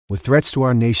With threats to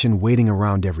our nation waiting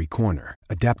around every corner,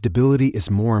 adaptability is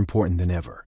more important than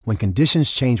ever. When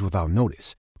conditions change without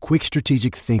notice, quick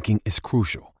strategic thinking is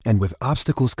crucial. And with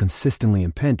obstacles consistently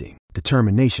impending,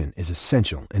 determination is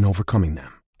essential in overcoming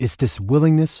them. It's this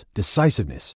willingness,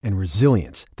 decisiveness, and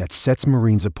resilience that sets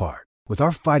Marines apart. With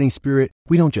our fighting spirit,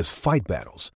 we don't just fight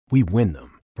battles, we win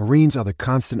them. Marines are the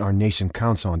constant our nation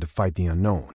counts on to fight the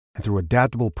unknown. And through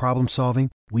adaptable problem solving,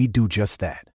 we do just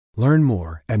that. Learn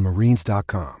more at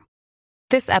marines.com.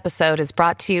 This episode is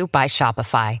brought to you by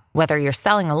Shopify. Whether you're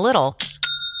selling a little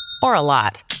or a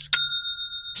lot,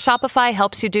 Shopify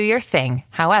helps you do your thing,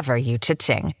 however you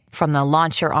cha-ching. From the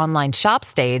launch your online shop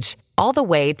stage, all the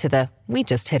way to the we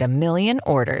just hit 1 million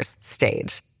orders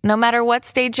stage. No matter what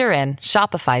stage you're in,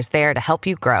 Shopify's there to help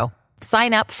you grow.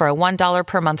 Sign up for a $1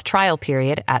 per month trial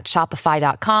period at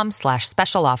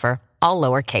shopify.com/special offer, all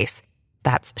lowercase.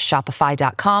 That's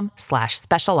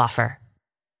shopify.com/special offer.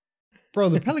 Bro,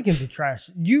 the Pelicans are trash.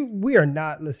 We are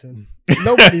not, listen,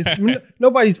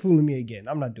 nobody's fooling me again.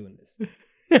 I'm not doing this.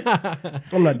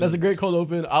 That's a great cold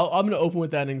open. I'm going to open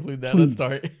with that and include that. Please,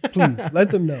 Let's start. Please,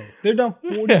 let them know. They're down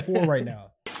 44 right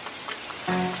now.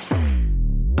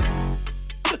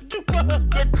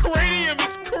 The cranium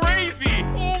is crazy.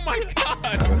 Oh my god.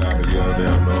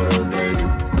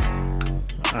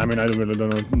 I mean, I really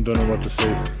don't know what to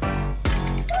say.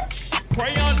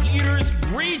 Crayon eaters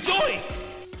rejoice.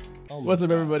 What's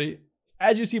up, everybody?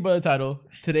 As you see by the title,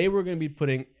 today we're going to be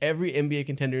putting every NBA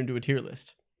contender into a tier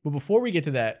list. But before we get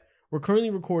to that, we're currently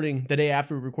recording the day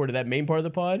after we recorded that main part of the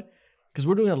pod because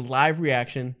we're doing a live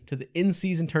reaction to the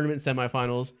in-season tournament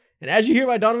semifinals. And as you hear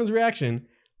by Donovan's reaction,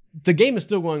 the game is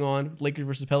still going on, Lakers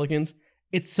versus Pelicans.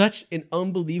 It's such an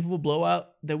unbelievable blowout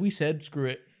that we said, screw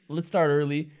it. Let's start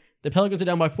early. The Pelicans are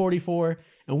down by 44,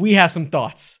 and we have some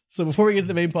thoughts. So before we get to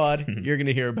the main pod, you're going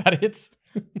to hear about it.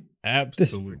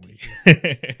 Absolutely.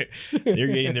 They're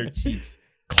getting their cheeks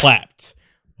clapped.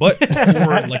 But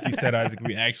before, like you said, Isaac,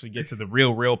 we actually get to the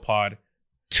real pod,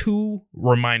 2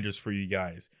 reminders for you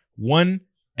guys. 1,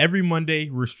 every Monday,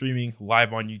 we're streaming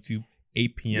live on YouTube,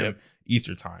 8 p.m.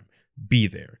 Eastern time. Be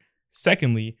there.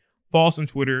 Secondly, follow us on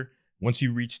Twitter. Once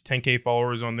you reach 10K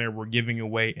followers on there, we're giving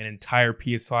away an entire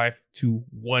PS5 to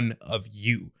one of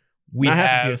you. We Not have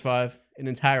half a PS5, an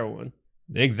entire one.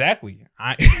 Exactly.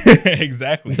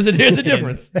 Exactly. There's a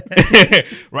difference.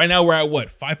 Right now we're at what?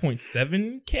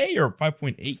 5.7K or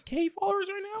 5.8K followers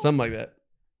right now? Something like that.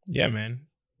 Yeah, man.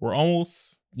 We're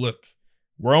almost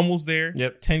there.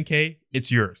 Yep. 10K,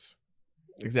 it's yours.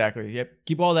 Exactly. Yep.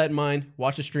 Keep all that in mind.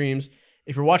 Watch the streams.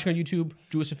 If you're watching on YouTube,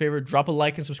 do us a favor, drop a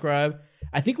like and subscribe.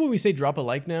 I think when we say drop a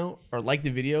like now or like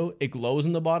the video, it glows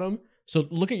in the bottom. So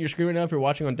look at your screen right now if you're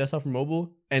watching on desktop or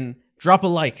mobile and drop a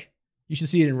like. You should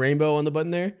see it in rainbow on the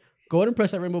button there. Go ahead and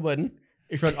press that rainbow button.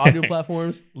 If you're on audio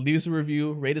platforms, leave us a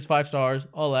review, rate us 5 stars,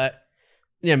 all that.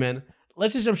 Yeah, man.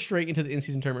 Let's just jump straight into the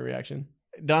in-season tournament reaction.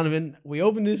 Donovan, we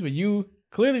opened this with you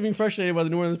clearly being frustrated by the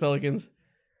New Orleans Pelicans.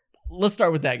 Let's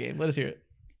start with that game. Let us hear it.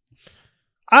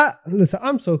 Listen,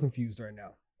 I'm so confused right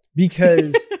now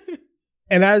because,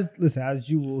 and as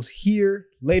you will hear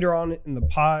later on in the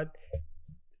pod,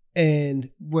 and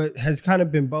what has kind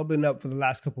of been bubbling up for the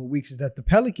last couple of weeks is that the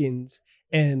Pelicans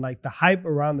and like the hype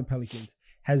around the Pelicans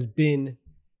has been,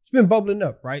 it's been bubbling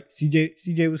up, right?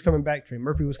 CJ was coming back, Trey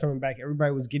Murphy was coming back,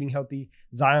 everybody was getting healthy,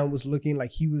 Zion was looking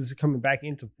like he was coming back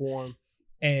into form,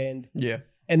 and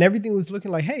everything was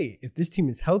looking like, hey, if this team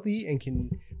is healthy and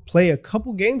can play a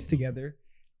couple games together,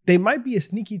 they might be a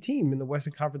sneaky team in the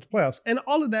Western Conference playoffs. And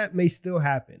all of that may still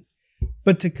happen.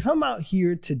 But to come out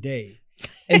here today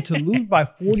and to lose by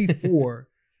 44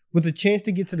 with a chance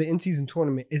to get to the in-season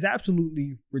tournament is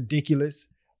absolutely ridiculous.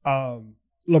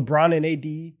 LeBron and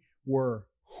AD were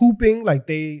hooping like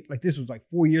this was like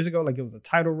 4 years ago, like it was a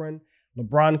title run.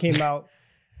 LeBron came out,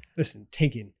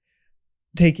 taking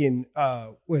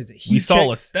what is it? We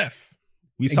saw a Steph.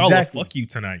 We saw a fuck you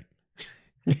tonight.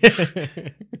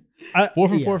 4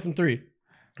 from 4 from 3.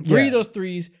 3 of those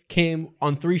threes came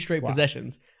on 3 straight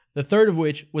possessions. The third of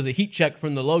which was a heat check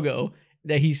from the logo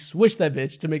that he switched that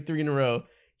bitch to make 3 in a row.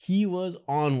 He was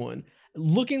on one.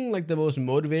 Looking like the most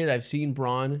motivated I've seen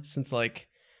Bron since like,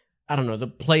 I don't know, the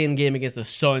play-in game against the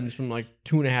Suns from like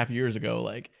 2.5 years ago.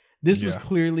 Like this was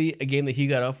clearly a game that he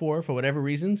got up for whatever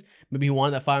reasons. Maybe he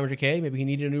wanted that $500K. Maybe he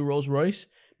needed a new Rolls Royce.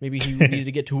 Maybe he needed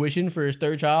to get tuition for his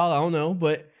 3rd child. I don't know,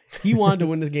 but he wanted to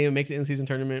win this game and make the in-season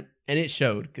tournament, and it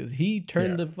showed because he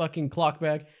turned the fucking clock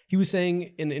back. He was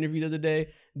saying in the interview the other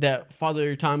day that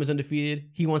Father Time is undefeated.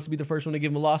 He wants to be the first one to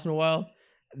give him a loss in a while.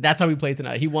 That's how he played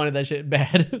tonight. He wanted that shit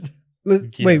bad.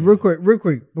 Wait, real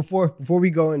quick, before we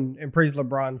go and praise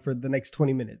LeBron for the next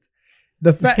 20 minutes.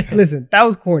 The fact, listen, that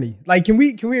was corny. Like, can we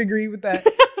agree with that?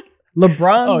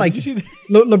 LeBron, like, did you see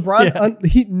LeBron,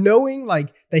 he knowing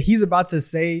like that he's about to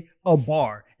say a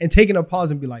bar and taking a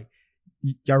pause and be like,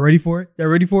 "Y'all ready for it? Y'all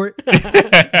ready for it?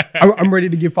 I'm ready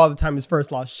to give Father Time his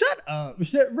first loss." Shut up,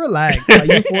 relax. Like,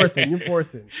 you're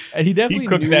forcing. And he definitely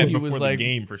cooked knew that he before was the like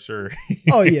game for sure.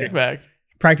 Oh yeah, fact.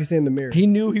 Practicing in the mirror. He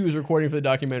knew he was recording for the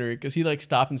documentary because he like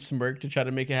stopped and smirked to try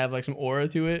to make it have like some aura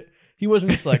to it. He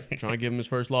wasn't just like trying to give him his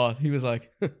first loss. He was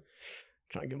like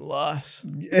trying to give him a loss.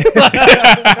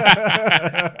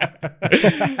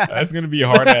 That's gonna be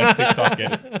hard at TikTok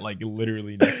edit, like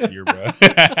literally next year, bro.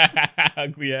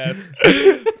 Ugly ass.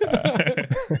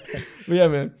 But yeah,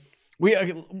 man. We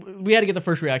had to get the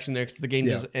first reaction there because the game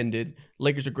just ended.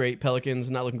 Lakers are great.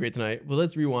 Pelicans not looking great tonight. But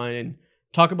let's rewind and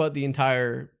talk about the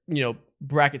entire,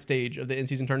 bracket stage of the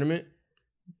in-season tournament.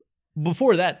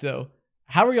 Before that, though,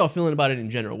 how are y'all feeling about it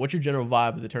in general? What's your general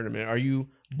vibe of the tournament? Are you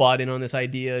bought in on this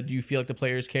idea? Do you feel like the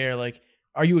players care? Like,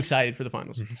 are you excited for the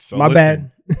finals? So My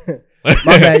bad,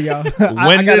 y'all.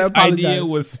 When this idea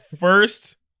was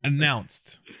first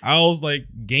announced, I was like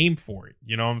game for it.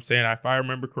 You know what I'm saying? If I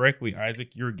remember correctly,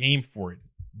 Isaac, you're game for it.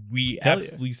 We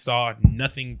absolutely saw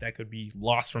nothing that could be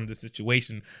lost from this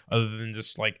situation other than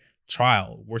just like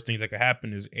trial. Worst thing that could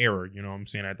happen is error. You know what I'm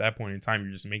saying? At that point in time,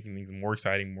 you're just making things more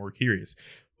exciting, more curious.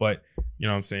 But you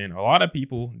know what I'm saying? A lot of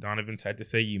people, Donovan's had to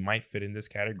say you might fit in this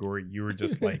category. You were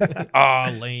just like,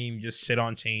 lame, just shit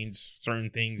on change certain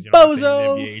things, you know what I'm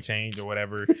saying? The NBA change or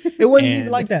whatever. It wasn't even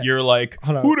like that. You're like,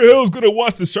 who the hell is going to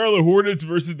watch the Charlotte Hornets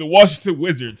versus the Washington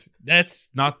Wizards? That's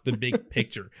not the big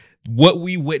picture. What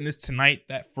we witnessed tonight,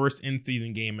 that first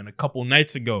in-season game, and a couple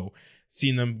nights ago,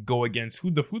 seeing them go against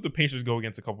who the Pacers go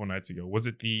against a couple nights ago. Was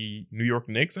it the New York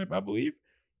Knicks, I believe?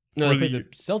 No, they played the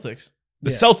Celtics. The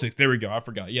Celtics, there we go. I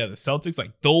forgot. Yeah, the Celtics,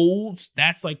 like those,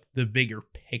 that's like the bigger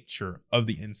picture of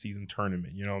the in-season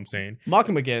tournament. You know what I'm saying? Mock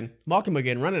him again.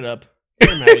 Run it up.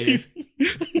 Get him out of here.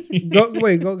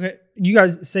 Go ahead. You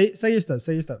guys say your stuff.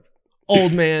 Say your stuff.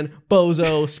 Old man,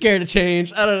 bozo, scared to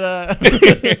change.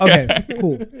 Okay,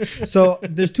 cool. So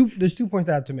there's two points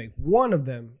I have to make. One of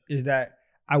them is that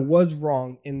I was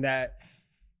wrong in that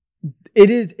it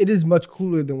is much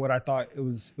cooler than what I thought it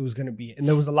was going to be, and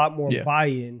there was a lot more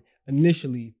buy-in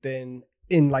initially than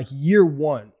in like year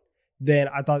one than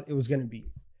I thought it was going to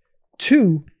be.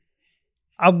 Two,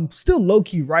 I'm still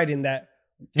low-key right in that.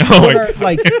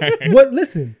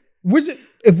 Listen,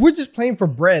 if we're just playing for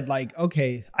bread, like,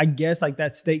 okay, I guess like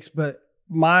that stakes. But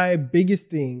my biggest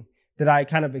thing that I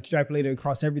kind of extrapolated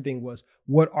across everything was,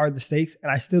 what are the stakes?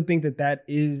 And I still think that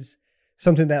is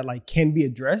something that like can be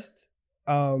addressed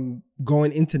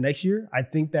going into next year. I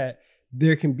think that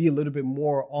there can be a little bit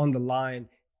more on the line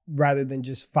rather than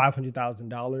just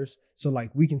 $500,000. So like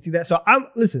we can see that. So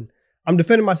I'm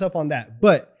defending myself on that,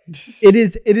 but it's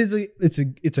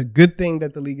a good thing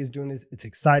that the league is doing this. It's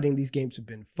exciting. These games have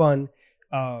been fun.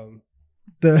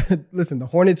 The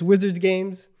Hornets Wizards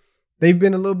games, they've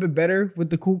been a little bit better with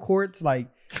the cool courts. Like,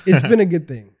 it's been a good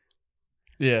thing.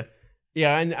 Yeah.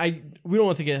 And we don't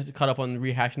want to get caught up on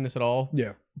rehashing this at all.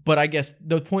 Yeah. But I guess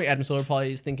the point Adam Silver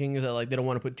probably is thinking is that like they don't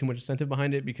want to put too much incentive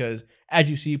behind it because as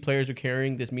you see players are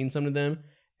caring, this means something to them.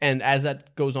 And as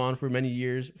that goes on for many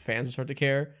years, fans will start to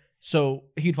care. So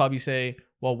he'd probably say,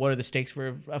 well, what are the stakes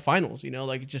for a finals? You know,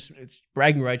 like it's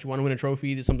bragging rights. You want to win a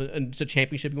trophy. There's something. It's a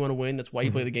championship you want to win. That's why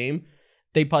you play the game.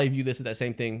 They probably view this as that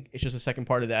same thing. It's just a second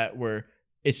part of that where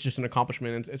it's just an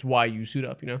accomplishment. And it's why you suit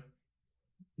up. You know.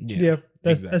 Yeah,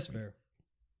 that's fair.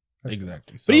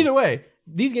 Exactly. So, but either way,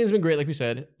 these games have been great, like we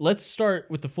said. Let's start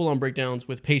with the full-on breakdowns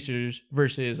with Pacers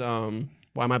versus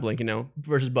why am I blanking now?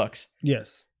 Versus Bucks.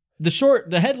 Yes.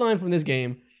 The headline from this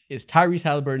game is Tyrese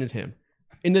Halliburton is him.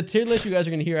 In the tier list you guys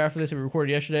are going to hear after this that we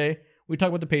recorded yesterday, we talked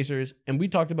about the Pacers, and we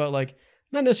talked about like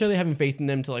not necessarily having faith in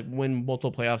them to like win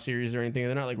multiple playoff series or anything.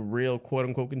 They're not like real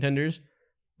quote-unquote contenders.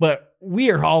 But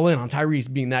we are all in on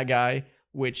Tyrese being that guy,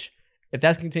 which if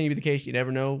that's going to continue to be the case, you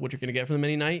never know what you're going to get from them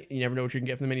any night. And you never know what you're going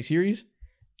to get from them any series.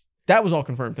 That was all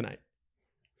confirmed tonight.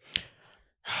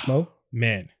 Mo?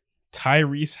 Man,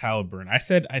 Tyrese Halliburton. I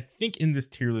said, I think in this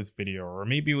tier list video, or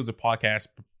maybe it was a podcast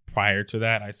prior to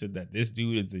that, I said that this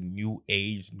dude is a new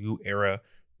age, new era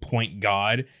point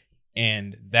guard.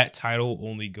 And that title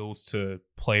only goes to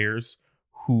players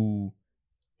who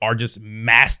are just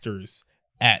masters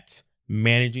at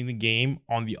managing the game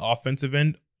on the offensive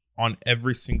end on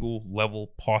every single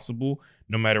level possible,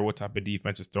 no matter what type of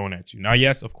defense is thrown at you. Now,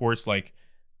 yes, of course, like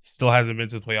still hasn't been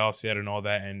to the playoffs yet and all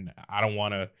that. And I don't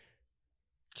want to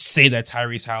say that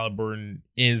Tyrese Halliburton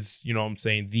is, you know what I'm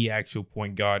saying, the actual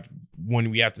point guard when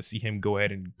we have to see him go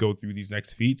ahead and go through these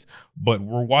next feats. But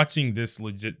we're watching this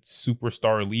legit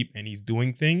superstar leap, and he's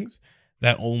doing things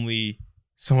that only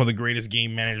some of the greatest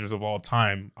game managers of all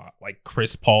time, like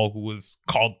Chris Paul, who was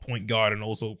called point guard, and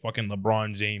also fucking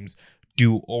LeBron James,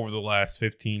 do over the last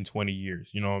 15, 20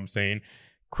 years. You know what I'm saying?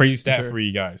 Crazy stat for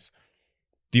you guys.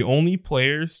 The only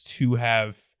players to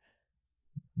have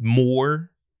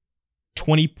more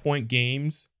 20-point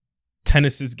games, 10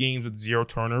 assist games with 0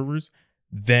 turnovers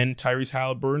than Tyrese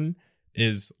Halliburton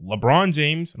is LeBron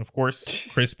James and, of course,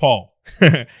 Chris Paul.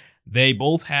 They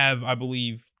both have, I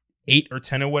believe, 8 or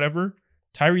 10 or whatever.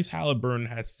 Tyrese Halliburton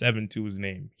has 7 to his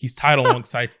name. He's tied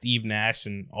alongside Steve Nash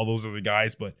and all those other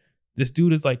guys, but this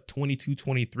dude is like 22,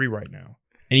 23 right now.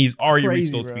 And he's already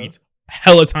reached those feats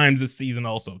hella times this season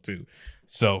also, too.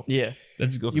 So, yeah, that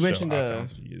just goes to show how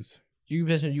talented he is. You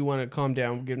mentioned you want to calm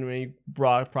down, giving him any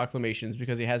broad proclamations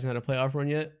because he hasn't had a playoff run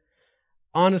yet.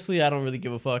 Honestly, I don't really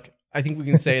give a fuck. I think we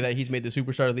can say that he's made the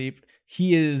superstar leap.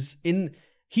 He's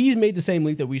made the same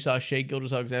leap that we saw Shai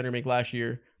Gilgeous-Alexander make last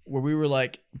year, where we were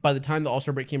like, by the time the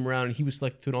All-Star break came around and he was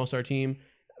selected to an All-Star team,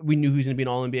 we knew he was going to be an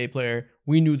All-NBA player.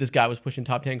 We knew this guy was pushing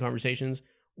top 10 conversations.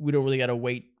 We don't really got to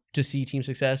wait to see team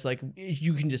success. Like,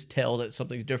 you can just tell that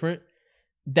something's different.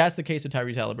 That's the case with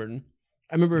Tyrese Halliburton.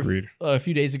 I remember a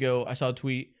few days ago, I saw a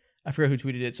tweet. I forgot who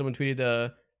tweeted it. Someone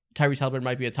tweeted Tyrese Halliburton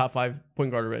might be a top 5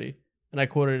 point guard already. And I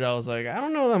quoted it. I was like, I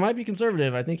don't know. That might be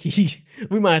conservative. I think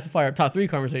we might have to fire up top 3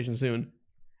 conversation soon.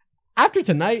 After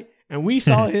tonight, and we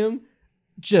saw him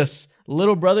just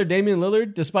little brother Damian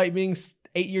Lillard, despite being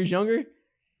 8 years younger,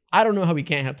 I don't know how we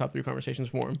can't have top 3 conversations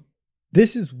for him.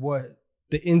 This is what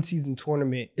the in-season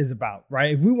tournament is about,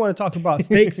 right? If we want to talk about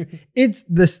stakes,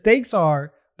 the stakes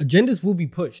are agendas will be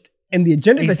pushed. And the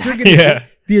agenda that you're going to get,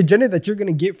 the agenda that you're going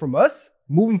to get from us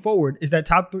moving forward is that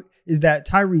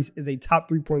Tyrese is a top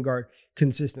 3 point guard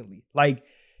consistently. Like,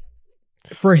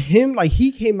 for him, like,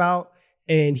 he came out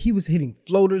and he was hitting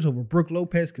floaters over Brook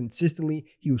Lopez consistently.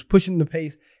 He was pushing the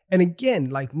pace. And again,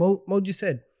 like Mo just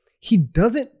said, he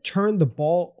doesn't turn the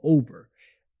ball over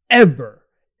ever.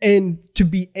 And to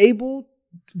be able,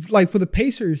 like, for the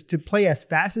Pacers to play as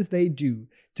fast as they do,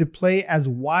 to play as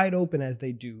wide open as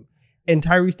they do, and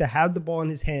Tyrese to have the ball in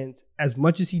his hands as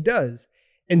much as he does,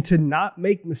 and to not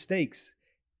make mistakes,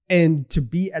 and to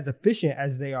be as efficient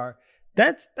as they are,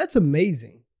 that's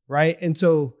amazing, right? And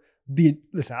so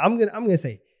listen, I'm gonna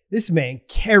say this man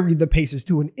carried the Pacers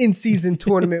to an in-season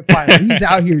tournament final. He's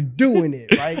out here doing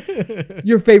it, right?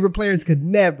 Your favorite players could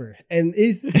never. And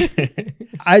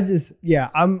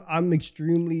I'm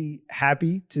extremely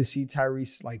happy to see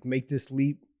Tyrese like make this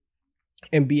leap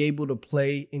and be able to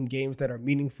play in games that are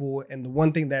meaningful. And the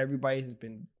one thing that everybody has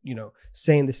been,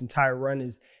 saying this entire run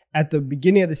is at the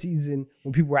beginning of the season,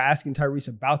 when people were asking Tyrese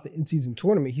about the in-season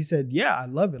tournament, he said, yeah, I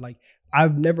love it. Like,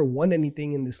 I've never won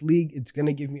anything in this league. It's going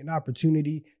to give me an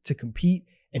opportunity to compete.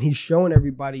 And he's showing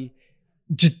everybody,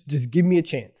 just give me a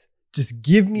chance. Just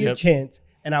give me a chance.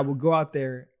 And I will go out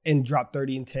there and drop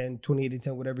 30 and 10, 28 and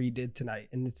 10, whatever he did tonight.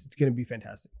 And it's going to be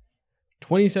fantastic.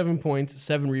 27 points,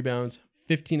 7 rebounds,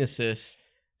 15 assists,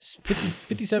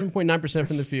 57.9%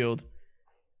 from the field,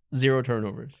 0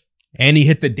 turnovers. And he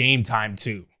hit the Dame time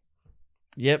too.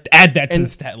 Yep. Add that to the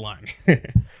stat line.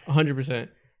 100%.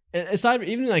 And aside,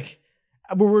 even like,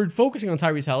 we're focusing on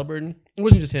Tyrese Halliburton. It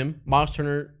wasn't just him. Miles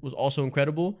Turner was also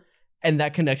incredible. And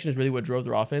that connection is really what drove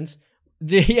their offense.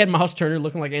 He had Miles Turner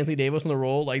looking like Anthony Davis on the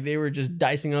roll. Like, they were just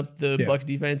dicing up the Bucks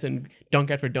defense and dunk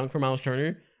after dunk for Miles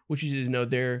Turner, which is,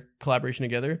 their collaboration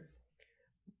together.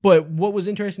 But what was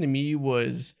interesting to me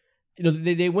was,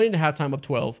 they went into halftime up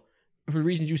 12. For the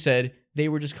reasons you said, they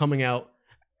were just coming out.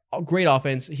 Great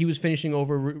offense. He was finishing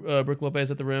over Brook Lopez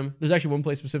at the rim. There's actually one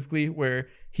play specifically where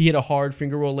he hit a hard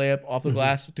finger roll layup off the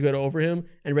glass to go to over him.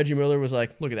 And Reggie Miller was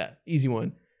like, look at that. Easy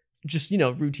one. Just,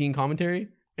 routine commentary.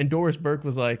 And Doris Burke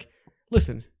was like,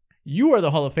 listen, you are the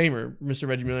Hall of Famer, Mr.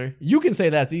 Reggie Miller. You can say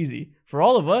that's easy. For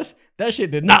all of us, that shit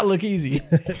did not look easy.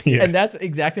 And that's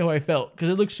exactly how I felt, because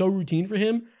it looked so routine for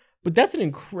him. But that's an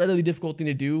incredibly difficult thing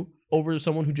to do over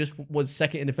someone who just was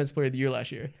second in Defensive Player of the Year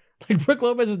last year. Like, Brook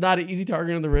Lopez is not an easy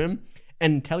target on the rim.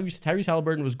 And Tyrese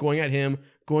Halliburton was going at him,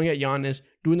 going at Giannis,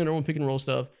 doing the normal pick and roll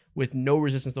stuff with no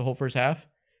resistance the whole first half.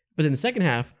 But in the second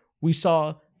half, we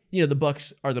saw, the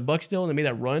Bucks are the Bucks still, and they made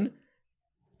that run.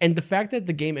 And the fact that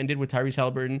the game ended with Tyrese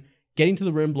Halliburton getting to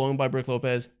the rim, blown by Brook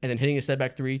Lopez, and then hitting a step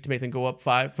back 3 to make them go up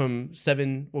 5 from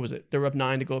 7. What was it? They were up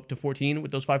 9 to go up to 14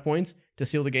 with those 5 points to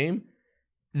seal the game.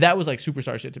 That was like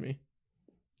superstar shit to me.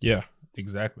 Yeah,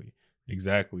 exactly.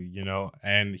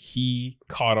 And he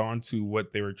caught on to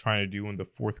what they were trying to do in the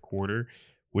fourth quarter,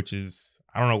 which is,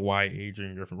 I don't know why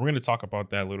Adrian Griffin. We're going to talk about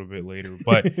that a little bit later.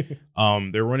 But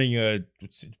they're running it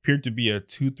appeared to be a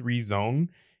 2-3 zone.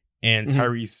 And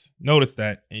Tyrese noticed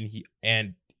that. And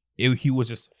he was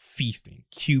just feasting.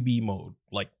 QB mode.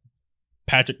 Like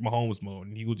Patrick Mahomes mode.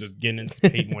 And he was just getting into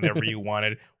Peyton whenever he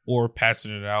wanted. Or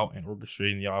passing it out and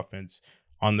orchestrating the offense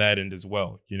on that end as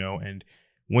well. And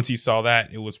once he saw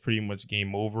that, it was pretty much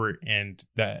game over. And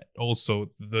that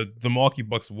also, the Milwaukee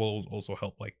Bucks woes also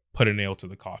helped like put a nail to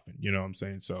the coffin. You know what I'm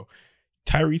saying? So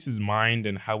Tyrese's mind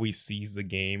and how he sees the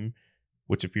game,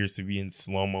 which appears to be in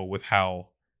slow-mo with how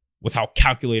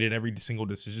calculated every single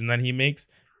decision that he makes,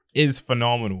 is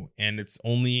phenomenal. And it's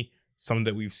only something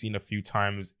that we've seen a few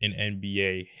times in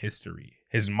NBA history.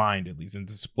 His mind, at least, in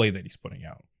the display that he's putting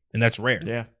out. And that's rare.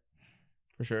 Yeah,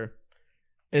 for sure.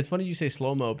 It's funny you say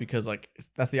slow-mo because like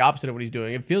that's the opposite of what he's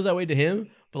doing. It feels that way to him,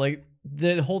 but like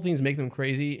the whole thing's making them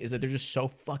crazy is that they're just so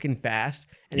fucking fast,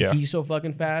 and he's so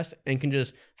fucking fast and can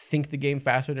just think the game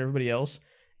faster than everybody else.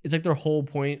 It's like their whole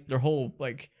point, their whole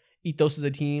like ethos as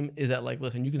a team is that like,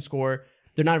 listen, you can score.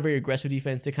 They're not a very aggressive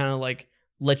defense. They kind of like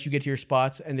let you get to your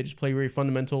spots, and they just play very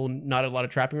fundamental, not a lot of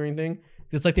trapping or anything.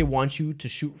 It's like they want you to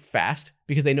shoot fast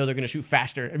because they know they're going to shoot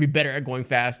faster and be better at going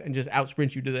fast and just out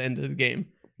sprint you to the end of the game,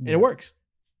 and it works.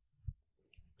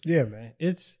 Yeah, man.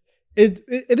 It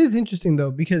is interesting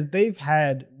though because they've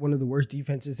had one of the worst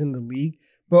defenses in the league,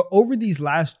 but over these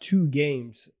last 2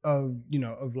 games of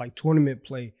like tournament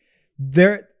play,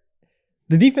 the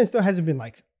defense still hasn't been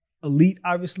like elite,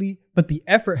 obviously, but the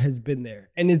effort has been there,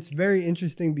 and it's very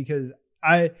interesting because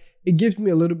it gives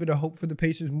me a little bit of hope for the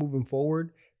Pacers moving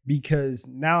forward because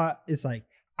now it's like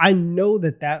I know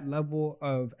that level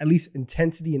of at least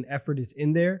intensity and effort is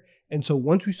in there, and so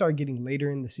once we start getting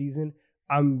later in the season,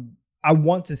 I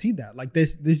want to see that. Like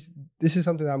this is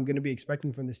something that I'm going to be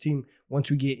expecting from this team once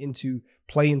we get into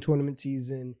play-in tournament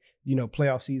season,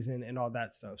 playoff season and all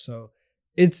that stuff. So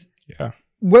it's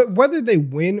whether they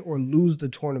win or lose the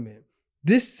tournament,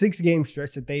 this 6-game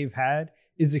stretch that they've had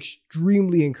is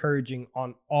extremely encouraging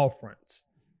on all fronts.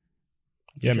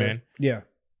 Yeah, sure. Man. Yeah.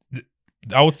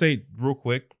 I would say real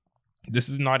quick, this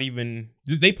is not even.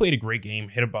 They played a great game,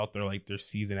 hit about their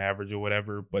season average or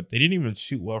whatever, but they didn't even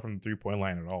shoot well from the 3-point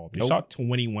line at all. They shot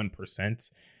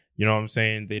 21%. You know what I'm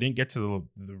saying? They didn't get to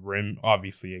the rim,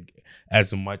 obviously,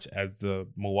 as much as the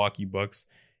Milwaukee Bucks.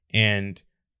 And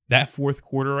that fourth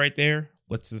quarter right there,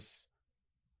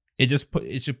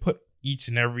 it should put each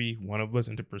and every one of us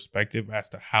into perspective as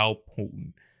to how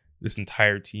potent this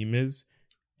entire team is.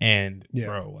 And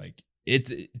bro, like.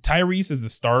 Tyrese is the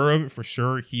starter of it for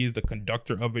sure. He is the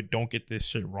conductor of it. Don't get this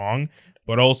shit wrong.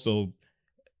 But also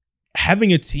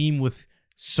having a team with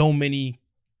so many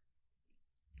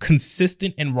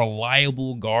consistent and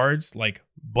reliable guards like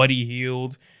Buddy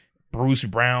Hield, Bruce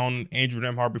Brown, Andrew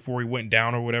Nembhard before he went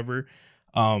down or whatever.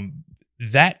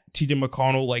 That TJ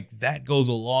McConnell, like that goes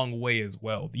a long way as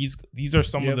well. These are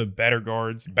some of the better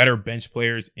guards, better bench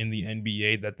players in the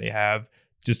NBA that they have.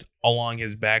 Just along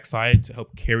his backside to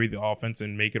help carry the offense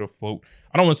and make it afloat.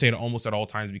 I don't want to say it almost at all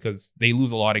times because they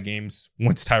lose a lot of games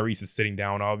once Tyrese is sitting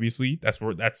down, obviously. That's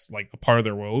like a part of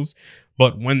their woes.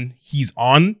 But when he's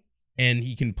on and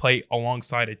he can play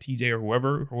alongside a TJ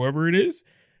or whoever it is,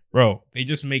 bro, they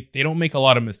don't make a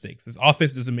lot of mistakes. This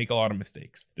offense doesn't make a lot of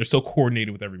mistakes. They're so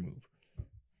coordinated with every move.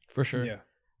 For sure. Yeah.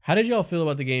 How did y'all feel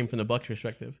about the game from the Bucks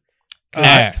perspective?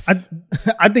 I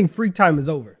think free time is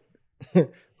over.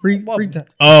 Free time.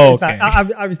 Oh, okay.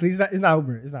 Obviously, it's not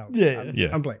over. It's not over. Yeah.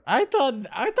 I'm playing. I thought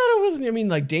it wasn't. I mean,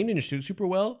 like Dame didn't shoot super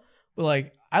well, but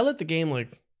like I let the game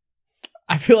like.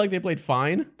 I feel like they played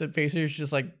fine. The Pacers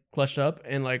just like clutched up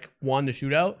and like won the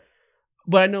shootout.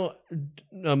 But I know,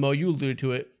 Mo, you alluded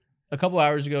to it a couple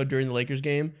hours ago during the Lakers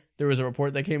game. There was a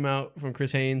report that came out from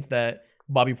Chris Haynes that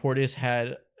Bobby Portis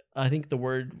had, I think the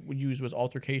word used was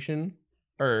altercation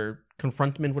or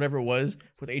confrontment, whatever it was,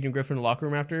 with Adrian Griffin in the locker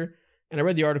room after. And I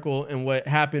read the article, and what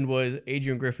happened was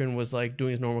Adrian Griffin was like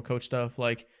doing his normal coach stuff,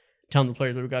 like telling the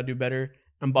players what we got to do better.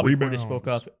 And Bobby Portis spoke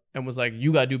up and was like,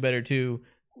 you got to do better too.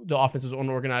 The offense was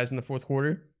unorganized in the fourth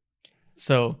quarter.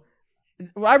 So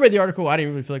when I read the article, I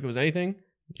didn't really feel like it was anything.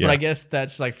 Yeah. But I guess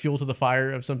that's like fuel to the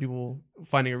fire of some people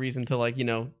finding a reason to like,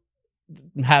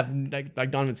 have,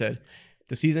 like Donovan said,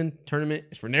 the season tournament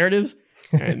is for narratives.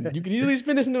 And you can easily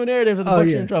spin this into a narrative that the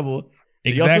Bucks are in trouble.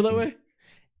 Do y'all feel that way?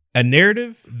 A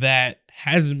narrative that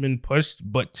hasn't been pushed,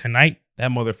 but tonight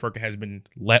that motherfucker has been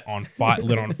lit on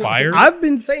fire. I've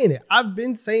been saying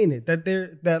it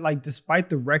that like despite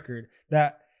the record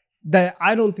that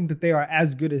I don't think that they are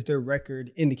as good as their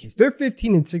record indicates. They're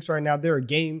 15-6 right now. They're a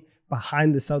game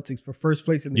behind the Celtics for first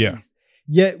place in the East.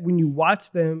 Yet when you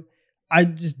watch them, I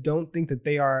just don't think that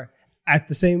they are at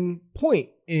the same point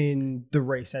in the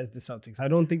race as the Celtics. I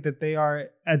don't think that they are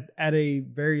at a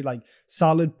very like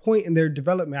solid point in their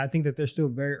development. I think that they're still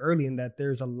very early and that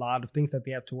there's a lot of things that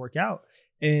they have to work out.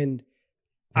 And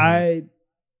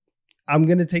I'm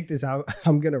gonna take this out.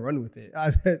 I'm gonna run with it.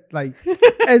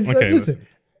 Listen.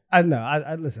 I know.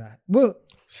 I listen. Well,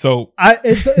 so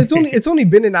it's only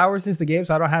been an hour since the game,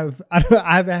 so I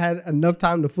haven't had enough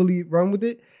time to fully run with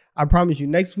it. I promise you,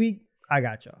 next week I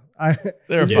got y'all.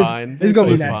 They're fine. It's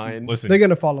gonna be nasty. Fine. Listen, they're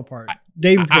gonna fall apart.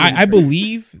 I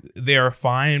believe they are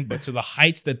fine, but to the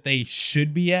heights that they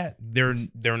should be at,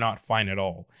 they're not fine at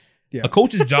all. Yeah. A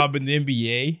coach's job in the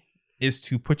NBA is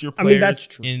to put your players that's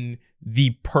true. in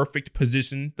the perfect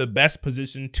position, the best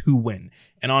position to win.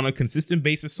 And on a consistent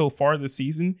basis so far this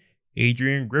season,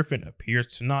 Adrian Griffin appears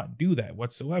to not do that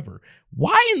whatsoever.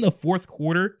 Why in the fourth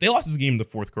quarter? They lost this game in the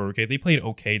fourth quarter, okay? They played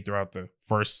okay throughout the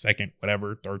first, second,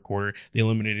 whatever, third quarter. They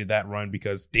eliminated that run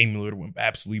because Damian Lillard went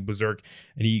absolutely berserk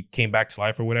and he came back to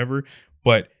life or whatever.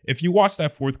 But if you watch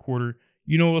that fourth quarter,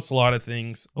 you notice a lot of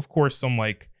things. Of course, some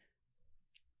like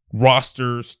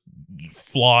rosters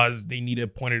flaws. They need a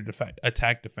pointed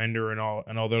attack defender and all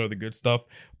that other good stuff.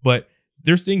 But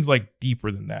there's things like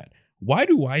deeper than that. Why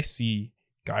do I see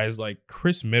guys like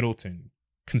Chris Middleton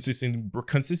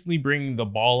consistently bringing the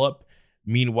ball up?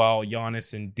 Meanwhile,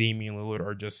 Giannis and Damian Lillard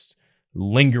are just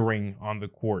lingering on the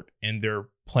court and they're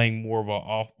playing more of an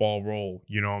off-ball role.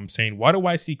 You know what I'm saying? Why do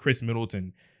I see Chris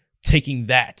Middleton taking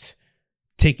that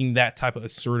type of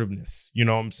assertiveness? You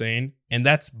know what I'm saying? And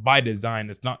that's by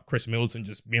design. It's not Chris Middleton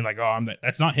just being like, oh,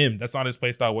 that's not him. That's not his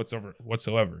play style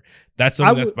whatsoever. That's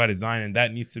something that's by design, and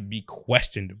that needs to be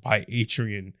questioned by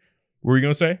Adrian. What were you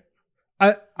going to say?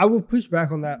 I will push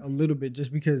back on that a little bit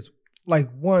just because, like,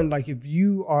 one, like if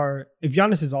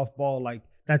Giannis is off ball, like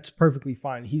that's perfectly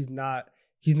fine. He's not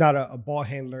a ball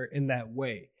handler in that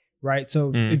way, right?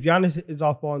 So if Giannis is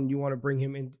off ball and you want to bring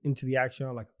him into the action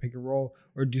on like a pick and roll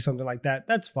or do something like that,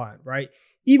 that's fine, right?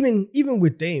 Even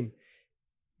with Dame,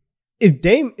 if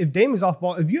Dame is off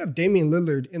ball, if you have Damian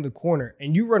Lillard in the corner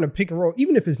and you run a pick and roll,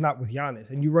 even if it's not with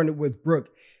Giannis and you run it with Brook,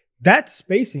 that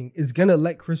spacing is going to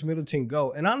let Chris Middleton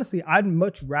go. And honestly, I'd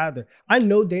much rather, I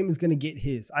know Dame is going to get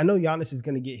his. I know Giannis is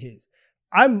going to get his.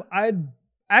 I'd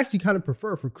actually kind of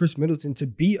prefer for Chris Middleton to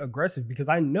be aggressive because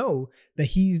I know that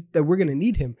we're going to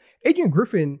need him. Adrian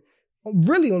Griffin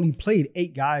really only played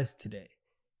 8 guys today,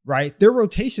 right? Their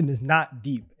rotation is not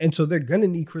deep. And so they're going to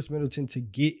need Chris Middleton to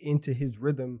get into his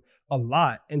rhythm a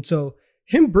lot. And so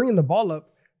him bringing the ball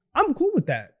up, I'm cool with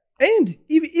that. And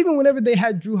even whenever they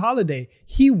had Drew Holiday,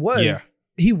 he was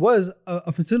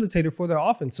a facilitator for their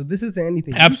offense. So this isn't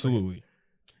anything. Absolutely.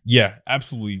 Yeah,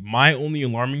 absolutely. My only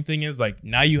alarming thing is like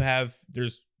now you have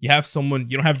someone,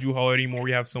 you don't have Drew Holiday anymore.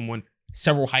 You have someone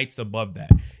several heights above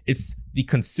that. It's the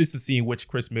consistency in which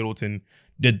Chris Middleton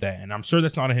did that. And I'm sure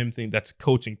that's not a him thing. That's a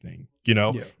coaching thing, you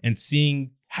know, and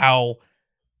seeing how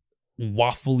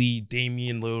waffly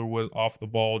Damian Lillard was off the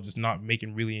ball, just not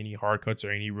making really any hard cuts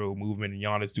or any real movement, and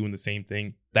Giannis doing the same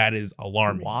thing. That is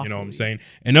alarming. Waffly. You know what I'm saying?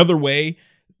 Another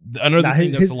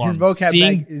thing that's alarming. His vocab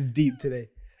bag is deep today.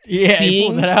 Yeah, he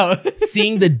pulled that out.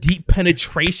 Seeing the deep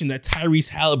penetration that Tyrese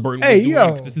Halliburton was doing on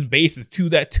a consistent basis to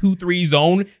that 2-3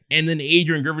 zone, and then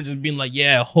Adrian Griffin just being like,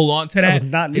 yeah, hold on to that. That was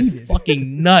not needed. It's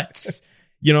fucking nuts.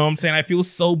 You know what I'm saying? I feel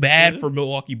so bad for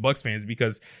Milwaukee Bucks fans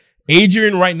because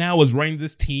Adrian right now is running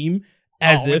this team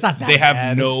as if they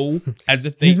have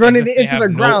he's running it into the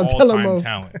ground. Tell him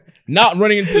talent. Not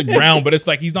running into the ground, but it's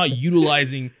like he's not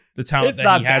utilizing the talent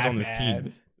that he has on this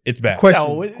team. It's bad.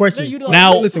 Question.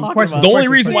 Now, listen. The only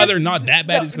reason why they're not that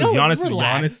bad is because Giannis is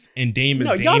Giannis and Dame is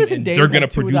Dame, and they're going to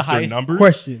produce their numbers.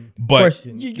 Question.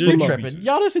 You're tripping.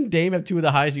 Giannis and Dame have 2 of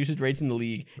the highest usage rates in the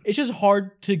league. It's just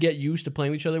hard to get used to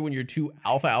playing with each other when you're 2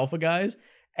 alpha guys.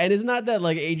 And it's not that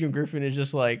like Adrian Griffin is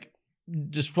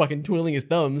just fucking twiddling his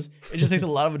thumbs. It just takes a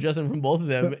lot of adjustment from both of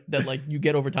them that like you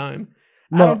get over time.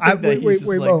 Mo, I have a question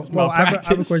for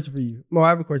you. Mo, I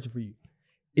have a question for you.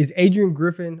 Is Adrian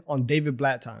Griffin on David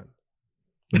Blatt time?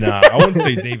 Nah, I wouldn't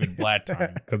say David Blatt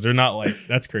time because they're not like,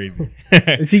 that's crazy.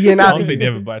 Is he getting out? I wouldn't say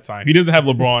David Blatt time. He doesn't have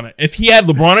LeBron. If he had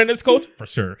LeBron in his coach, for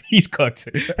sure, he's cooked.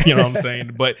 You know what I'm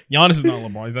saying? But Giannis is not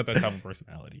LeBron. He's not that type of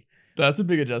personality. That's a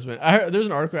big adjustment. I heard there's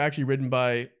an article actually written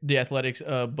by the Athletics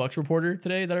Bucks reporter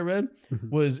today that I read.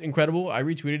 Was incredible. I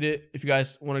retweeted it. If you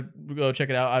guys want to go check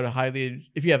it out, I would highly,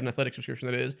 if you have an Athletic subscription,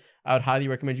 that is, I would highly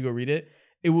recommend you go read it.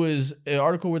 It was an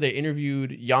article where they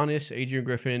interviewed Giannis, Adrian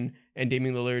Griffin, and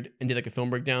Damian Lillard and did like a film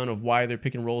breakdown of why their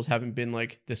pick and rolls haven't been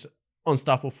like this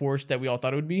unstoppable force that we all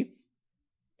thought it would be.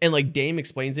 And like Dame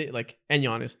explains it, like, and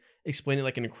Giannis explain it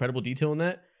like in incredible detail in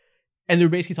that. And they're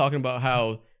basically talking about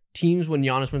how teams when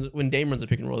Dame runs a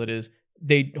pick and roll,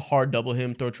 they hard double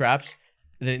him, throw traps,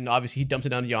 and then obviously he dumps it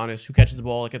down to Giannis, who catches the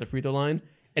ball like at the free throw line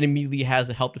and immediately has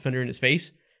a help defender in his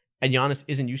face. And Giannis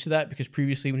isn't used to that because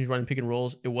previously when he's running pick and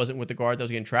rolls, it wasn't with the guard that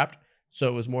was getting trapped, so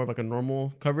it was more of like a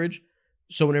normal coverage.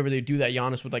 So whenever they do that,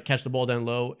 Giannis would like catch the ball down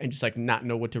low and just like not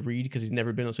know what to read because he's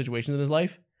never been in those situations in his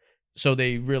life. So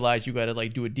they realize you got to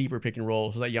like do a deeper pick and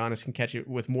roll so that Giannis can catch it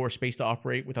with more space to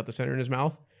operate without the center in his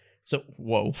mouth. So,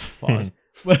 whoa, pause.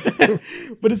 But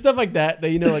it's stuff like that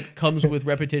you know, like comes with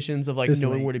repetitions of like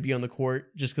knowing where to be on the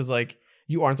court just because like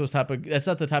you aren't that's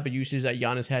not the type of usage that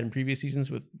Giannis had in previous seasons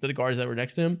with the guards that were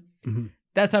next to him. Mm-hmm.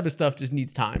 That type of stuff just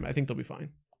needs time. I think they'll be fine.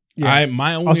 Yeah.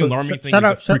 My only alarming thing is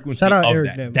the frequency of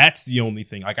that. That's the only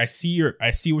thing. Like I see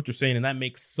what you're saying, and that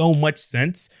makes so much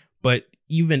sense. But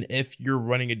even if you're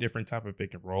running a different type of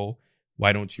pick and roll,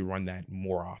 why don't you run that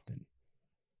more often?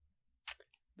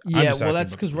 Yeah, well,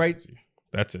 that's because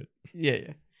That's it.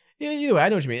 Yeah. Either way, I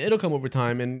know what you mean. It'll come over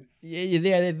time, and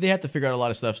they have to figure out a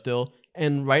lot of stuff still.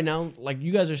 And right now, like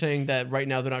you guys are saying that right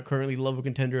now they're not currently the level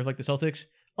contender of like the Celtics.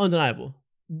 Undeniable.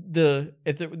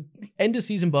 If the end of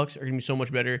season Bucks are gonna be so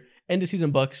much better. End of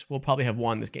season Bucks will probably have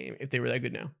won this game if they were that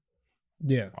good now.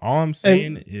 Yeah. All I'm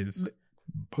saying is,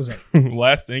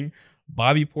 last thing,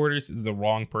 Bobby Portis is the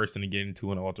wrong person to get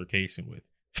into an altercation with.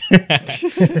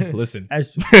 Listen,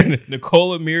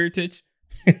 Nikola Mirotic,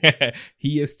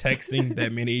 he is texting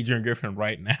that man Adrian Griffin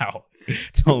right now.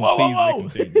 Tell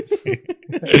him please make some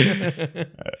changes.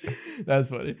 That's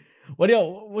funny. What do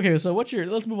y'all? Okay, so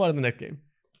let's move on to the next game.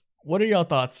 What are y'all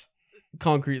thoughts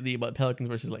concretely about Pelicans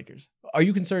versus Lakers? Are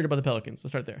you concerned about the Pelicans?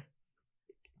 Let's start there.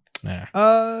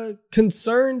 Nah.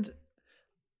 Concerned.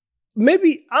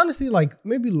 Maybe honestly,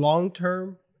 maybe long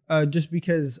term. Just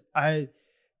because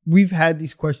we've had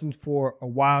these questions for a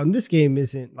while, and this game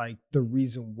isn't like the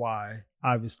reason why.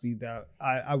 Obviously, that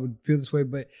I would feel this way,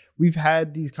 but we've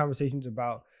had these conversations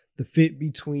about the fit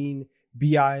between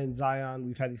BI and Zion.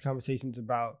 We've had these conversations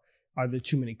about, are there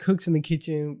too many cooks in the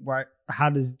kitchen? Right? How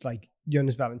does like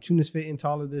Jonas Valanciunas fit into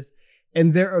all of this?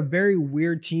 And they're a very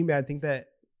weird team. And I think that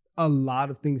a lot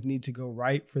of things need to go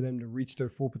right for them to reach their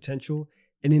full potential.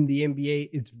 And in the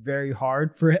NBA, it's very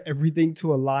hard for everything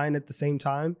to align at the same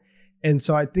time. And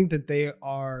so I think that they're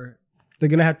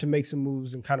going to have to make some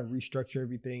moves and kind of restructure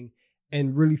everything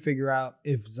and really figure out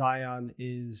if Zion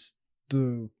is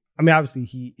obviously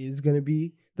he is going to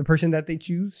be the person that they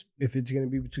choose, if it's going to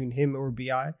be between him or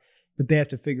BI, but they have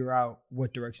to figure out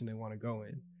what direction they want to go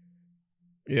in.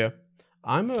 Yeah.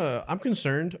 I'm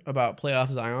concerned about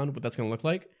playoff Zion, what that's going to look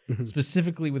like,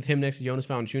 specifically with him next to Jonas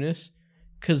Valanciunas,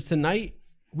 because tonight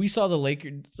we saw the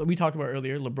Lakers, we talked about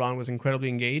earlier, LeBron was incredibly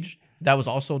engaged. That was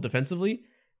also defensively.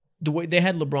 The way they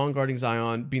had LeBron guarding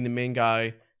Zion, being the main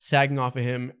guy, sagging off of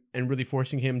him and really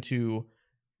forcing him to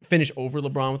finish over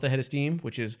LeBron with the head of steam,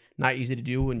 which is not easy to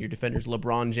do when your defender's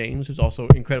LeBron James, who's also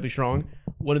incredibly strong.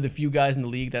 One of the few guys in the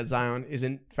league that Zion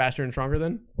isn't faster and stronger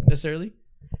than necessarily.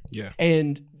 Yeah.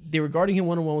 And they were guarding him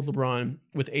one-on-one with LeBron,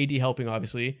 with AD helping,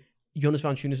 obviously. Jonas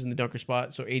Valanciunas is in the dunker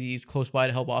spot, so AD is close by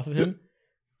to help off of him.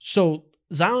 So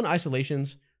Zion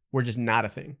isolations were just not a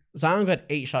thing. Zion got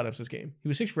 8 shot-ups this game. He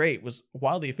was 6 for 8, was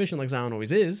wildly efficient like Zion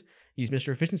always is. He's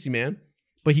Mr. Efficiency Man.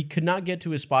 But he could not get to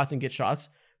his spots and get shots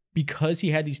because he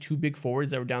had these 2 big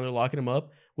forwards that were down there locking him up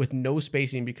with no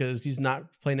spacing because he's not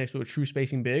playing next to a true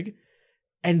spacing big.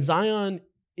 And Zion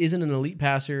isn't an elite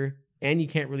passer, and he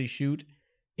can't really shoot.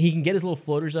 He can get his little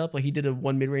floaters up. Like he did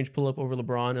one mid-range pull-up over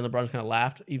LeBron, and LeBron just kind of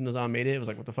laughed. Even though Zion made it, it was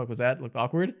like, what the fuck was that? It looked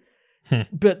awkward.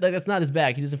 But like, that's not his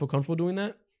bag. He doesn't feel comfortable doing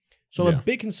that. So I'm a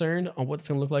bit concerned on what it's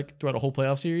going to look like throughout a whole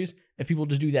playoff series if people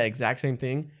just do that exact same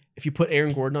thing. If you put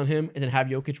Aaron Gordon on him and then have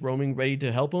Jokic roaming ready to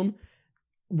help him,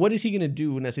 what is he going to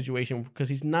do in that situation? Because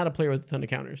he's not a player with a ton of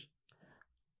counters.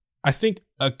 I think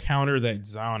a counter that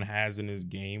Zion has in his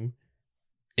game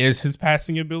is his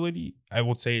passing ability. I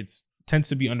would say it tends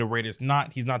to be underrated.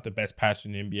 He's not the best passer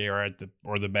in the NBA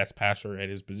or the best passer at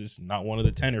his position. Not one of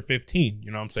the 10 or 15.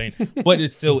 You know what I'm saying? But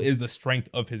it still is a strength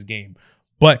of his game.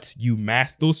 But you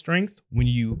mask those strengths when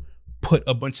you put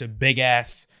a bunch of big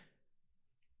ass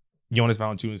Jonas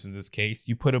Valanciunas in this case.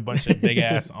 You put a bunch of big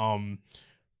ass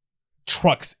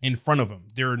trucks in front of him.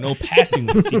 There are no passing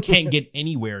lanes. He can't get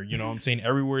anywhere. You know what I'm saying?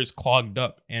 Everywhere is clogged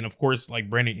up. And of course, like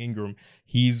Brandon Ingram,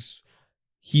 he's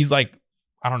like,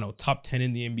 I don't know, top 10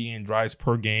 in the NBA in drives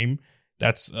per game.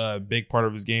 That's a big part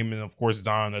of his game. And of course,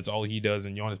 Zion, that's all he does.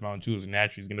 And Jonas Valanciunas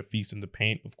naturally is going to feast in the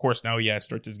paint. Of course, now he has to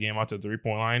stretch his game out to the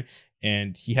 3-point line.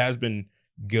 And he has been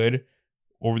good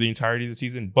over the entirety of the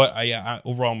season. But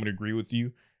overall, I'm going to agree with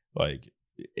you. Like,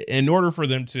 in order for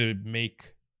them to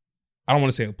make, I don't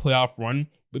want to say a playoff run,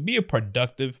 be a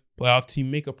productive playoff team,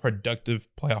 make a productive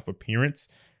playoff appearance,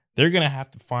 they're going to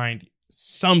have to find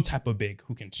some type of big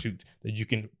who can shoot that you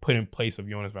can put in place of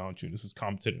Jonas Valanciunas, who's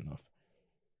competent enough.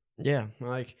 Yeah,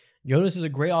 like Jonas is a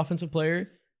great offensive player.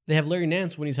 They have Larry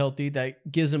Nance when he's healthy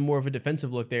that gives him more of a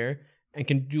defensive look there and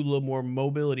can do a little more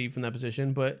mobility from that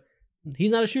position, but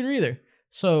he's not a shooter either.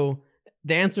 So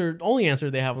the only answer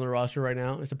they have on the roster right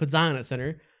now is to put Zion at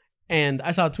center. And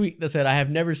I saw a tweet that said, I have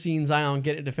never seen Zion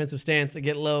get a defensive stance and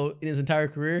get low in his entire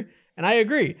career. And I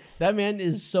agree. That man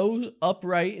is so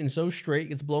upright and so straight,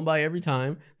 gets blown by every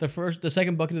time. The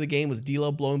second bucket of the game was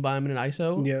D'Lo blowing by him in an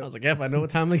ISO. Yeah. I was like, I know what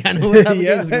time the game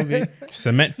is going to be.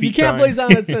 Cement feet. You can't play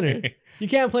Zion at center. You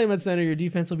can't play him at center. Your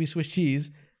defense will be Swiss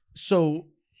cheese. So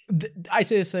I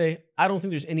say, I don't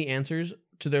think there's any answers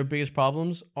to their biggest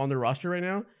problems on their roster right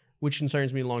now, which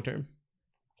concerns me long term.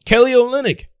 Kelly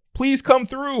Olynyk, please come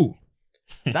through.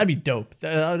 That'd be dope.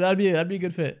 That'd be a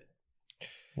good fit.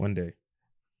 One day.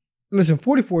 Listen,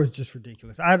 44 is just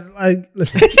ridiculous. I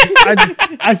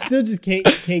still just can't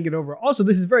get over it. Also,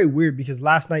 this is very weird because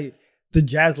last night the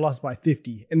Jazz lost by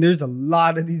 50, and there's a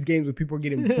lot of these games where people are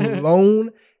getting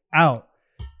blown out.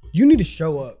 You need to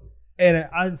show up, and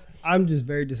I'm just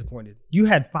very disappointed. You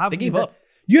had They gave up.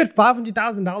 You had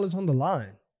 $500,000 on the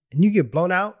line, and you get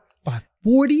blown out by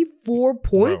 44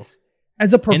 points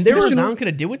as a professional. And there was Zion could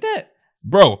have deal with that.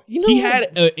 Bro, he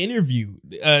had an interview.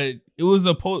 It was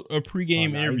a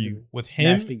pregame interview with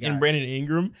him and Brandon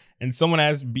Ingram. And someone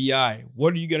asked BI,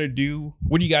 what are you going to do?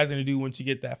 What are you guys going to do once you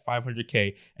get that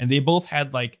 $500K? And they both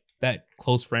had like that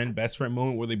close friend, best friend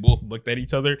moment where they both looked at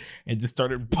each other and just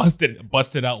started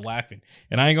busted out laughing.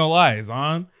 And I ain't going to lie,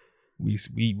 Zon,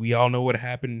 we all know what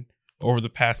happened over the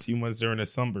past few months during the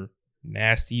summer.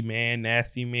 Nasty man.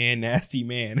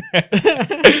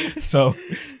 So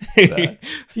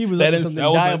he was up to something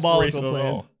diabolical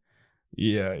planned.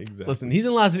 Yeah, exactly. Listen, he's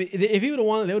in Las Vegas. If he would have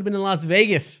won, they would have been in Las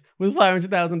Vegas with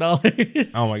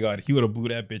 $500,000. Oh my God, he would have blew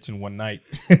that bitch in one night.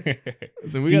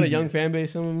 So we got a young fan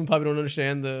base. Some of them probably don't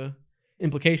understand the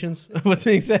implications of what's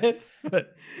being said,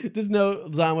 but just know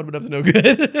Zion would have been up to no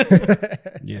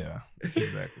good. Yeah,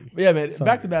 exactly. But yeah, man.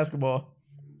 Back to basketball.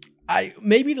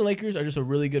 Maybe the Lakers are just a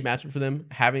really good matchup for them,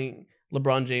 having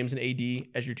LeBron James and AD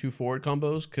as your two forward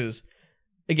combos. Because,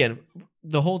 again,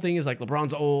 the whole thing is like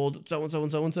LeBron's old,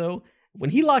 so-and-so. When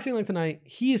he locks in like tonight,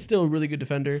 he is still a really good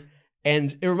defender.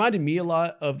 And it reminded me a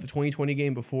lot of the 2020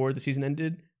 game before the season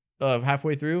ended,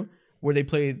 halfway through, where they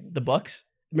played the Bucks.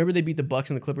 Remember they beat the Bucks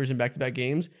and the Clippers in back-to-back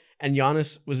games? And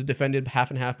Giannis was defended half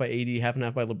and half by AD, half and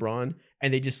half by LeBron.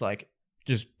 And they just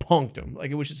punked him.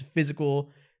 Like, it was just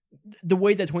physical. The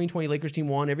way that 2020 Lakers team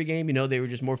won every game, they were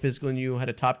just more physical than you, had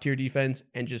a top tier defense,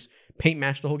 and just paint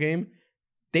matched the whole game.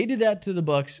 They did that to the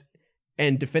Bucks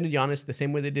and defended Giannis the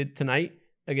same way they did tonight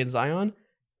against Zion.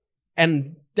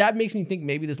 And that makes me think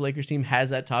maybe this Lakers team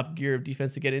has that top gear of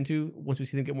defense to get into once we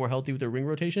see them get more healthy with their ring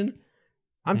rotation.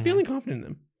 I'm feeling confident in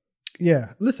them.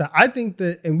 Yeah, listen, I think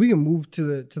that, and we can move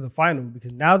to the final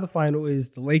because now the final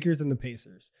is the Lakers and the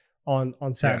Pacers on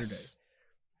Saturday. Yes.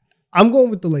 I'm going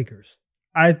with the Lakers.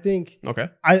 I think okay.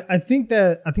 I think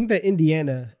that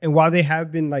Indiana, and while they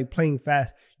have been like playing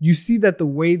fast, you see that the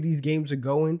way these games are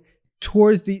going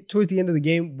towards the end of the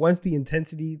game, once the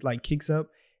intensity like kicks up,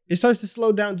 it starts to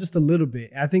slow down just a little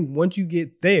bit. I think once you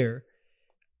get there,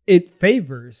 it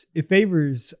favors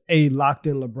a locked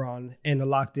in LeBron and a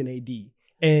locked in AD,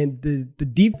 and the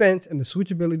defense and the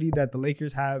switchability that the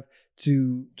Lakers have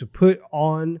to put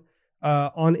on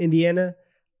Indiana.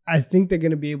 I think they're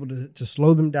going to be able to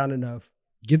slow them down enough.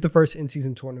 Get the first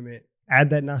in-season tournament,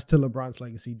 add that notch to LeBron's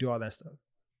legacy, do all that stuff.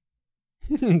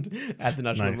 Add the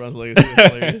notch to LeBron's legacy.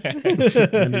 That's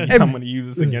hilarious. I'm going to use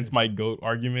this against my GOAT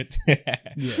argument. Yeah,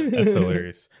 that's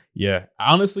hilarious. Yeah.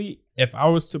 Honestly, if I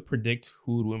was to predict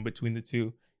who would win between the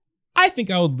two, I think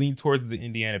I would lean towards the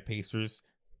Indiana Pacers.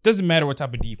 Doesn't matter what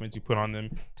type of defense you put on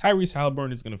them. Tyrese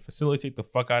Halliburton is going to facilitate the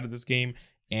fuck out of this game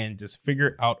and just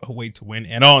figure out a way to win.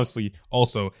 And honestly,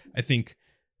 also, I think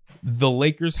the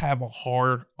Lakers have a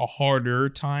harder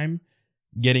time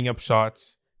getting up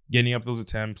shots, getting up those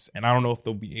attempts, and I don't know if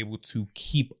they'll be able to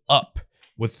keep up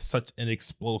with such an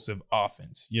explosive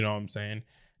offense. You know what I'm saying?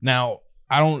 Now,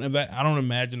 I don't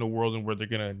imagine a world in where they're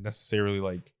gonna necessarily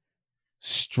like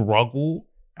struggle.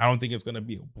 I don't think it's gonna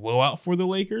be a blowout for the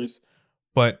Lakers,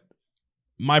 but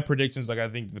my predictions, like I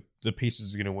think the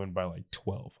Pacers are gonna win by like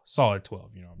 12, solid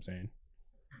 12. You know what I'm saying?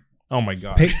 Oh my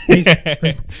God!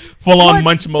 Full on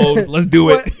munch mode. Let's do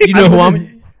it. You know who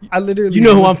I'm. I literally. You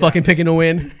know who I'm fucking picking to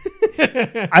win.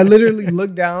 I literally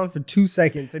looked down for 2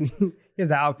 seconds and he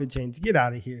has an outfit change. Get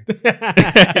out of here. Get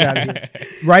out of here.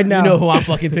 Right now, you know who I'm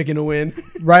fucking picking to win.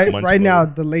 Right now,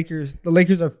 the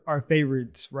Lakers are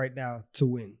favorites right now to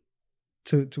win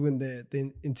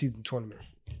the in-season tournament.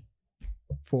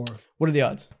 What are the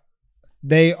odds?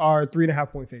 They are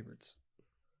 3.5-point favorites.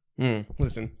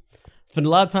 Listen, spent a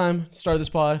lot of time start of this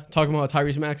pod talking about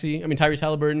Tyrese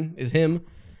Halliburton is him,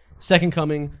 second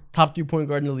coming, top 3-point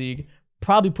guard in the league,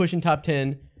 probably pushing top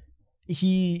 10.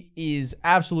 He is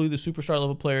absolutely the superstar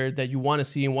level player that you want to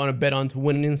see and want to bet on to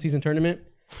win an in-season tournament.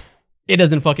 It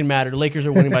doesn't fucking matter. The Lakers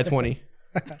are winning by 20.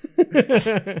 All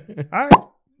right.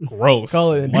 Gross.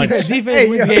 Call it. Defense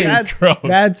wins games.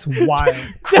 That's wild.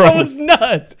 That was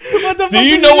nuts. What the fuck? Do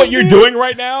you know what you're doing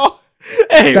right now?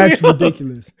 Hey, that's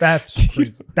ridiculous. That's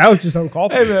crazy. That was just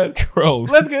uncalled for. Hey man,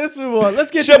 gross. Let's move on.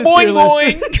 Let's get to this tier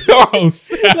list.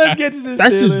 Gross. Let's get to this.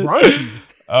 That's tier just list. raunchy.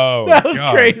 Oh, that was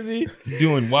God. crazy.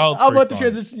 Doing wild. I'm about to first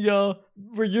transition, y'all.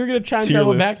 Where you're gonna try and Tier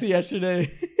travel list. back to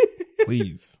yesterday.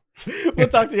 Please. We'll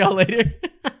talk to y'all later.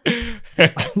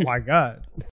 Oh my God.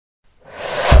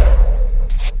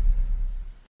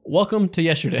 Welcome to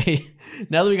yesterday.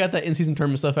 Now that we got that in-season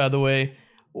tournament stuff out of the way,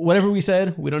 whatever we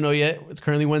said, we don't know yet. It's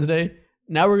currently Wednesday.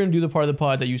 Now we're going to do the part of the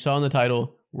pod that you saw in the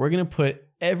title. We're going to put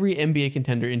every NBA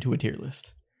contender into a tier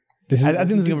list. I think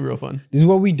this is going to be real fun. This is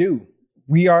what we do.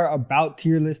 We are about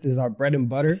tier list. This is our bread and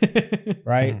butter,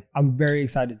 right? I'm very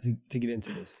excited to get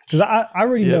into this because I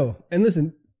already know. And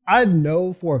listen, I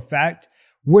know for a fact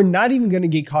we're not even going to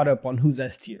get caught up on who's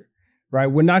S tier, right?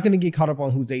 We're not going to get caught up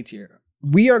on who's A tier.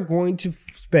 We are going to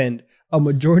spend a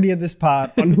majority of this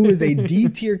pod on who is a D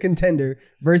tier contender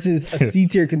versus a C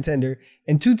tier contender,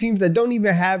 and two teams that don't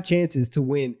even have chances to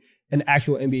win an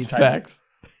actual NBA title. Facts.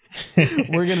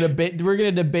 We're gonna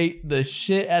debate the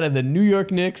shit out of the New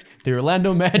York Knicks, the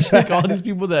Orlando Magic, all these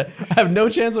people that have no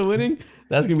chance of winning.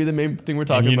 That's gonna be the main thing we're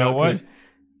talking about. You know what?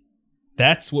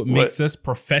 That's what makes us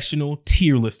professional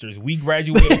tier listers. We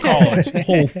graduated college,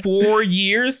 whole 4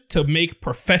 years to make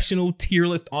professional tier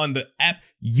list on the app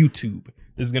YouTube.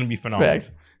 This is gonna be phenomenal.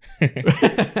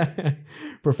 Facts.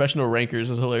 Professional rankers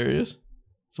is hilarious.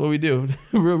 That's what we do.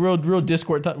 real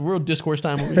discourse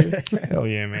time over here. Hell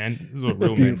yeah, man! This is what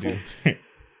real men do. But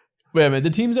yeah, man, the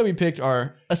teams that we picked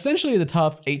are essentially the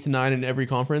top 8 to 9 in every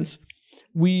conference.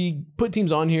 We put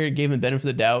teams on here, gave them the benefit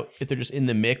of the doubt if they're just in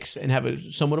the mix and have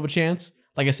somewhat of a chance.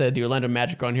 Like I said, the Orlando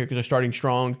Magic are on here because they're starting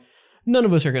strong. None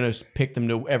of us are going to pick them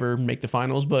to ever make the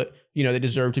finals, but they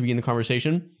deserve to be in the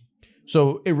conversation.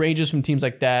 So it ranges from teams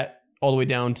like that all the way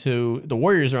down to the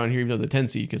Warriors are on here, even though the 10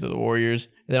 seed because of the Warriors.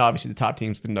 And then obviously the top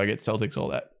teams, the Nuggets, Celtics, all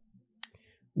that.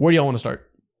 Where do y'all want to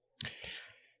start?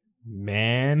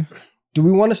 Man. Do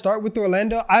we want to start with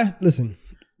Orlando? Listen,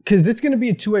 because it's going to be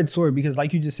a two-edged sword because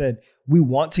like you just said, we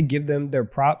want to give them their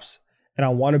props and I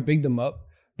want to big them up.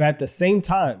 But at the same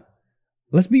time,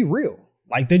 let's be real.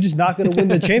 Like they're just not going to win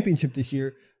the championship this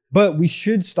year. But we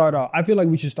should start off. I feel like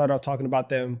we should start off talking about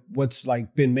them, what's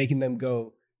like been making them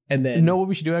go, and then what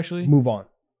we should do actually? Move on.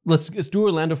 Let's do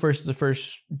Orlando first as the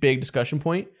first big discussion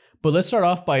point. But let's start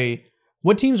off by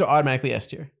what teams are automatically S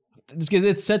tier.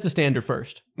 It's set the standard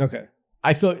first. Okay.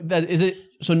 I feel that is it.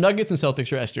 So Nuggets and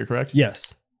Celtics are S tier, correct?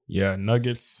 Yes. Yeah,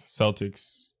 Nuggets,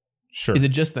 Celtics, sure. Is it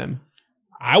just them?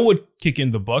 I would kick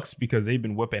in the Bucks because they've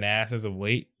been whipping ass as of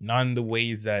late. Not in the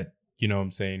ways that,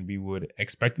 we would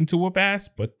expect them to whip ass,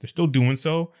 but they're still doing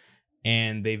so.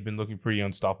 And they've been looking pretty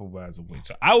unstoppable as of late.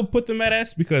 So I would put them at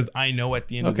S because I know at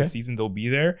the end of the season they'll be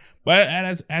there. But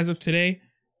as of today,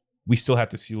 we still have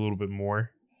to see a little bit more.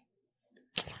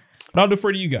 But I'll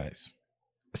defer to you guys.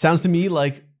 Sounds to me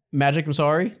like Magic, I'm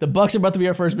sorry. The Bucks are about to be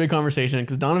our first big conversation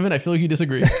because Donovan, I feel like you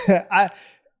disagree.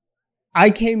 I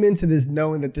came into this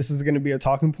knowing that this was going to be a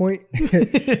talking point.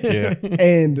 Yeah.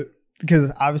 And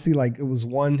because obviously like it was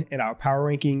one in our power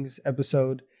rankings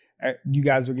episode. You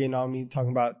guys were getting on me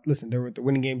talking about, listen, they were the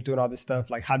winning games doing all this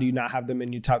stuff. Like, how do you not have them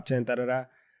in your top 10?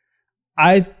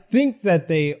 I think that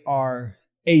they are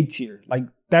A tier. Like,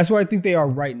 that's where I think they are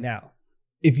right now.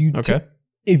 If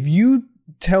you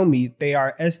tell me they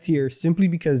are S tier simply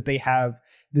because they have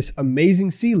this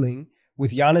amazing ceiling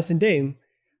with Giannis and Dame,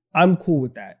 I'm cool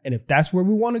with that. And if that's where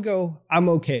we want to go, I'm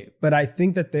okay. But I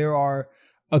think that there are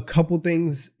a couple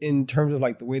things in terms of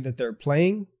like the way that they're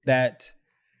playing that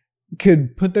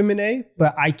could put them in A,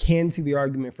 but I can see the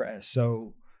argument for S.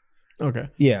 So, okay.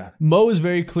 Yeah. Mo is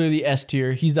very clearly S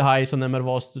tier. He's the highest on them out of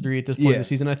all three at this point in the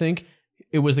season, I think.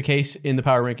 It was the case in the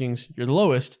power rankings. You're the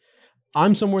lowest.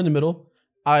 I'm somewhere in the middle.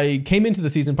 I came into the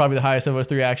season probably the highest of us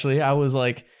three, actually. I was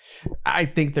like, I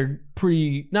think they're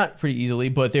not pretty easily,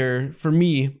 but they're, for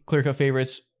me, clear-cut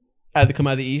favorites as they come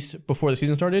out of the East before the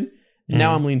season started. Mm-hmm.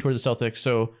 Now I'm leaning towards the Celtics.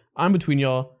 So I'm between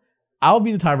y'all. I'll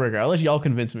be the tiebreaker. I'll let y'all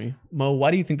convince me. Mo,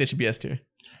 why do you think they should be S tier?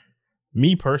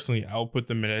 Me personally, I'll put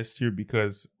them in S tier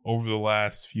because over the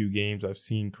last few games, I've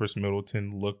seen Chris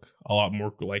Middleton look a lot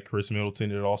more like Chris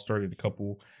Middleton. It all started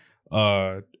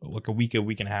like a week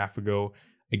and a half ago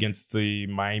against the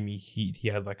Miami Heat. He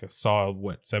had like a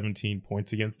solid 17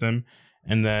 points against them,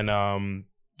 and then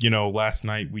last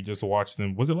night we just watched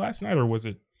them. Was it last night or was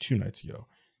it 2 nights ago?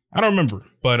 I don't remember,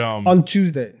 but on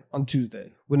Tuesday,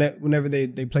 whenever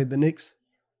they played the Knicks.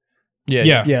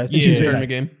 Yeah. It's a Tuesday tournament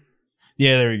game.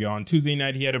 Yeah, there we go. On Tuesday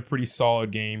night, he had a pretty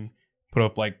solid game. Put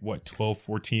up 12,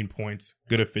 14 points,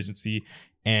 good efficiency.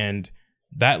 And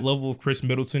that level of Chris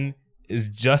Middleton is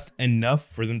just enough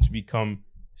for them to become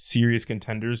serious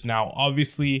contenders. Now,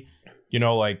 obviously,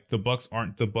 the Bucks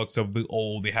aren't the Bucks of the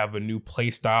old. They have a new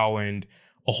play style and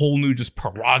a whole new just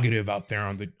prerogative out there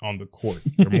on the court.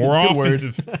 They're more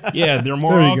offensive. Yeah, they're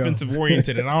more offensive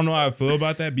oriented. And I don't know how I feel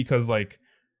about that because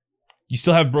you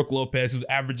still have Brook Lopez who's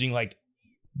averaging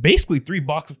basically three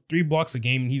blocks a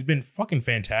game, and he's been fucking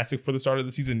fantastic for the start of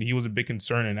the season. He was a big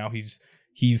concern, and now he's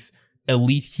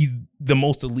elite. He's the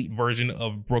most elite version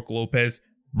of Brook Lopez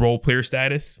role player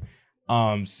status.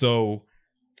 So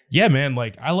yeah, man,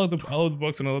 I love the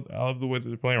Bucks, and I love the way that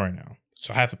they're playing right now.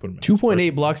 So I have to put them in.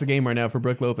 2.8 blocks a game right now for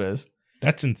Brook Lopez.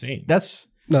 That's insane. That's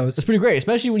pretty great,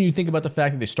 especially when you think about the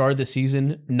fact that they started the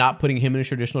season not putting him in a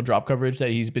traditional drop coverage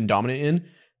that he's been dominant in.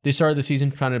 They started the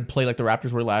season trying to play like the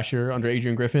Raptors were last year under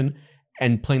Adrian Griffin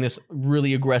and playing this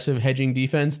really aggressive hedging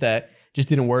defense that just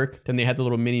didn't work. Then they had the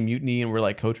little mini mutiny and we're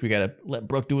like, Coach, we got to let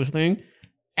Brook do his thing.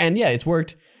 And yeah, it's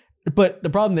worked. But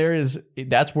the problem there is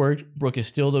that's worked. Brook is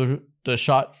still the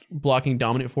shot blocking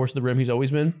dominant force of the rim he's always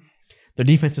been. Their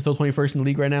defense is still 21st in the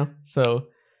league right now. So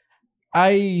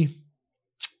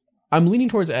I'm leaning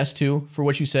towards S2 for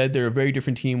what you said. They're a very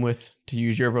different team with, to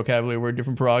use your vocabulary word,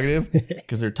 different prerogative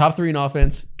because they're top 3 in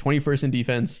offense, 21st in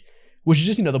defense, which is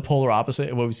just, the polar opposite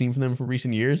of what we've seen from them for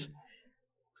recent years.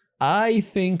 I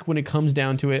think when it comes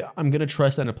down to it, I'm going to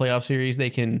trust that in a playoff series, they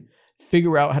can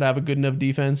figure out how to have a good enough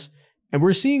defense. And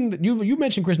we're seeing that you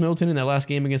mentioned Chris Middleton in that last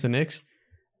game against the Knicks.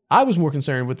 I was more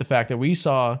concerned with the fact that we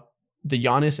saw the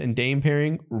Giannis and Dame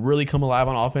pairing really come alive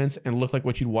on offense and look like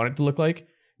what you'd want it to look like.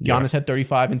 Giannis had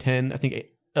 35 and 10, I think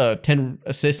 10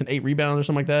 assists and 8 rebounds or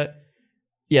something like that.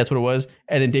 Yeah, that's what it was.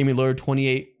 And then Damian Lillard,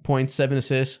 28 points, 7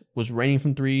 assists, was raining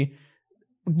from 3.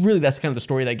 Really, that's kind of the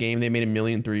story of that game. They made 1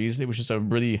 million threes. It was just they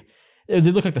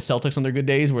look like the Celtics on their good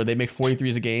days where they make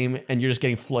 43s a game and you're just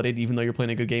getting flooded even though you're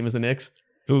playing a good game as the Knicks.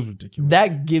 It was ridiculous.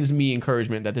 That gives me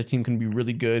encouragement that this team can be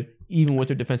really good even with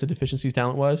their defensive deficiencies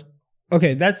talent-wise.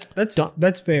 Okay, that's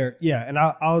fair. Yeah, and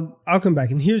I'll come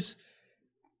back. And here's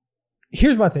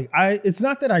my thing. It's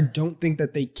not that I don't think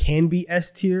that they can be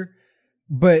S tier,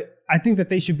 but I think that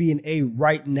they should be an A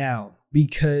right now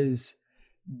because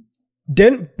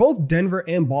both Denver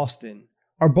and Boston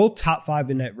are both top 5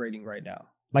 in net rating right now.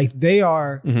 They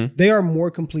are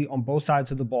more complete on both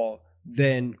sides of the ball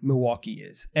than Milwaukee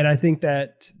is. And I think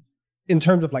that in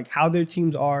terms of how their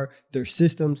teams are, their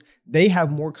systems, they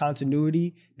have more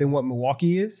continuity than what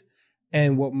Milwaukee is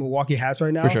and what Milwaukee has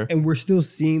right now. For sure. And we're still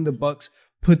seeing the Bucks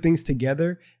put things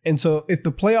together. And so if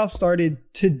the playoffs started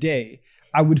today,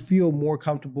 I would feel more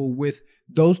comfortable with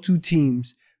those two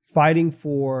teams fighting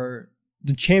for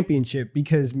the championship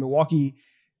because Milwaukee,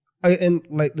 and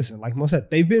like Mo said,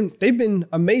 they've been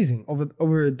amazing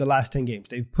over the last 10 games.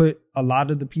 They've put a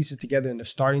lot of the pieces together and they're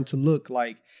starting to look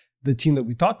like the team that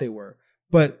we thought they were.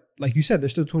 But like you said, they're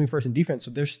still 21st in defense.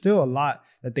 So there's still a lot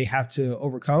that they have to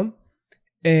overcome.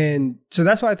 And so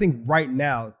that's why I think right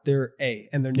now they're A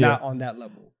and they're not on that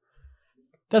level.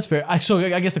 That's fair. So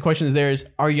I guess the question is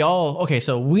are y'all, okay,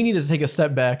 so we need to take a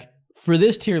step back. For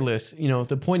this tier list,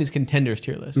 the point is contenders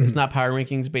tier list. Mm-hmm. It's not power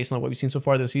rankings based on what we've seen so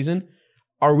far this season.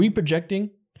 Are we projecting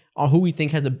on who we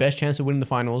think has the best chance of winning the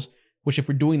finals? Which if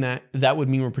we're doing that, that would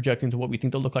mean we're projecting to what we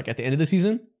think they'll look like at the end of the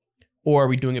season? Or are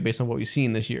we doing it based on what we've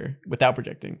seen this year without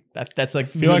projecting? That's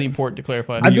really important to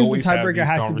clarify. I think the tiebreaker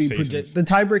has to be the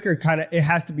tiebreaker it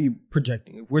has to be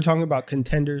projecting. If we're talking about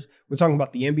contenders, we're talking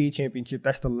about the NBA championship.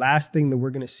 That's the last thing that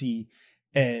we're going to see,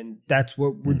 and that's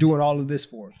what we're doing all of this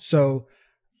for. So,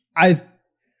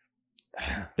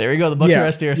 there we go. The Bucks are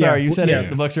S tier. Sorry, you said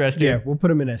it. The Bucks are S tier. Yeah, we'll put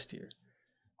them in S tier.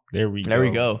 There we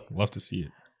go. Love to see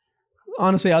it.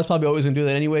 Honestly, I was probably always going to do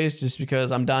that anyways, just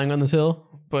because I'm dying on this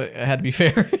hill. But it had to be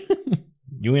fair.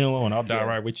 You ain't alone. I'll die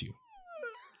right with you.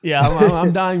 Yeah,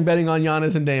 I'm dying betting on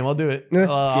Giannis and Dame. I'll do it.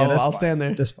 I'll stand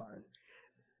there. That's fine.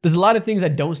 There's a lot of things I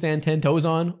don't stand 10 toes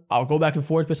on. I'll go back and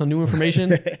forth based on new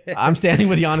information. I'm standing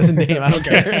with Giannis and Dame. I don't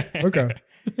care.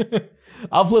 Okay.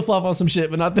 I'll flip-flop on some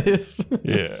shit, but not this.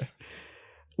 Yeah.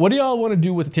 What do y'all want to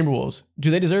do with the Timberwolves? Do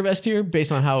they deserve S tier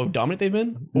based on how dominant they've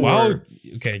been? Well,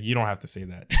 okay, you don't have to say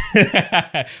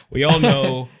that. We all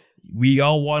know, we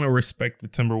all want to respect the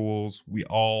Timberwolves. We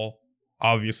all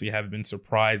obviously have been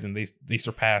surprised, and they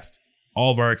surpassed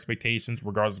all of our expectations,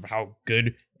 regardless of how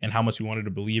good and how much we wanted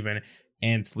to believe in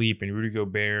and Sleep and Rudy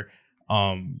Gobert. You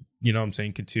know what I'm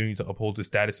saying? Continuing to uphold the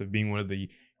status of being one of the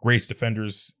greatest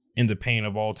defenders in the paint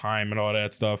of all time and all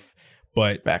that stuff.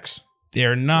 But facts.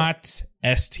 They're not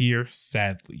S tier,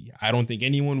 sadly. I don't think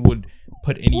anyone would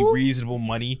put any reasonable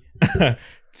money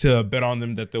to bet on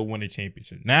them that they'll win a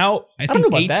championship. Now, I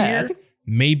think A tier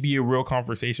may be a real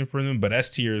conversation for them, but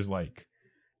S tier is like...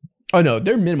 Oh, no,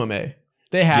 they're minimum A.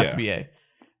 They have to be A.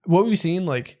 What we've seen,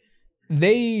 like,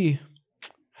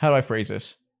 how do I phrase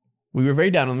this? We were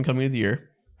very down on them coming into the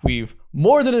year. We've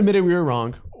more than admitted we were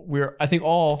wrong. We're, I think,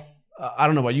 all... I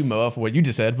don't know about you, Moa, for what you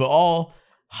just said, but all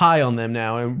high on them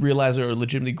now and realize they're a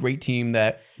legitimately great team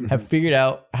that have figured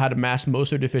out how to mask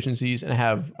most of their deficiencies and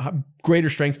have greater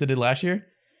strength than they did last year.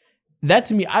 That,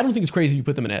 to me, I don't think it's crazy if you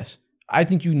put them in S. I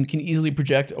think you can easily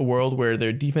project a world where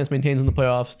their defense maintains in the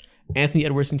playoffs. Anthony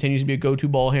Edwards continues to be a go-to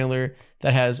ball handler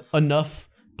that has enough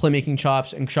playmaking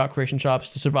chops and shot creation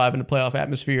chops to survive in a playoff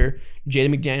atmosphere.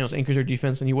 Jaden McDaniels anchors their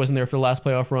defense, and he wasn't there for the last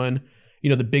playoff run. You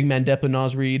know, the big man depth of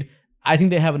Naz Reid. I think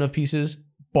they have enough pieces,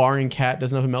 barring Cat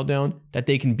doesn't have a meltdown, that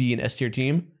they can be an S-tier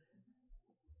team.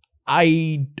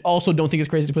 I also don't think it's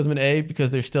crazy to put them in A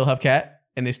because they still have Cat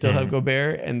and they still have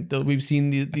Gobert, and we've seen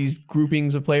these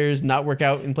groupings of players not work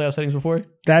out in playoff settings before.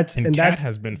 Cat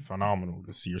has been phenomenal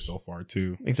this year so far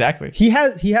too. Exactly. He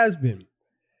has been.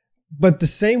 But the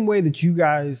same way that you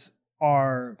guys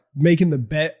are making the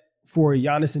bet for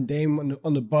Giannis and Dame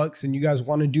on the Bucks, and you guys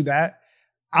want to do that,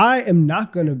 I am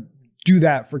not going to do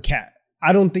that for Cat.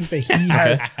 I don't think that he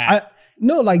has.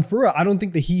 For real, I don't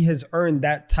think that he has earned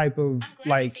that type of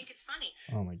I think it's funny.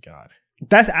 Oh my god,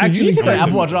 that's actually. You take that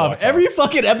Apple Watch off every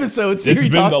fucking episode. Siri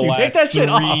talks to you. Take that shit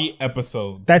off. 3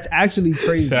 episodes. That's actually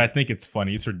crazy. So I think it's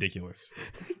funny. It's ridiculous.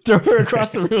 Throw her across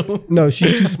the room. No,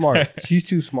 she's too smart. She's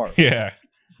too smart. Yeah.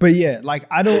 But yeah, like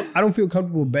I don't feel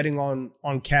comfortable betting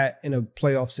on Cat in a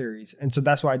playoff series, and so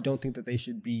that's why I don't think that they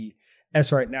should be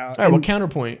S right now. All right. Well,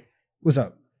 counterpoint. What's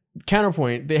up?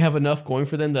 Counterpoint, they have enough going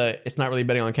for them that it's not really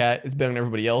betting on Cat, it's betting on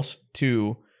everybody else.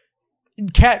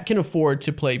 Cat can afford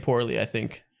to play poorly, I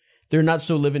think. They're not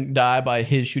so live and die by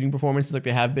his shooting performances like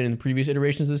they have been in previous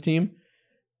iterations of this team.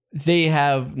 They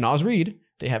have Naz Reid,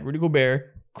 they have Rudy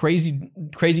Gobert, crazy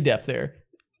depth there.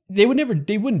 They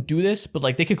wouldn't do this, but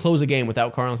like they could close a game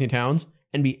without Karl-Anthony Towns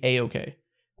and be A-okay.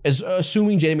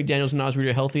 Assuming Jaden McDaniels and Naz Reid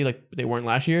are healthy like they weren't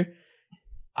last year.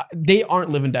 They aren't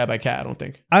live and die by Cat, I don't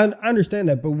think. I understand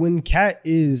that, but when Cat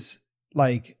is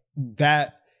like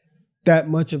that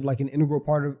much of like an integral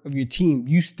part of your team,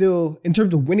 you still, in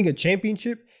terms of winning a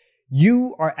championship,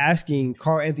 you are asking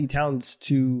Karl-Anthony Towns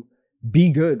to be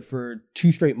good for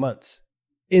 2 straight months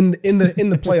in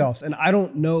the playoffs, and I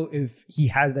don't know if he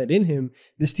has that in him.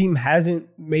 This team hasn't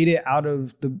made it out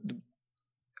of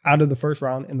the first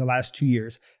round in the last 2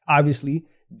 years. Obviously,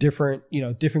 different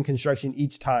construction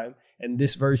each time. And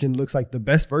this version looks like the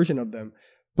best version of them.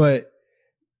 But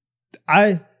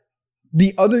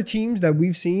the other teams that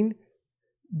we've seen,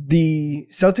 the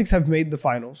Celtics have made the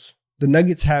finals. The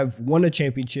Nuggets have won a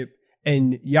championship.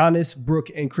 And Giannis, Brook,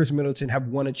 and Chris Middleton have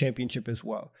won a championship as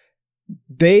well.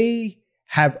 They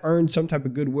have earned some type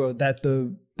of goodwill that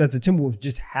the Timberwolves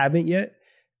just haven't yet.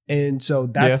 And so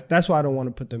that's why I don't want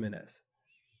to put them in S.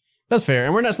 That's fair,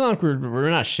 and it's not like we're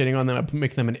not shitting on them,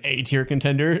 making them an A tier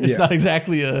contender. It's not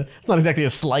exactly a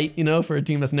slight, for a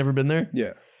team that's never been there.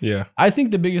 Yeah. I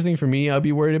think the biggest thing for me I'll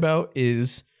be worried about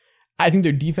is I think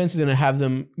their defense is going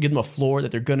to give them a floor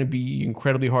that they're going to be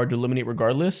incredibly hard to eliminate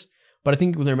regardless. But I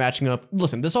think when they're matching up,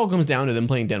 listen, this all comes down to them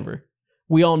playing Denver.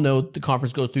 We all know the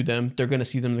conference goes through them. They're going to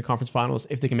see them in the conference finals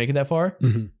if they can make it that far.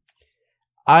 Mm-hmm.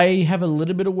 I have a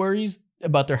little bit of worries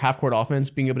about their half court offense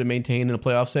being able to maintain in a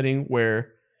playoff setting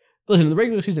where. Listen, in the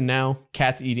regular season now,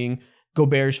 Cat's eating.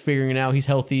 Gobert's figuring it out. He's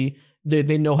healthy.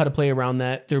 They know how to play around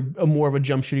that. They're more of a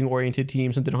jump shooting oriented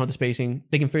team since they don't have the spacing.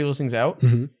 They can figure those things out.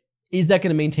 Mm-hmm. Is that going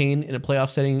to maintain in a playoff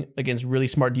setting against really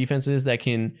smart defenses that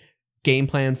can game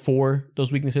plan for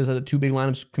those weaknesses that the 2 big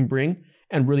lineups can bring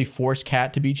and really force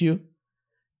Cat to beat you?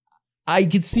 I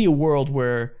could see a world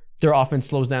where their offense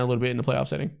slows down a little bit in the playoff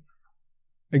setting.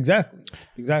 Exactly.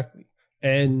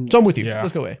 And so I'm with you. Yeah.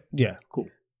 Let's go away. Yeah, cool.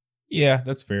 Yeah,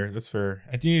 that's fair.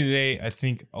 At the end of the day, I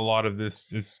think a lot of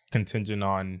this is contingent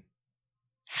on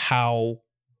how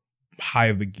high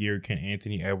of a gear can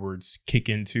Anthony Edwards kick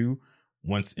into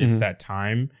once it's that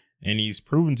time. And he's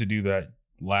proven to do that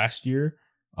last year.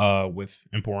 with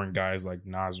important guys like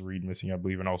Nas Reed missing, I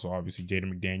believe, and also obviously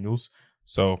Jaden McDaniels.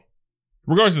 So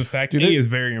regardless of the fact, A is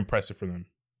very impressive for them.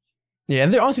 Yeah,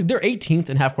 and they're 18th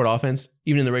in half court offense,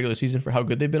 even in the regular season for how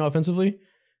good they've been offensively.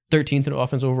 13th in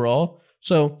offense overall.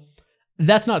 So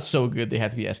that's not so good. They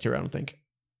have to be S tier, I don't think.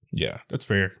 Yeah, that's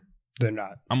fair. They're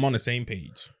not. I'm on the same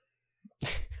page.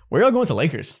 Where y'all going to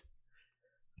Lakers?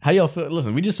 How do y'all feel?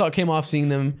 Listen, we just came off seeing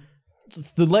them.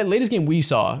 The latest game we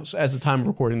saw as the time of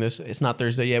recording this, it's not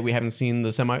Thursday yet. We haven't seen the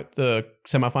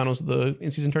semifinals of the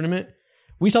in-season tournament.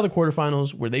 We saw the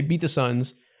quarterfinals where they beat the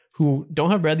Suns, who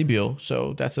don't have Bradley Beal,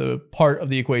 so that's a part of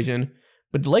the equation.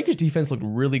 But the Lakers defense looked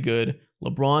really good.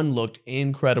 LeBron looked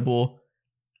incredible.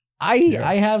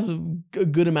 I have a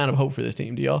good amount of hope for this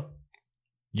team. Do y'all?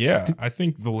 Yeah, I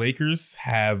think the Lakers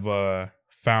have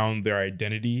found their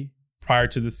identity. Prior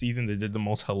to the season, they did the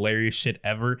most hilarious shit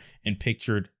ever and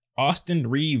pictured Austin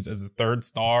Reeves as the third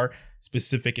star,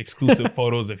 specific exclusive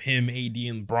photos of him, AD,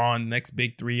 and LeBron, next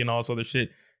big three, and all this other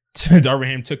shit. Darvin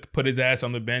Ham put his ass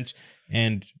on the bench,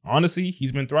 and honestly,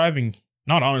 he's been thriving.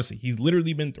 Not honestly, he's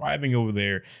literally been thriving over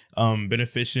there, been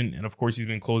efficient, and of course, he's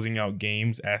been closing out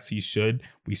games as he should.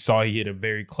 We saw he hit a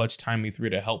very clutch, timely three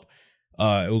to help.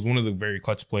 It was one of the very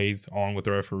clutch plays, along with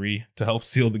the referee, to help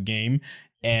seal the game.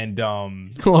 And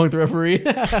along with the referee,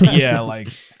 yeah, like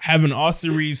having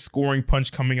Austin Reeves scoring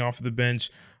punch coming off the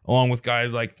bench, along with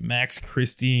guys like Max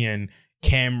Christie and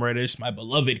Cam Reddish, my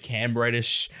beloved Cam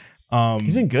Reddish.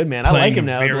 He's been good, man. I like him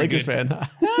now as a Lakers fan.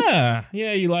 yeah,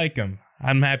 you like him.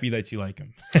 I'm happy that you like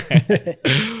him.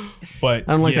 But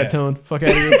I don't like that tone. Fuck out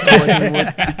of here. I don't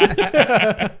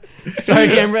like Sorry,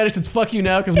 Cam Reddish. It's fuck you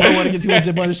now because I want to get too much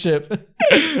up on his ship.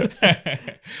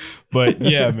 But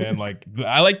yeah, man, like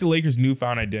I like the Lakers'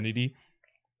 newfound identity,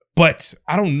 but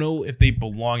I don't know if they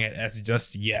belong at S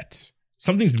just yet.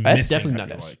 Something's missing. S definitely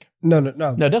not S. Like. No,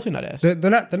 definitely not S. They're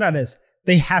not S.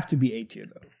 They have to be A tier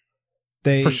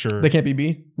though. For sure. They can't be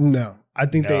B. No, I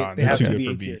think they have to be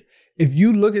A tier. If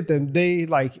you look at them,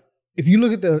 if you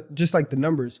look at the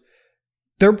numbers,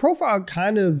 their profile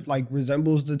kind of like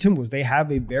resembles the Timberwolves. They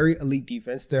have a very elite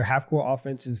defense. Their half-court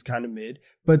offense is kind of mid,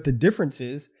 but the difference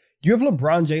is you have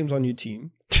LeBron James on your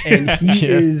team, and he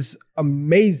is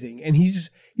amazing, and he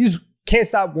just can't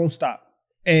stop, won't stop,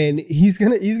 and he's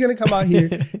gonna come out here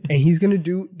and he's gonna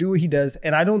do what he does.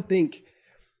 And I don't think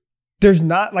there's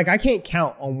not like I can't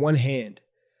count on one hand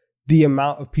the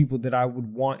amount of people that I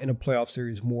would want in a playoff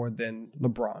series more than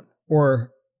LeBron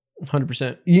or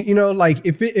 100%. You know, like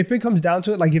if it comes down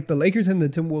to it, like if the Lakers and the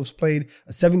Timberwolves played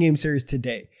a 7-game series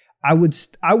today, I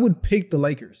would pick the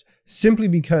Lakers simply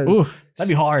because that'd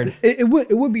be hard. It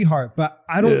would be hard, but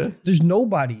I don't. Yeah.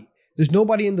 There's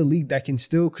nobody in the league that can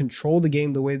still control the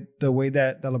game the way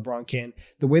that LeBron can,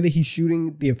 the way that he's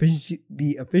shooting, the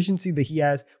efficiency that he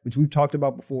has, which we've talked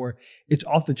about before. It's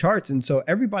off the charts, and so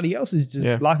everybody else is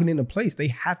just locking into place. They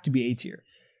have to be A tier.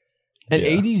 And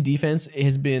AD's defense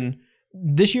has been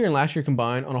this year and last year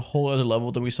combined on a whole other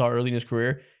level than we saw early in his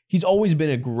career. He's always been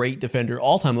a great defender,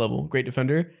 all-time level, great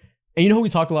defender. And you know, we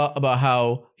talk a lot about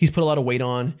how he's put a lot of weight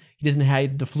on. He doesn't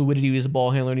have the fluidity as a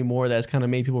ball handler anymore. That's kind of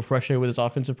made people frustrated with his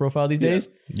offensive profile these days.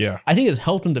 Yeah. I think it's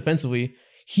helped him defensively.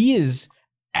 He is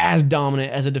as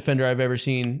dominant as a defender I've ever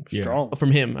seen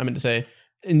from him, I meant to say,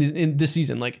 in this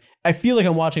season. Like, I feel like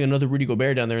I'm watching another Rudy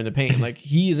Gobert down there in the paint. Like,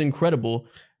 he is incredible.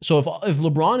 So if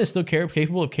LeBron is still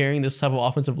capable of carrying this type of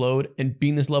offensive load and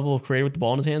being this level of creator with the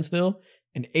ball in his hand still,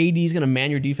 and AD is going to man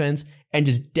your defense and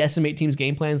just decimate teams'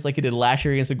 game plans like he did last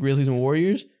year against the Grizzlies and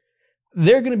Warriors,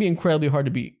 they're going to be incredibly hard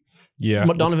to beat. Yeah.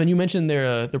 Donovan, you mentioned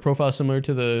their profile is similar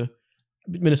to the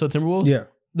Minnesota Timberwolves. Yeah.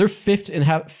 They're fifth in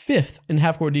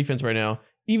half-court defense right now,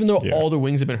 even though all their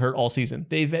wings have been hurt all season.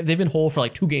 They've been whole for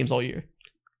like 2 games all year.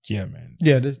 Yeah, man.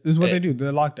 Yeah, this is what they do.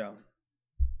 They're lockdown.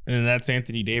 And that's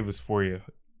Anthony Davis for you.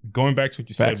 Going back to what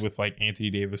you said with like Anthony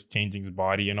Davis changing his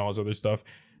body and all this other stuff,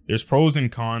 there's pros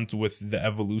and cons with the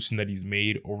evolution that he's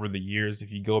made over the years.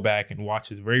 If you go back and watch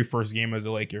his very first game as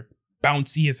a Laker,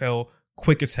 bouncy as hell,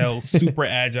 quick as hell, super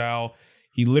agile.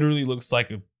 He literally looks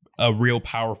like a real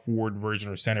power forward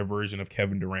version or center version of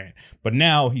Kevin Durant. But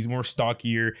now he's more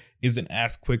stockier, isn't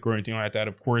as quick or anything like that.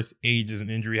 Of course, age as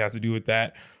an injury has to do with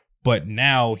that. But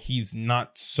now he's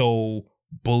not so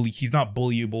he's not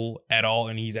bullyable at all,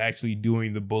 and he's actually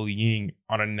doing the bullying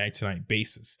on a night-to-night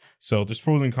basis. So there's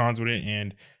pros and cons with it,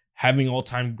 and having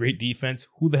all-time great defense,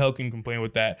 who the hell can complain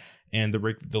with that? And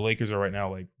the Lakers are right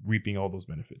now like reaping all those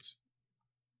benefits.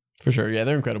 For sure, yeah,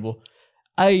 they're incredible.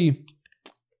 I'm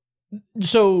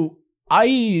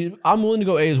willing to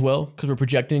go A as well because we're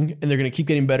projecting, and they're going to keep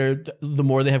getting better the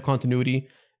more they have continuity.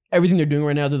 Everything they're doing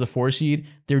right now, they're the 4 seed.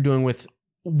 They're doing with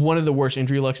one of the worst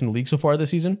injury lucks in the league so far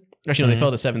this season. Actually, no, they fell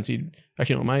to 7th seed.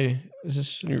 Actually, no, is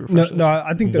this new No,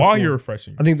 I think they're while 4. you're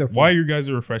refreshing. I think they're 4. While you guys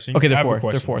are refreshing. Okay, they're I have 4. a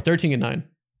question. They're 4. 13 and 9.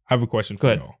 I have a question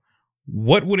for y'all.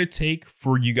 What would it take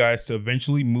for you guys to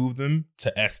eventually move them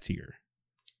to S tier?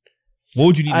 What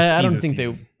would you need to see? I don't think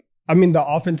season? they. I mean, the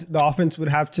offense would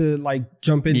have to like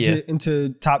jump into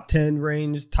top 10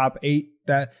 range, top 8.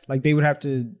 That like they would have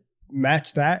to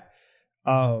match that.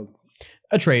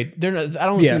 A trade. They're not, I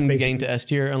don't see them getting to S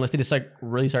tier unless they just like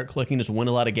really start clicking, just win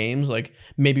a lot of games. Like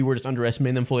maybe we're just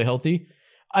underestimating them fully healthy.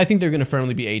 I think they're going to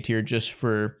firmly be A tier just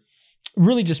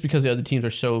because the other teams are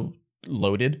so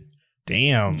loaded.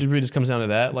 Damn. It really just comes down to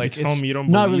that. Like it's you don't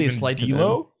not really a slight to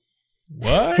them.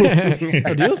 What?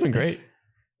 No, D'Lo's been great.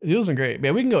 D'Lo's been great.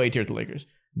 Yeah, we can go A tier with the Lakers.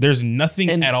 There's nothing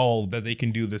at all that they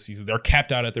can do this season. They're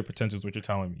capped out at their potential, is what you're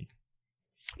telling me.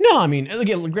 No, I mean,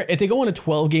 again, if they go on a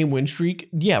 12-game win streak,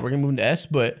 yeah, we're going to move into S,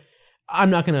 but I'm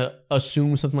not going to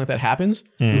assume something like that happens.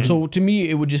 Mm-hmm. So to me,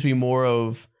 it would just be more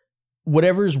of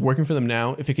whatever is working for them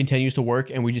now, if it continues to work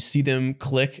and we just see them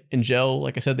click and gel,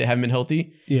 like I said, they haven't been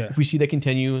healthy. Yeah. If we see that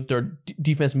continue, their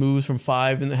defense moves from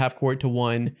 5 in the half court to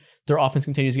 1, their offense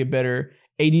continues to get better.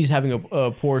 AD's having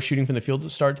a poor shooting from the field to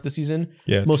start to the season.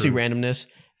 Yeah, mostly randomness.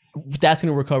 That's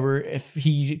going to recover if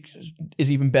he is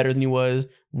even better than he was.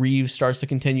 Reeves starts to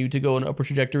continue to go in an upward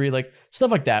trajectory, like stuff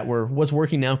like that, where what's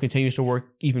working now continues to work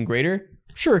even greater.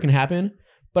 Sure, it can happen,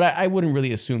 but I wouldn't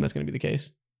really assume that's going to be the case.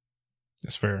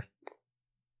 That's fair.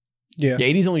 Yeah.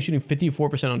 AD's only shooting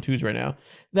 54% on twos right now.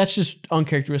 That's just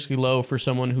uncharacteristically low for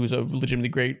someone who's a legitimately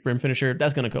great rim finisher.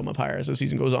 That's going to come up higher as the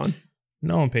season goes on.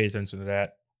 No one pays attention to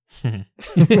that.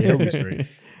 He'll be straight.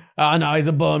 Oh, no, he's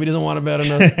a bum. He doesn't want to bet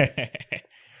enough.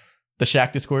 The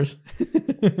Shaq discourse.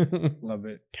 Love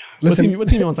it. Listen, what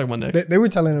team you want to talk about next? They were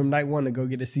telling him night 1 to go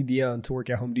get a CDL and to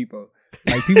work at Home Depot.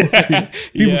 Like people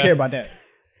care about that.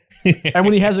 And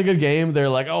when he has a good game, they're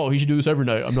like, "Oh, he should do this every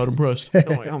night." I'm not impressed. I'm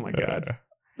like, "Oh my god."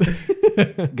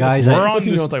 Guys, what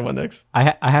team you want to talk about next?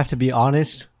 I have to be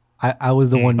honest. I was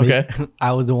the one.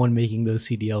 I was the one making those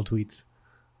CDL tweets.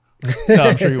 No,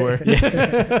 I'm sure you were. You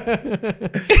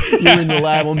were in the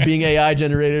lab on being AI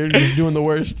generator, just doing the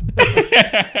worst.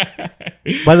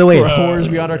 By the way, horrors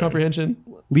beyond our comprehension.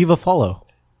 Leave a follow.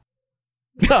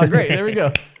 Oh, great! There we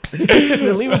go.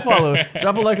 Leave a follow.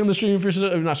 Drop a like on the stream if you're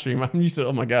still not stream. I'm used to.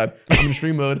 Oh my god, I'm in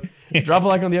stream mode. Drop a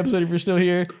like on the episode if you're still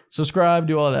here. Subscribe.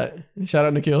 Do all that. Shout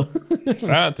out Nikhil. Shout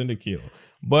out to Nikhil.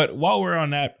 But while we're on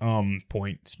that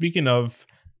point, speaking of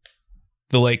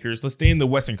the Lakers, let's stay in the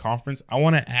Western Conference. I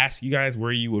want to ask you guys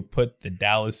where you would put the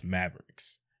Dallas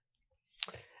Mavericks.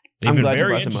 I'm glad you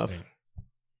brought them up.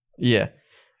 Yeah.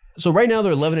 So right now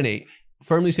they're 11-8,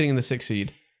 firmly sitting in the 6th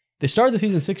seed. They started the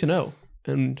season 6-0,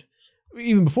 and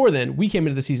even before then, we came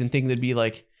into the season thinking they'd be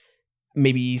like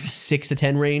maybe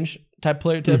 6-10 range type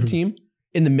team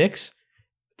in the mix.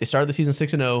 They started the season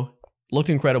 6-0, looked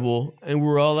incredible, and we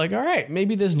were all like, all right,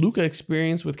 maybe this Luka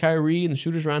experience with Kyrie and the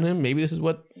shooters around him, maybe this is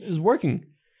what is working.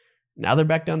 Now they're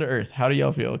back down to earth. How do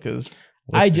y'all feel? Because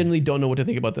I genuinely don't know what to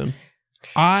think about them.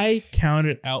 I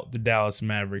counted out the Dallas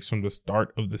Mavericks from the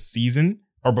start of the season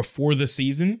or before the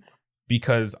season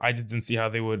because I just didn't see how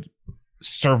they would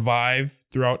survive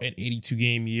throughout an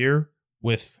 82-game year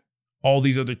with all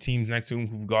these other teams next to them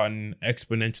who've gotten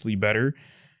exponentially better.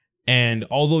 And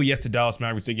although, yes, the Dallas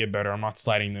Mavericks did get better, I'm not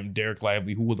sliding them. Derek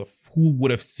Lively, who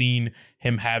would have seen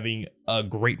him having a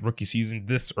great rookie season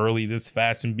this early, this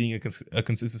fast, and being a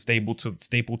consistent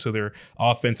staple to their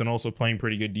offense and also playing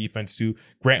pretty good defense too.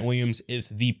 Grant Williams is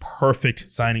the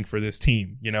perfect signing for this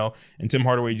team, you know? And Tim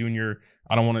Hardaway Jr.,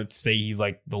 I don't want to say he's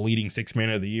like the leading sixth man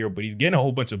of the year, but he's getting a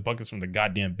whole bunch of buckets from the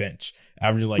goddamn bench,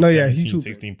 averaging like 17,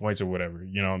 16 points or whatever.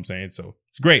 You know what I'm saying? So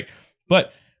it's great.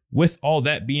 But with all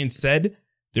that being said,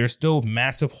 there's still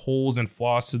massive holes and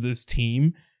flaws to this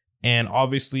team. And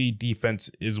obviously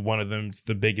defense is one of them. It's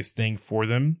the biggest thing for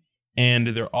them.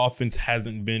 And their offense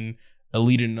hasn't been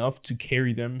elite enough to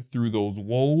carry them through those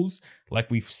woes.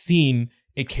 Like we've seen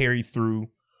it carry through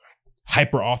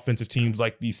hyper offensive teams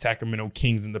like the Sacramento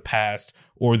Kings in the past,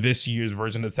 or this year's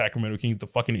version of the Sacramento Kings, the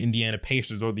fucking Indiana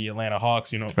Pacers or the Atlanta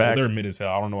Hawks. You know, they're mid as hell.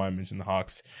 I don't know why I mentioned the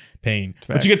Hawks. Pain,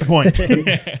 but you get the point.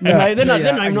 They're not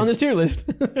even on this tier list.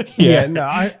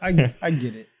 I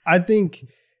get it. I think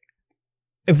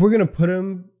if we're gonna put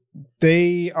them,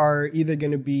 they are either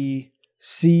gonna be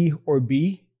C or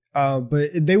B, but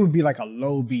they would be like a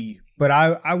low B. But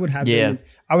I would have them.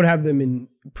 I would have them in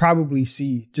probably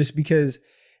C, just because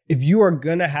if you are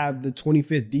gonna have the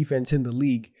 25th defense in the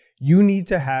league, you need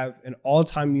to have an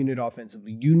all-time unit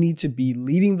offensively. You need to be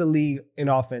leading the league in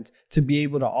offense to be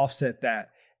able to offset that.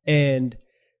 And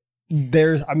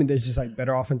there's just like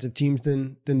better offensive teams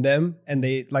than them, and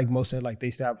they, like Mo said, like they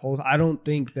still have holes. I don't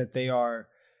think that they are.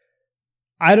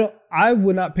 I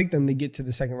would not pick them to get to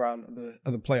the second round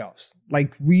of the playoffs.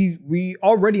 Like we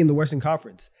already in the Western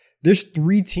Conference, there's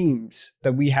 3 teams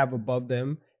that we have above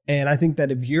them, and I think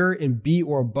that if you're in B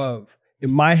or above,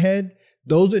 in my head,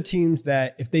 those are teams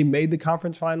that if they made the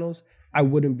conference finals, I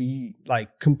wouldn't be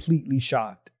like completely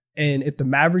shocked. And if the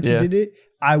Mavericks did it,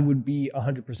 I would be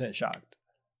 100% shocked.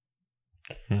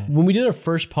 When we did our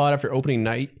first pod after opening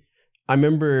night, I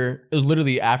remember it was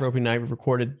literally after opening night. We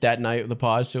recorded that night of the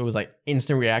pod, so it was like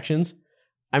instant reactions.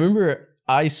 I remember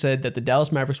I said that the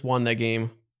Dallas Mavericks won that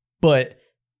game, but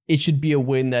it should be a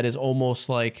win that is almost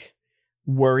like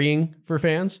worrying for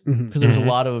fans because there was a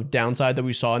lot of downside that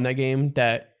we saw in that game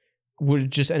that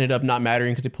would just ended up not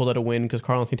mattering because they pulled out a win because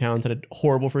Karl-Anthony Towns had a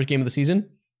horrible first game of the season.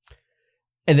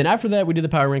 And then after that, we did the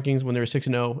power rankings when they were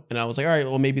 6-0, and I was like, all right,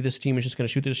 well, maybe this team is just going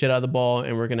to shoot the shit out of the ball,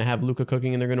 and we're going to have Luka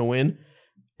cooking, and they're going to win.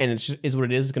 And it just is what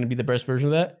it is. It's going to be the best version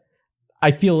of that.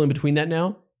 I feel in between that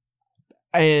now.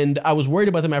 And I was worried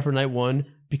about them after night 1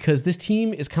 because this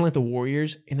team is kind of like the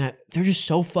Warriors in that they're just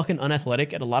so fucking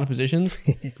unathletic at a lot of positions.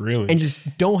 Really? And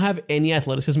just don't have any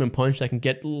athleticism and punch that can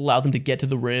allow them to get to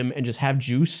the rim and just have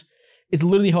juice. It's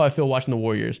literally how I feel watching the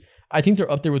Warriors. I think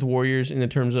they're up there with Warriors in the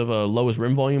terms of lowest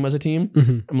rim volume as a team.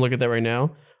 I'm looking at that right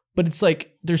now. But it's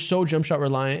like they're so jump shot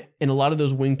reliant, and a lot of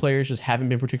those wing players just haven't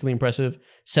been particularly impressive.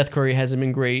 Seth Curry hasn't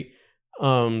been great.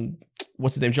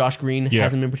 What's his name? Josh Green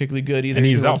hasn't been particularly good either. And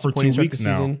he's out for 2 weeks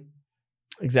now.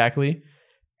 Exactly.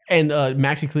 And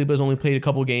Maxi Kleber has only played a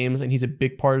couple games, and he's a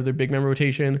big part of their big man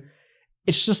rotation.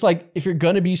 It's just like, if you're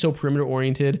going to be so perimeter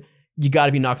oriented, you got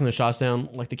to be knocking the shots down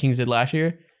like the Kings did last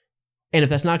year. And if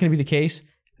that's not going to be the case,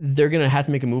 they're going to have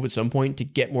to make a move at some point to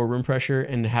get more rim pressure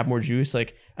and have more juice.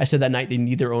 Like I said that night, they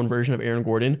need their own version of Aaron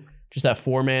Gordon, just that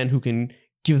 4-man who can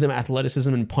give them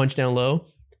athleticism and punch down low.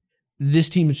 This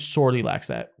team sorely lacks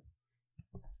that.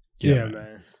 Yeah,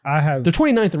 man. They're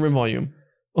 29th in rim volume.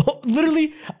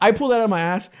 Literally, I pulled that out of my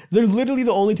ass. They're literally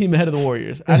the only team ahead of the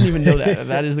Warriors. I didn't even know that.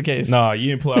 That is the case. No, you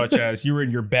didn't pull it out your ass. You were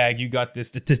in your bag. You got this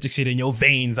statistics shit in your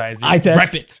veins, Isaac. Eye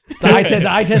test. Rep it. The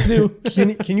eye test knew.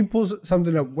 Can you pull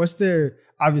something up? What's their,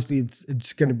 obviously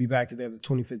it's going to be back if they have the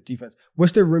 25th defense.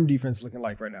 What's their rim defense looking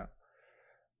like right now?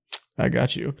 I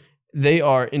got you. They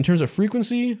are, in terms of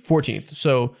frequency, 14th.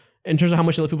 So in terms of how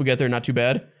much they let people get there, not too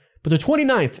bad. But they're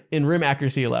 29th in rim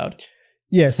accuracy allowed.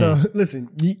 Yeah, so listen,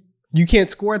 you can't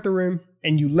score at the rim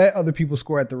and you let other people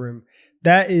score at the rim.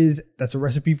 That's a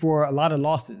recipe for a lot of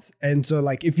losses. And so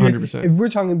like if we're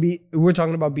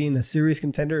talking about being a serious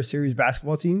contender, a serious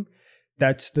basketball team,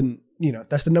 that's the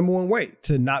number one way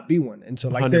to not be one. And so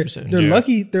like they're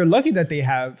lucky that they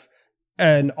have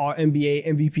an all NBA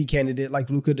MVP candidate like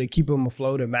Luka to keep them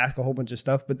afloat and mask a whole bunch of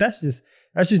stuff, but that's just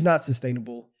not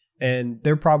sustainable. And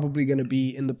they're probably going to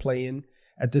be in the play-in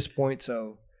at this point.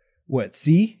 So what,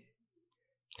 C?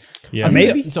 Yeah,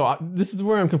 maybe. So this is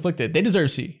where I'm conflicted. They deserve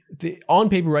C. On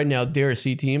paper right now, they're a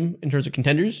C team in terms of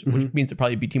contenders, which means they're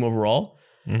probably a B team overall.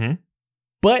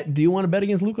 But do you want to bet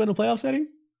against Luka in a playoff setting?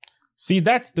 See,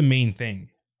 that's the main thing.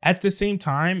 At the same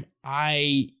time,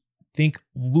 I think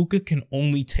Luka can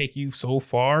only take you so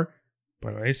far.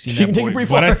 But I've seen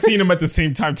him at the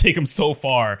same time take him so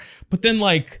far. But then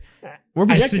like we're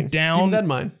projecting. I sit down. Keep that in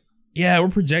mind. Yeah, we're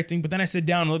projecting. But then I sit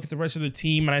down and look at the rest of the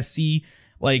team and I see,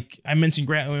 like I mentioned,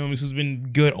 Grant Williams, who's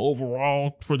been good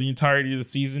overall for the entirety of the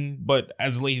season, but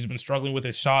as of late he's been struggling with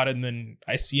his shot, and then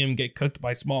I see him get cooked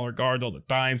by smaller guards all the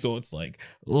time. So it's like,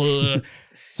 ugh.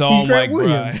 So he's I'm Grant like,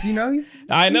 Williams, bruh.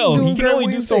 I know he can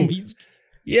only do so.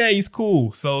 He's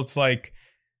cool. So it's like,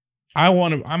 I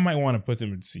might want to put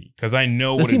them in C because I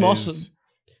know this what team it also, is.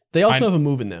 They also have a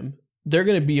move in them. They're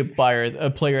going to be a player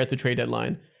at the trade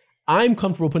deadline. I'm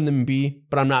comfortable putting them in B,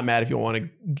 but I'm not mad if you want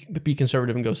to be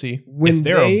conservative and go C. If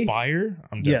they're a buyer,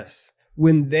 I'm done. Yes.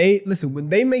 When they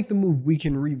make the move, we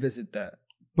can revisit that.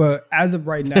 But as of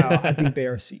right now, I think they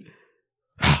are C.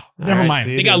 Never mind.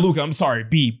 They got Luka. I'm sorry.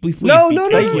 B. Please. No.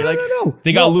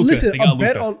 They got Luka. Listen, they got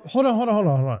bet Luka. on. Hold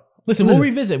on. Listen, we'll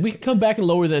revisit. We can come back and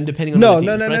lower them depending on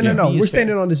the team. No. We're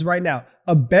standing on this right now.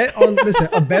 A bet on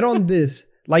this,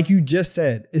 like you just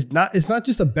said, it's not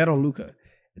just a bet on Luka.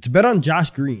 It's a bet on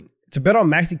Josh Green. It's a bet on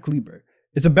Maxi Kleber.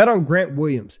 It's a bet on Grant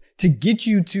Williams to get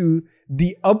you to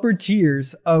the upper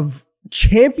tiers of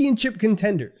championship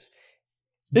contenders.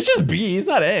 It's just B. It's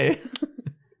not A.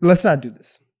 Let's not do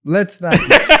this. Let's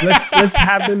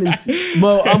have them in C.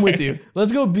 Mo, I'm with you.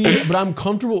 Let's go B, but I'm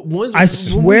comfortable. I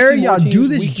swear y'all do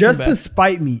this just to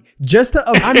spite me. Just to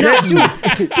upset me.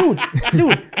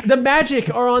 Dude, The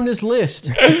Magic are on this list.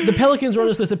 The Pelicans are on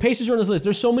this list. The Pacers are on this list.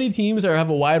 There's so many teams that have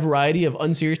a wide variety of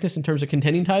unseriousness in terms of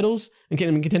contending titles and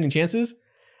contending chances.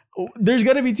 There's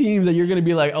going to be teams that you're going to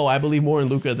be like, oh, I believe more in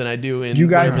Luka than I do in. You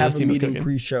guys have a meeting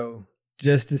pre-show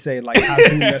just to say, like, how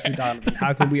can we mess with Donovan?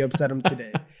 How can we upset him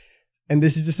today? And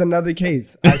this is just another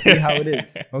case. I see how it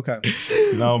is. Okay.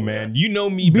 No, man. You know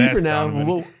me best, for now.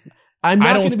 Well, I'm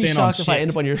not going to be shocked if I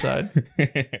end up on your side.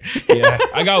 Yeah,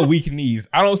 I got weak knees.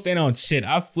 I don't stand on shit.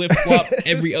 I flip-flop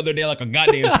every other day like a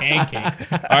goddamn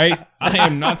pancake. All right? I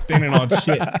am not standing on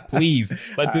shit.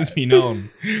 Please, let this be known.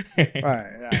 All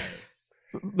right.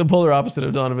 The polar opposite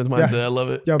of Donovan's mindset. Yeah. I love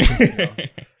it.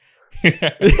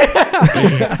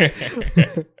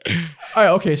 All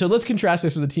right, okay. So let's contrast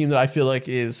this with a team that I feel like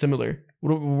is similar.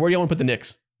 Where do you want to put the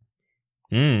Knicks?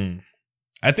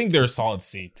 I think they're a solid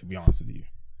C, to be honest with you.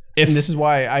 And this is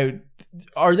why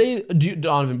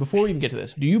Donovan, before we even get to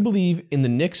this, do you believe in the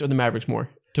Knicks or the Mavericks more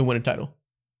to win a title?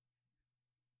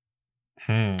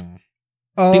 Think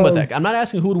about that. I'm not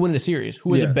asking who would win in a series.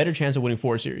 Who has a better chance of winning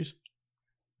 4 series?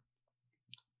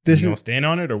 You gonna stand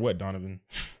on it or what, Donovan?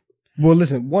 Well,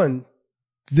 listen,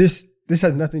 this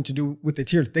has nothing to do with the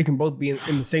tiers. They can both be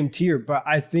in the same tier, but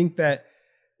I think that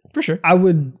for sure I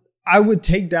would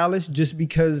take Dallas just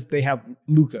because they have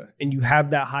Luka and you have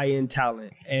that high end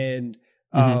talent, and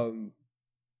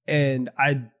and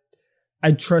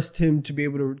I trust him to be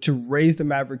able to raise the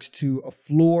Mavericks to a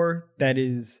floor that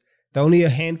only a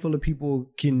handful of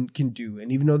people can do.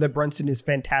 And even though that Brunson is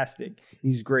fantastic,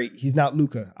 he's great. He's not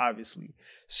Luka, obviously.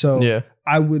 So yeah.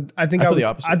 I would take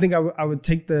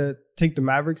the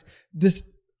Mavericks.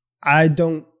 I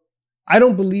don't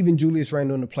believe in Julius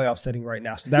Randle in the playoff setting right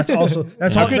now. So that's also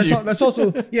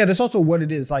what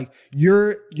it is. Like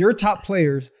your top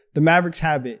players, the Mavericks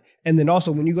have it. And then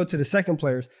also when you go to the second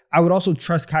players, I would also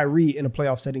trust Kyrie in a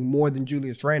playoff setting more than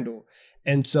Julius Randle.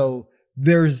 And so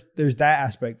there's that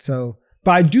aspect. So,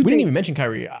 but I do. We didn't even mention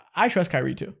Kyrie. I trust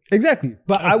Kyrie too. Exactly,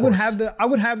 but I would have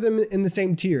them in the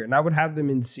same tier, and I would have them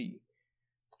in C.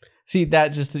 See,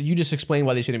 you just explained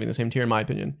why they shouldn't be in the same tier, in my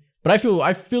opinion. But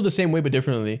I feel the same way, but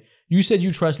differently. You said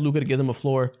you trust Luka to give them a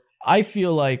floor. I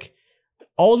feel like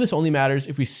all of this only matters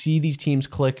if we see these teams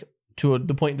click to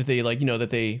the point that they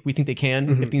we think they can.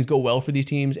 Mm-hmm. If things go well for these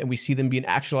teams, and we see them be an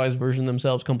actualized version of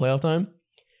themselves come playoff time.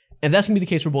 And that's gonna be the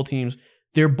case for both teams.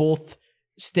 They're both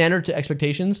standard to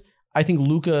expectations. I think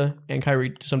Luka and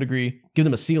Kyrie, to some degree, give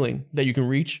them a ceiling that you can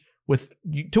reach.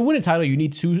 To win a title, you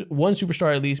need one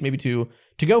superstar at least, maybe 2,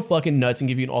 to go fucking nuts and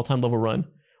give you an all-time level run.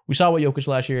 We saw it with Jokic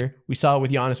last year. We saw it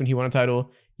with Giannis when he won a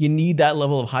title. You need that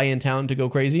level of high-end talent to go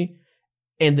crazy.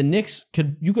 And the Knicks,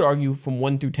 you could argue from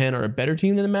 1 through 10 are a better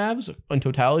team than the Mavs in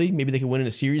totality. Maybe they could win in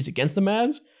a series against the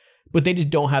Mavs, but they just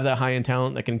don't have that high-end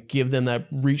talent that can give them that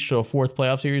reach to a 4th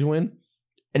playoff series win.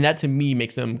 And that, to me,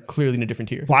 makes them clearly in a different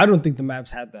tier. Well, I don't think the Mavs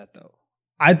have that, though.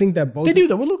 I think that both... They do,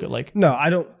 though, with Luka. No, I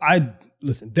don't...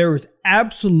 Listen, there is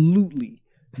absolutely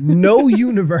no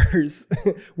universe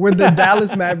where the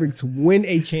Dallas Mavericks win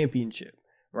a championship,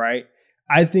 right?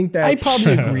 I think that... I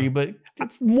probably agree, but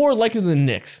it's more likely than the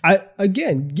Knicks.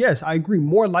 Yes, I agree.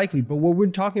 More likely, but what we're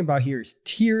talking about here is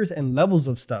tiers and levels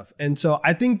of stuff. And so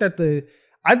I think that the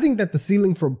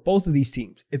ceiling for both of these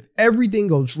teams, if everything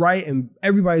goes right and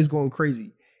everybody's going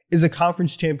crazy, is a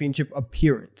conference championship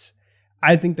appearance.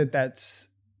 I think that that's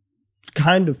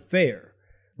kind of fair,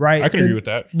 right? I can agree with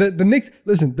that.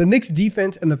 The Knicks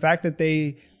defense and the fact that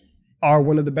they are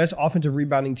one of the best offensive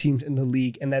rebounding teams in the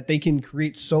league and that they can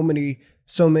create so many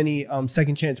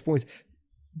second chance points.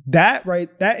 That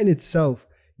in itself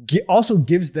also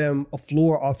gives them a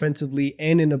floor offensively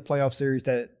and in a playoff series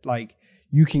that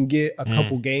you can get a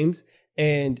couple games.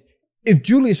 And if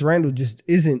Julius Randle just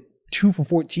isn't 2 for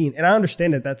 14, and I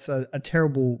understand that that's a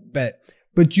terrible bet,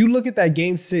 but you look at that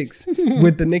game 6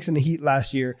 with the Knicks and the Heat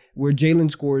last year where Jalen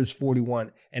scores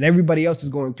 41 and everybody else is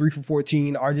going 3 for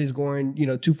 14. RJ's going,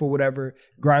 2 for whatever.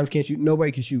 Grimes can't shoot.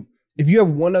 Nobody can shoot. If you have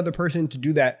one other person to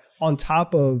do that on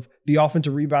top of the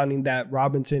offensive rebounding that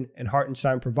Robinson and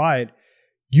Hartenstein provide,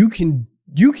 you can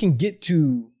get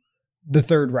to the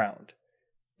 3rd round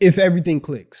if everything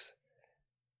clicks.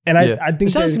 And I think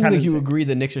it sounds to me like you agree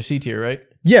the Knicks are C tier, right?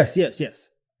 Yes.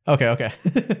 Okay.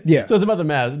 Yeah. So it's about the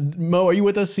Mavs. Mo, are you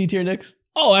with us, C tier Knicks?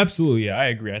 Oh, absolutely. Yeah, I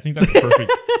agree. I think that's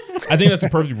perfect. I think that's a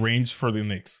perfect range for the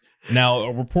Knicks. Now,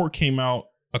 a report came out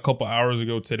a couple hours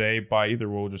ago today by either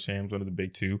Woj or Sam's, one of the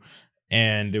big two,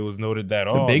 and it was noted that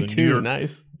the big two,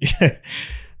 nice. Yeah,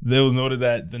 it was noted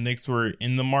that the Knicks were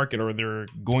in the market, or they're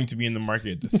going to be in the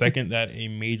market the second that a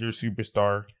major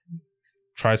superstar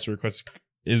tries to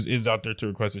is out there to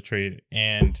request a trade.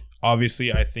 And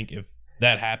obviously, I think if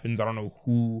that happens, I don't know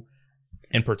who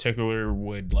in particular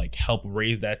would like help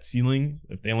raise that ceiling.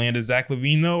 If they land a Zach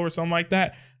LaVine though or something like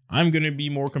that, I'm going to be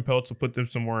more compelled to put them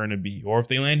somewhere in a B. Or if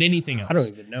they land anything else. I don't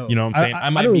even know. You know what I'm saying? I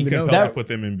might be compelled to put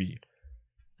them in B.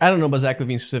 I don't know about Zach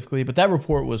LaVine specifically, but that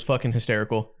report was fucking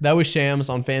hysterical. That was Shams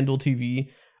on FanDuel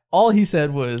TV. All he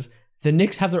said was, the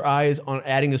Knicks have their eyes on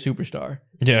adding a superstar.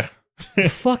 Yeah.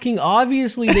 Fucking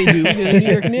obviously they do. The New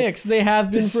York Knicks, they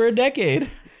have been for a decade.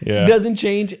 Yeah. Doesn't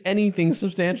change anything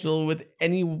substantial with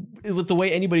the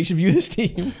way anybody should view this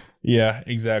team. Yeah,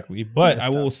 exactly. But I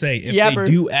will say, if they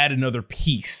do add another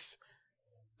piece,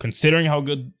 considering how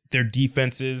good their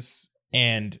defense is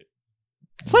and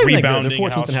rebounding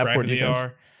and how scrappy they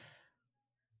are.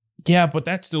 Yeah, but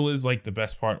that still is like the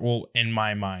best part. Well, in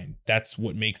my mind, that's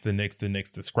what makes the Knicks, the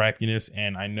scrappiness.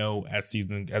 And I know as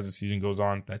the season goes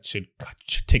on, that should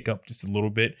tick up just a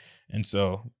little bit. And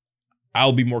so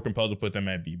I'll be more compelled to put them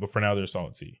at B. But for now, they're a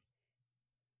solid C.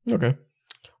 Okay.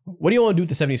 What do you want to do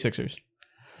with the 76ers?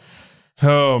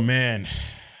 Oh, man.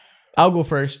 I'll go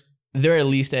first. They're at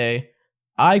least A.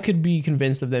 I could be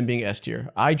convinced of them being S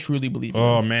tier. I truly believe in them.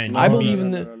 Oh, man. I believe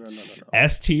in the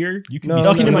S tier? You can be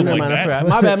okay, never mind.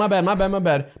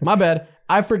 My bad.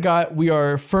 I forgot we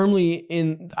are firmly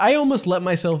in. I almost let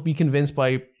myself be convinced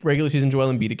by regular season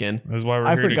Joel Embiid again. That's why we're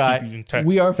here to keep you in touch.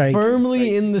 We are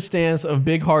firmly in the stance of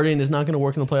Big Harden is not going to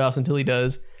work in the playoffs until he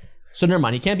does. So never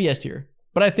mind. He can't be S tier.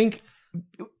 But I think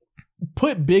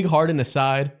put Big Harden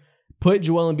aside, put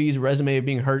Joel Embiid's resume of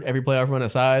being hurt every playoff run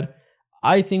aside.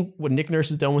 I think what Nick Nurse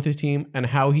has done with his team and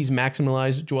how he's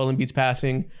maximized Joel Embiid's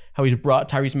passing, how he's brought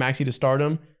Tyrese Maxey to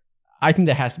stardom, I think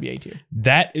that has to be A tier.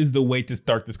 That is the way to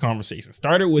start this conversation.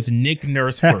 Start it with Nick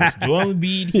Nurse first. Joel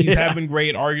Embiid, he's having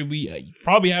great, arguably,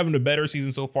 probably having a better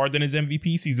season so far than his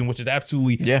MVP season, which is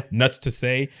absolutely nuts to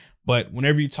say. But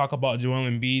whenever you talk about Joel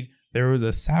Embiid, there was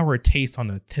a sour taste on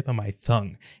the tip of my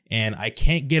tongue, and I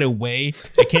can't get away.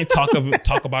 I can't talk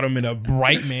about him in a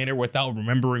bright manner without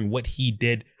remembering what he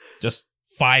did just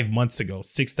 5 months ago,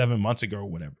 6-7 months ago, or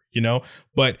whatever, you know?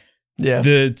 But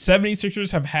the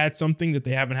 76ers have had something that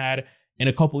they haven't had in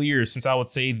a couple of years since I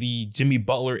would say the Jimmy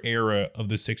Butler era of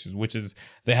the Sixers, which is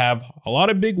they have a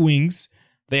lot of big wings.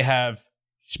 They have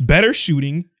better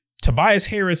shooting. Tobias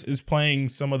Harris is playing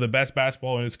some of the best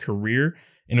basketball in his career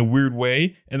in a weird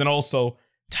way. And then also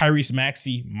Tyrese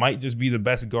Maxey might just be the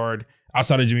best guard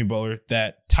outside of Jimmy Butler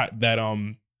that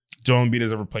Joel Embiid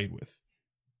has ever played with.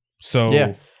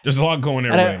 So there's a lot going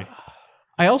their way.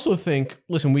 I also think,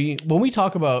 listen, when we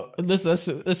talk about let's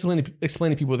explain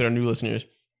to people that are new listeners.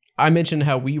 I mentioned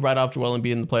how we write off Joel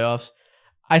Embiid in the playoffs.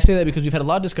 I say that because we've had a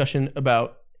lot of discussion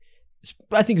about.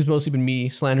 I think it's mostly been me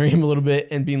slandering him a little bit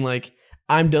and being like,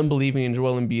 I'm done believing in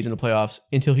Joel Embiid in the playoffs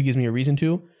until he gives me a reason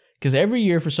to. Because every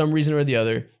year, for some reason or the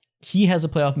other, he has a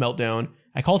playoff meltdown.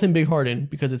 I called him Big Harden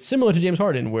because it's similar to James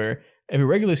Harden, where every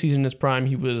regular season in his prime,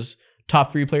 he was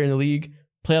top 3 player in the league.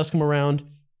 Playoffs come around,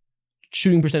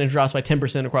 shooting percentage drops by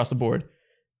 10% across the board.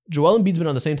 Joel Embiid's been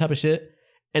on the same type of shit,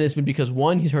 and it's been because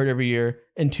 1, he's hurt every year,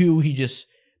 and 2, he just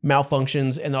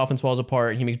malfunctions and the offense falls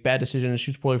apart, and he makes bad decisions,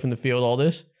 shoots poorly from the field, all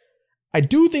this. I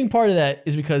do think part of that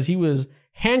is because he was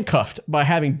handcuffed by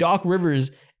having Doc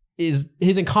Rivers is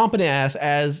his incompetent ass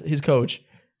as his coach.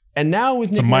 And now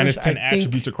with Nick Nurse, minus 10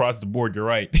 attributes across the board. You're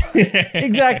right.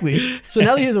 Exactly. So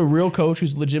now that he has a real coach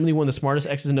who's legitimately one of the smartest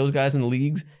X's and O's guys in the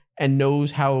leagues and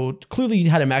knows how to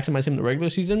maximize him in the regular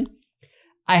season,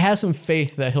 I have some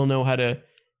faith that he'll know how to,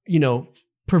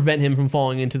 prevent him from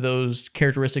falling into those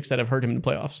characteristics that have hurt him in the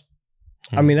playoffs.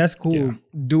 I mean, that's cool. Yeah.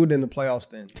 Do it in the playoffs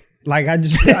then. Like I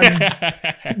just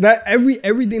that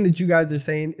everything that you guys are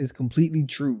saying is completely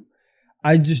true.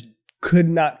 I just could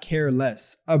not care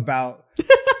less about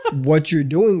what you're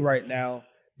doing right now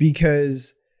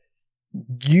because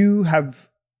you have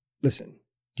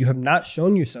not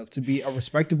shown yourself to be a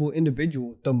respectable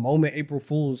individual the moment April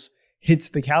Fool's hits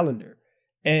the calendar.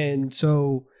 And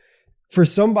so for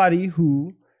somebody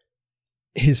who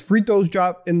his free throws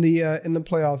drop in the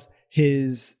playoffs,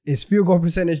 his field goal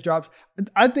percentage drops.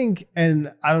 I think,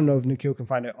 and I don't know if Nikhil can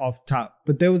find it off top,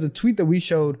 but there was a tweet that we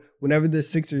showed whenever the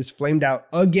Sixers flamed out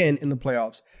again in the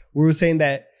playoffs. We were saying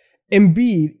that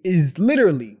Embiid is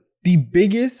literally the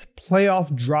biggest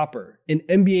playoff dropper in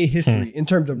NBA history in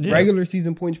terms of regular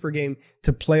season points per game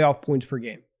to playoff points per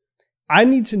game. I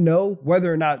need to know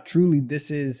whether or not truly this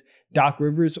is Doc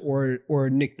Rivers or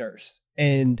Nick Nurse.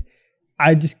 And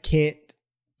I just can't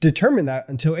determine that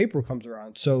until April comes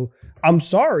around. So I'm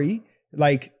sorry,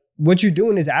 like what you're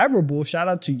doing is admirable. Shout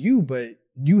out to you, but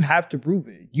you have to prove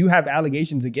it. You have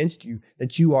allegations against you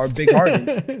that you are Big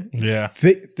Harden. Yeah.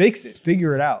 Fix it.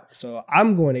 Figure it out. So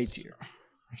I'm going A tier.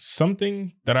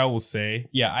 Something that I will say,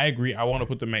 yeah, I agree. I want to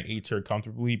put them at A tier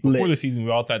comfortably. Before the season,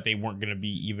 we all thought they weren't going to be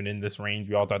even in this range.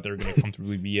 We all thought they were going to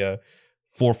comfortably be a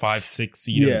 4, 5, 6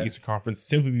 seed in the Eastern Conference,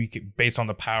 simply based on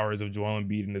the powers of Joel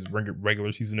Embiid and his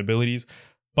regular season abilities.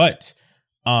 But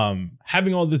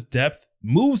having all this depth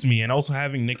moves me, and also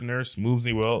having Nick Nurse moves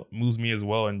me as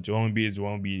well. And Joel Embiid is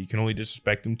Joel Embiid. You can only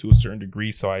disrespect him to a certain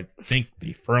degree. So I think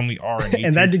they firmly are an A tier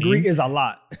and that degree team. is a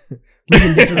lot.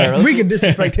 we can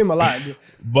disrespect him a lot.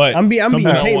 But I'm being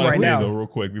tame right now. Though, real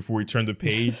quick, before we turn the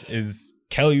page, is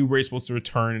Kelly Oubre is supposed to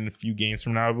return in a few games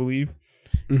from now, I believe.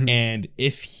 Mm-hmm. And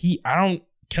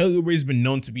Kelly Oubre has been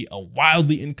known to be a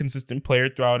wildly inconsistent player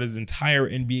throughout his entire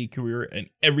NBA career and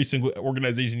every single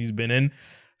organization he's been in.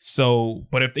 So,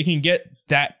 but if they can get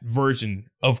that version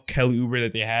of Kelly Oubre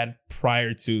that they had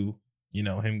prior to,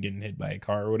 him getting hit by a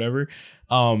car or whatever,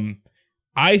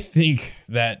 I think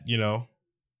that,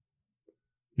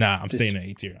 I'm staying at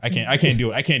A tier. I can't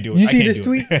do it. You see this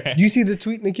tweet? You see the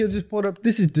tweet Nikhil just pulled up?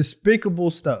 This is despicable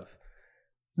stuff.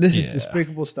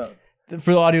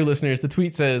 For the audio listeners, the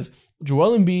tweet says,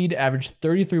 Joel Embiid averaged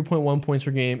 33.1 points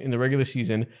per game in the regular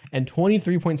season and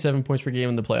 23.7 points per game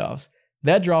in the playoffs.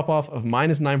 That drop-off of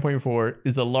minus 9.4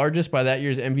 is the largest by that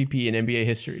year's MVP in NBA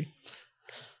history.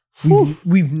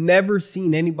 We've never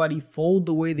seen anybody fold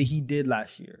the way that he did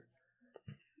last year.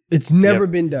 It's never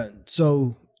been done.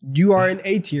 So you are in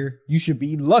A tier. You should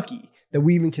be lucky that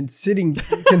we even considering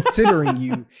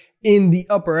you in the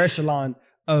upper echelon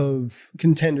of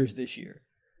contenders this year.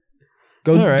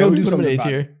 Go do something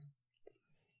about it.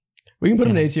 We can put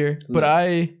him in A tier, but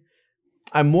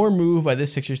I'm more moved by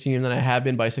this Sixers team than I have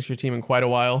been by a Sixers team in quite a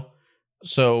while.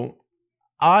 So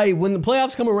when the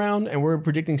playoffs come around and we're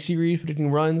predicting series,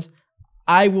 predicting runs,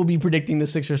 I will be predicting the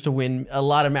Sixers to win a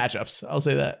lot of matchups. I'll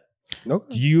say that.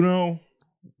 Okay.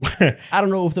 I don't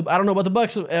know about the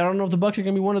Bucks. I don't know if the Bucks are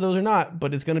going to be one of those or not,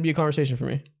 but it's going to be a conversation for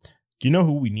me. Do you know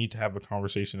who we need to have a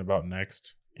conversation about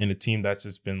next? In a team that's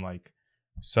just been like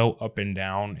so up and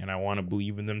down, and I want to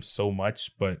believe in them so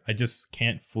much, but I just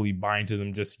can't fully buy into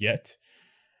them just yet.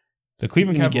 The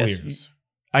Cleveland Cavaliers.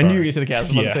 I knew you were going to say the Cavs. I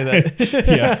was about to say that.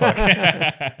 Yeah, fuck.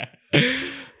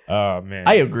 Oh, man.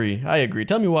 I agree.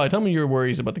 Tell me why. Tell me your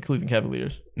worries about the Cleveland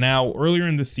Cavaliers. Now, earlier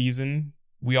in the season,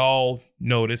 we all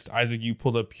noticed, Isaac, you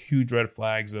pulled up huge red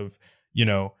flags of,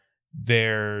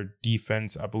 their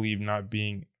defense, I believe, not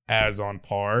being as on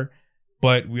par.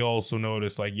 But we also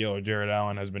noticed, Jared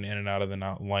Allen has been in and out of the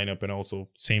lineup. And also,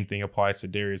 same thing applies to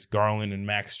Darius Garland and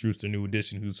Max Strus, the new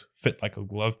addition, who's fit like a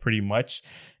glove pretty much.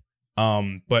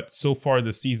 But so far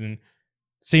this season,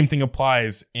 same thing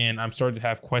applies. And I'm starting to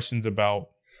have questions about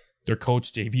their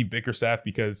coach, JB Bickerstaff,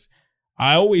 because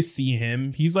I always see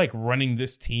him. He's like running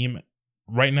this team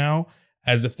right now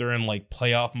as if they're in like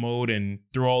playoff mode, and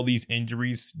through all these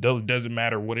injuries, doesn't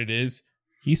matter what it is.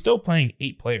 He's still playing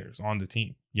 8 players on the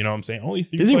team. You know what I'm saying? Only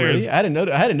 3 Is players. He really? I hadn't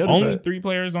noticed only that. 3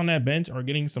 players on that bench are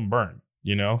getting some burn,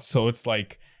 So it's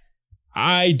like,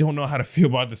 I don't know how to feel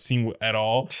about this team at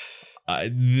all.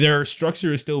 Their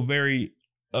structure is still very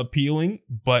appealing,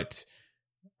 but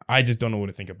I just don't know what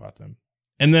to think about them.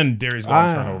 And then Darius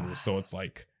Garland turnovers, so it's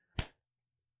like,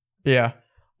 yeah,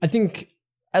 I think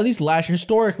at least last year,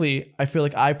 historically, I feel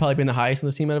like I've probably been the highest in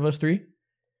this team out of us 3.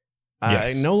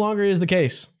 Yes. No longer is the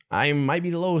case. I might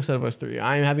be the lowest out of us 3.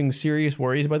 I'm having serious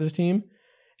worries about this team.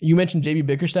 You mentioned JB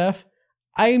Bickerstaff.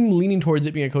 I'm leaning towards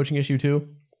it being a coaching issue too.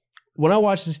 When I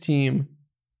watched this team,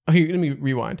 okay, let me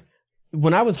rewind.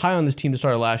 When I was high on this team to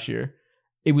start last year,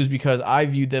 it was because I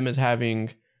viewed them as having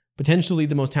potentially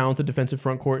the most talented defensive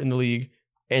front court in the league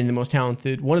and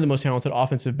one of the most talented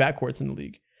offensive backcourts in the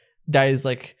league. That is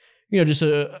like, just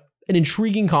an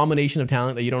intriguing combination of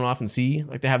talent that you don't often see.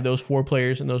 Like to have those 4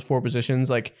 players in those 4 positions,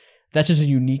 like that's just a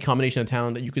unique combination of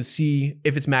talent that you could see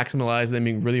if it's maximalized, then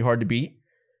being really hard to beat.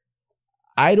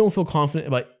 I don't feel confident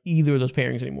about either of those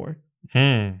pairings anymore.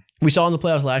 We saw in the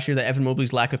playoffs last year that Evan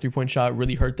Mobley's lack of 3-point shot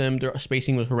really hurt them. Their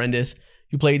spacing was horrendous.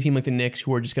 You play a team like the Knicks,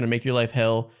 who are just going to make your life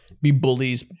hell, be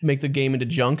bullies, make the game into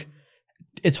junk.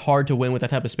 It's hard to win with that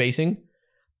type of spacing.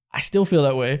 I still feel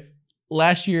that way.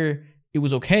 Last year, it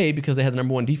was okay because they had the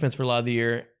number 1 defense for a lot of the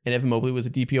year, and Evan Mobley was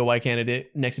a DPOY candidate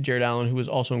next to Jared Allen, who was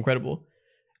also incredible.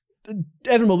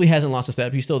 Evan Mobley hasn't lost a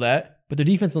step. He's still that, but their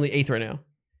defense is only 8th right now.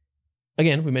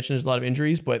 Again, we mentioned there's a lot of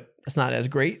injuries, but that's not as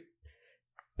great.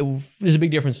 There's a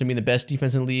big difference between the best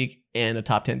defense in the league and a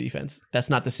top 10 defense. That's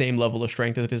not the same level of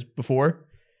strength as it is before.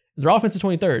 Their offense is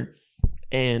 23rd.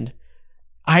 And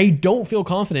I don't feel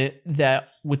confident that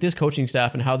with this coaching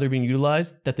staff and how they're being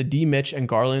utilized, that the D. Mitch and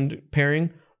Garland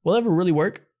pairing will ever really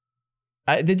work.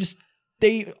 It's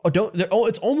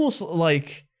almost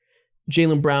like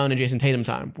Jaylen Brown and Jason Tatum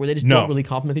time, where they just don't really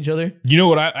complement each other. You know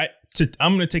what? I'm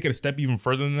going to take it a step even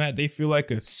further than that. They feel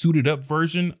like a suited up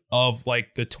version of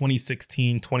like the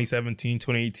 2016, 2017,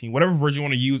 2018, whatever version you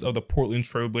want to use of the Portland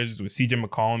Trailblazers with CJ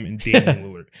McCollum and Damian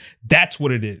Lillard. That's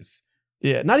what it is.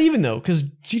 Yeah, not even though, because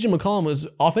CJ McCollum was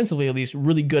offensively at least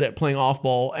really good at playing off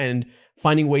ball and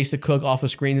finding ways to cook off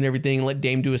of screens and everything and let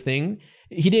Dame do his thing.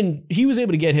 He was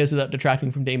able to get his without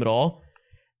detracting from Dame at all.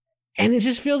 And it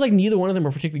just feels like neither one of them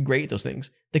are particularly great at those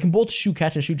things. They can both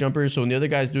catch and shoot jumpers. So when the other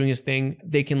guy's doing his thing,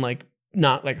 they can like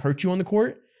not like hurt you on the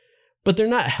court, but they're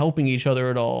not helping each other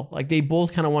at all. Like they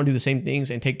both kind of want to do the same things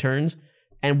and take turns.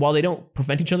 And while they don't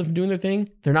prevent each other from doing their thing,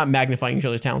 they're not magnifying each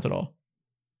other's talents at all.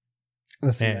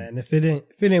 Listen, man, if it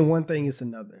ain't one thing, it's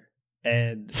another.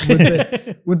 And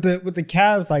with the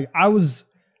Cavs, like I was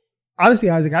honestly,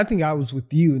 Isaac, I think I was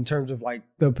with you in terms of like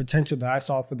the potential that I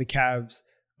saw for the Cavs.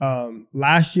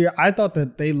 Last year, I thought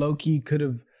that they low key could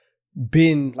have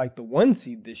been like the 1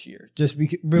 seed this year, just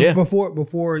before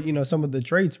some of the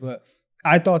trades. But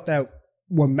I thought that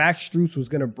what Max Strus was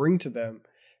going to bring to them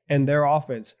and their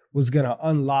offense was going to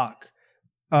unlock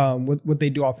what they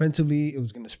do offensively. It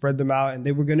was going to spread them out, and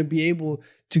they were going to be able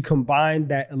to combine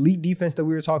that elite defense that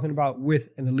we were talking about with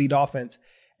an elite offense.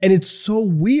 And it's so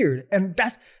weird. And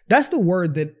that's the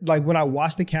word that, like, when I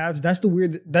watch the Cavs, that's the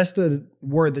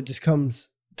word that just comes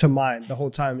to mind the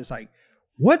whole time. It's like,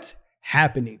 what's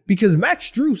happening? Because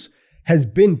Max Strus has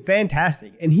been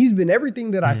fantastic, and he's been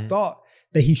everything that I thought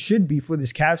that he should be for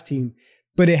this Cavs team,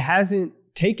 but it hasn't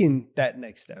taken that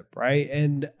next step, right?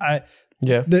 And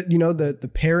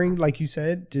the pairing, like you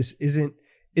said, just isn't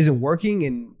working,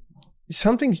 and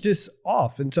something's just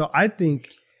off. And so I think,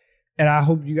 and I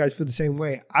hope you guys feel the same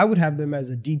way, I would have them as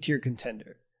a D-tier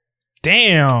contender.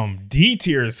 Damn,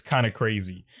 D-tier is kind of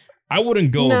crazy. I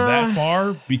wouldn't go that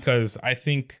far because I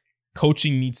think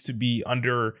coaching needs to be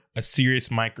under a serious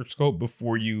microscope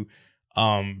before you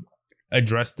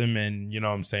address them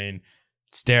and,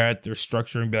 stare at their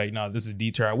structure and be like, no, this is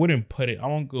D-tier. I wouldn't I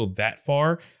won't go that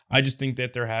far. I just think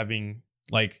that they're having,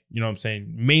 like,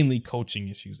 mainly coaching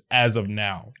issues as of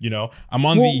now. I'm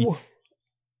on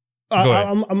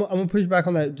I'm going to push back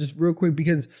on that just real quick,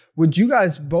 because would you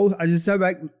guys both, I just said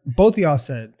back, both of y'all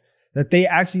said that they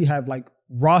actually have like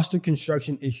roster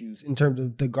construction issues in terms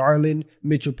of the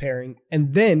Garland-Mitchell pairing.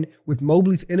 And then with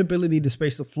Mobley's inability to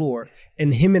space the floor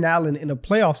and him and Allen in a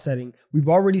playoff setting, we've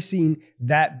already seen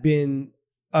that been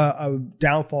a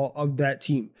downfall of that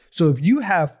team. So if you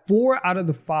have 4 out of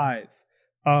the 5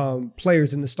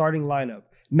 players in the starting lineup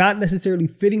not necessarily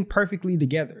fitting perfectly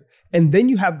together, and then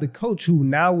you have the coach who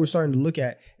now we're starting to look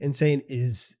at and saying,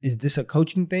 is this a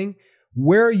coaching thing?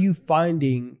 Where are you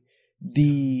finding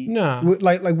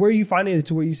like where are you finding it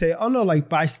to where you say, oh no, like,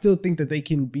 but I still think that they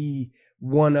can be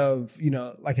one of,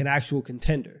 like an actual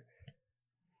contender?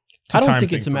 I don't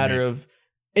think it's a matter of,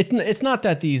 it's not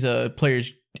that these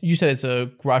players, you said it's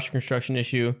a roster construction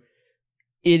issue.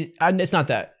 It's not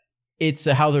that. It's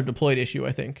a how they're deployed issue,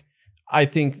 I think. I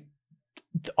feel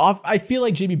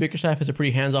like JB Bickerstaff has a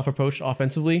pretty hands-off approach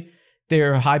offensively.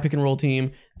 They're a high pick and roll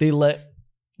team. They let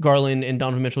Garland and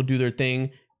Donovan Mitchell do their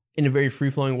thing in a very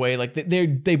free-flowing way. Like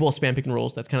they both spam pick and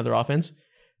rolls. That's kind of their offense.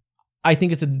 I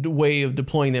think it's a way of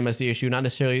deploying them as the issue, not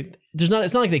necessarily. It's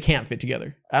not like they can't fit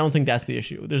together. I don't think that's the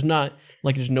issue. There's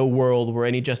no world where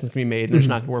any adjustments can be made and it's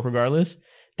not going to work regardless.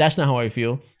 That's not how I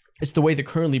feel. It's the way they're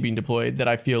currently being deployed that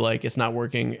I feel like it's not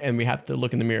working, and we have to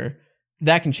look in the mirror.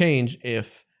 That can change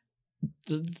if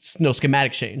no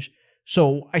schematics change.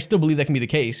 So I still believe that can be the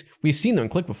case. We've seen them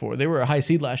click before. They were a high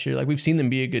seed last year. Like, we've seen them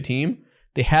be a good team.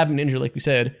 They have been injured, like we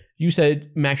said. You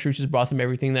said Max Strus has brought them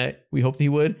everything that we hoped he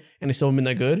would, and they still haven't been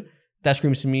that good. That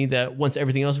screams to me that once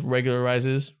everything else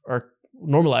regularizes or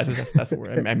normalizes, that's the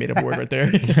word. I made up a word right there.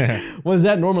 Once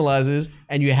that normalizes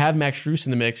and you have Max Strus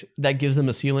in the mix, that gives them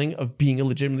a ceiling of being a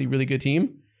legitimately really good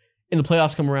team. In the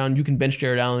playoffs come around, you can bench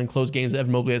Jared Allen and close games with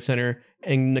Evan Mobley at center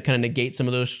and kind of negate some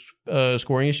of those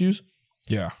scoring issues.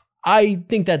 Yeah. I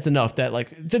think that's enough that,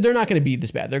 like, they're not going to be this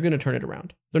bad. They're going to turn it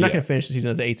around. They're not going to finish the season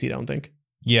as the 8th seed, I don't think.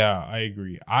 Yeah, I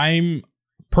agree. I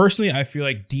feel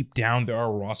like deep down there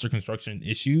are roster construction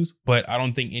issues, but I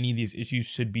don't think any of these issues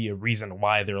should be a reason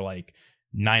why they're like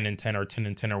 9-10 or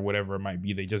 10-10 or whatever it might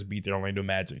be. They just beat their Orlando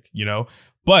Magic,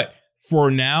 But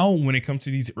for now, when it comes to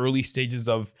these early stages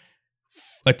of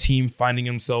a team finding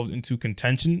themselves into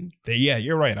contention,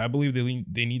 you're right. I believe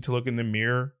they need to look in the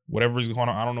mirror. Whatever is going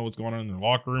on, I don't know what's going on in their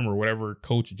locker room or whatever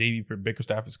Coach JB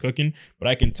Bickerstaff is cooking, but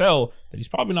I can tell that he's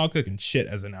probably not cooking shit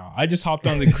as of now. I just hopped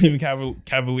on the Cleveland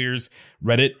Cavaliers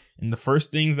Reddit, and the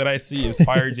first things that I see is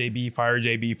fire JB, fire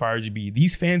JB, fire JB.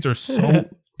 These fans are so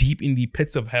deep in the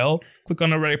pits of hell. Click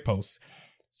on the Reddit post.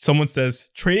 Someone says,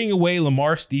 trading away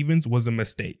Lamar Stevens was a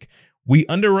mistake. We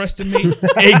underestimate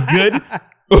a good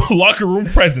locker room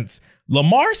presence.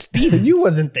 Lamar Stevens. You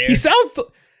wasn't there. He sounds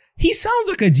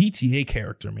like a GTA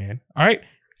character, man. All right.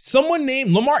 Someone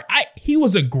named Lamar. He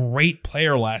was a great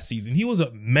player last season. He was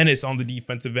a menace on the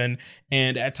defensive end.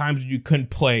 And at times you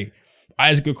couldn't play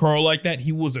Isaac Okoro like that.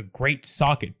 He was a great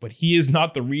socket, but he is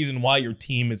not the reason why your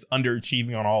team is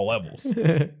underachieving on all levels.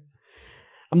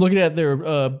 I'm looking at their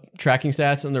tracking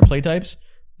stats and their play types.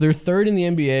 They're third in the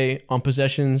NBA on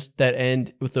possessions that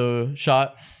end with a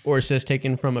shot or assist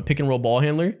taken from a pick and roll ball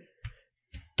handler.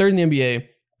 Third in the NBA,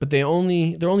 but they're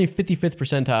only 55th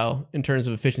percentile in terms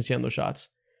of efficiency on those shots.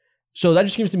 So that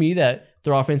just screams to me that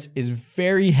their offense is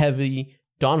very heavy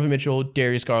Donovan Mitchell,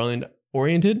 Darius Garland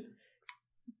oriented.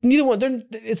 Neither one,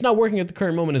 it's not working at the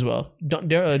current moment as well.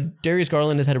 Darius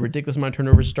Garland has had a ridiculous amount of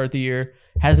turnovers to start the year.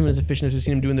 Hasn't been as efficient as we've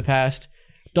seen him do in the past.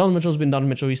 Donovan Mitchell's been Donovan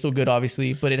Mitchell. He's still good,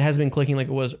 obviously, but it hasn't been clicking like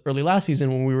it was early last season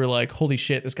when we were like, holy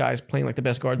shit, this guy's playing like the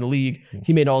best guard in the league.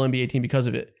 He made all NBA team because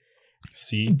of it.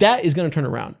 See, that is going to turn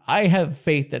around. I have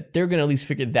faith that they're going to at least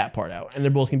figure that part out, and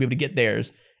they're both going to be able to get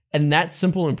theirs. And that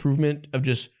simple improvement of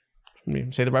just, let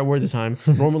me say the right word this time,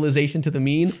 normalization to the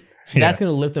mean, that's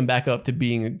going to lift them back up to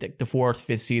being the 4th,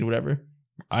 5th seed, whatever.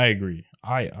 I agree.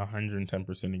 I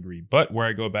 110% agree. But where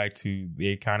I go back to,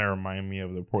 they kind of remind me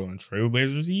of the Portland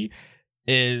Trailblazers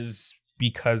is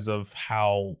because of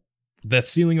how the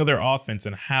ceiling of their offense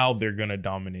and how they're going to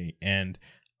dominate. And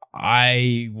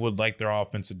I would like their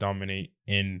offense to dominate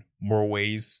in more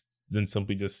ways than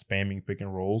simply just spamming pick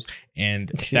and rolls. And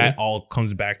that all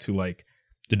comes back to like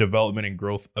the development and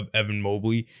growth of Evan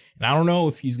Mobley. And I don't know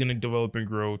if he's going to develop and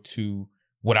grow to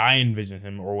what I envision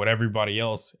him or what everybody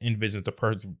else envisions the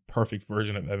perfect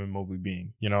version of Evan Mobley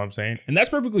being. You know what I'm saying? And that's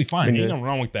perfectly fine. Ain't nothing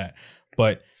wrong with that.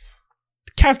 But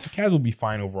the Cavs will be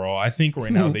fine overall. I think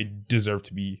right now they deserve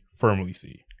to be firmly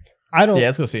C. Yeah,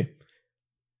 let's go see.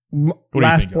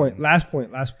 Last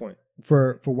point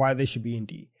for why they should be in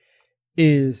D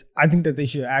is I think that they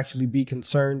should actually be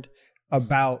concerned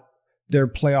about their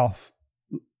playoff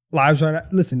lives right now.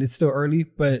 Listen, it's still early,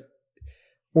 but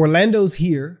Orlando's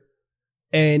here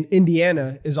and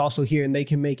Indiana is also here, and they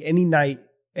can make any night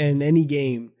and any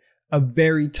game a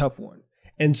very tough one.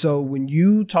 And so when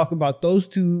you talk about those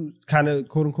two kind of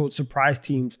quote unquote surprise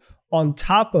teams on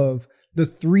top of the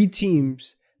 3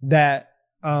 teams that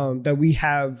we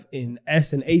have in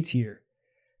S and A tier,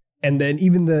 and then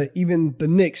even the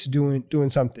Knicks doing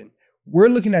something, we're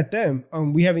looking at them.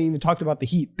 We haven't even talked about the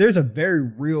Heat. There's a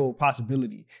very real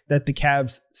possibility that the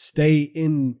Cavs stay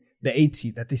in the 8th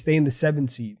seed, that they stay in the 7th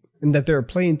seed, and that they're a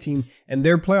playing team, and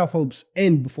their playoff hopes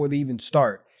end before they even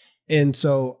start. And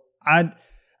so I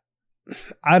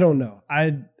don't know.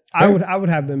 I would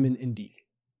have them in D.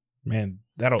 Man,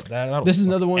 that'll this is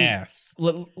another one. Ass.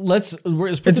 Let's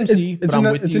put them C.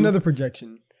 It's another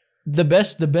projection. The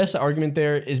best argument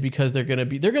there is because they're gonna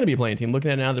be a playing team.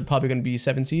 Looking at it now, they're probably gonna be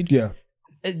 7 seed. Yeah,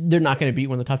 they're not gonna beat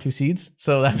one of the top 2 seeds,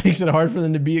 so that makes it hard for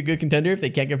them to be a good contender if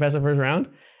they can't get past the first round.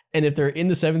 And if they're in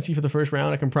the 7th seed for the first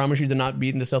round, I can promise you they're not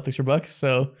beating the Celtics or Bucks.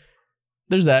 So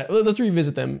there's that. Let's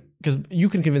revisit them because you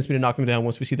can convince me to knock them down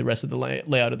once we see the rest of the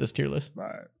layout of this tier list. All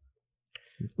right.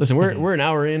 Listen, we're an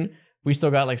hour in. We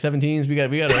still got like 7 teams. We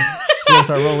gotta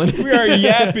start rolling. We are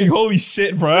yapping. Holy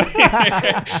shit, bro.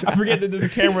 I forget that there's a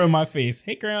camera in my face.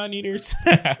 Hey, ground eaters.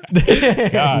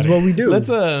 That's what we do. Let's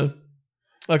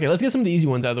get some of the easy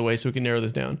ones out of the way so we can narrow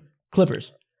this down.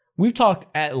 Clippers. We've talked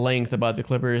at length about the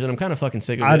Clippers, and I'm kind of fucking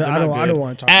sick of it. I don't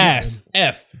want to talk Ass,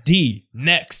 F, D,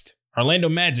 next. Orlando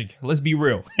Magic. Let's be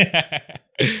real.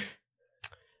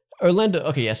 Orlando.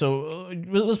 Okay, yeah. So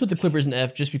let's put the Clippers in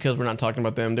F just because we're not talking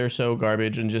about them. They're so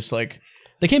garbage and just like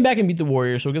they came back and beat the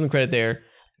Warriors, so we'll give them credit there.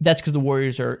 That's because the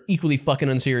Warriors are equally fucking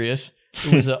unserious.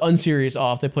 It was an unserious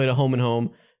off. They played a home and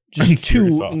home. Just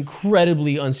two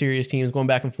incredibly unserious teams going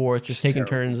back and forth, just taking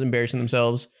turns, embarrassing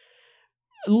themselves.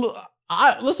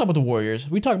 Let's talk about the Warriors.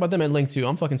 We talked about them at length too.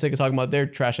 I'm fucking sick of talking about their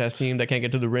trash ass team that can't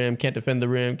get to the rim, can't defend the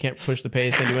rim, can't push the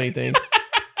pace, can't do anything.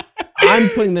 I'm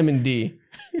putting them in D.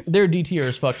 They're D tier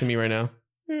as fuck to me right now.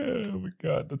 Oh my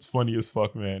god, that's funny as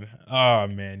fuck, man. Oh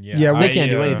man, yeah. They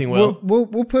can't do anything well. We'll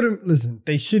put them. Listen,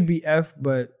 they should be F,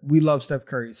 but we love Steph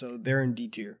Curry, so they're in D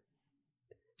tier.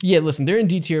 Yeah, listen, they're in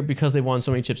D tier because they've won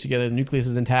so many chips together. The nucleus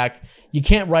is intact. You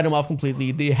can't write them off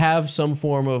completely. They have some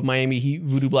form of Miami Heat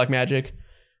voodoo black magic.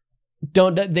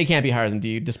 They can't be higher than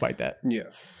D despite that.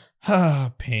 Yeah.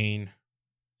 Pain.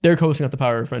 They're coasting up the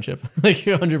power of friendship. Like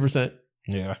 100%.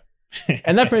 Yeah.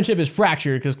 And that friendship is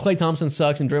fractured because Klay Thompson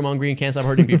sucks and Draymond Green can't stop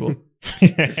hurting people.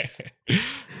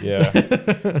 Yeah.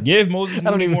 Give Moses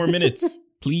more minutes.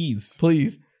 Please.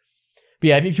 But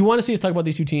yeah, if you want to see us talk about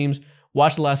these two teams,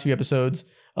 watch the last few episodes.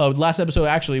 The last episode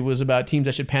actually was about teams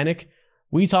that should panic.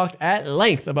 We talked at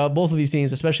length about both of these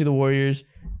teams, especially the Warriors.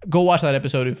 Go watch that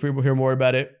episode if we hear more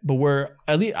about it. But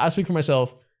at least I speak for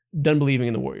myself, done believing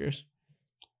in the Warriors.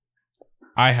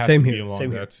 I have to be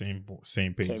along that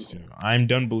same page too. I'm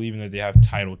done believing that they have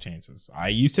title chances. I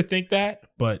used to think that,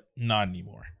 but not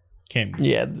anymore. Can't.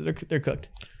 Yeah, they're cooked.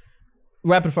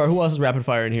 Rapid fire. Who else is rapid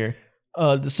fire in here?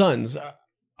 The Suns are.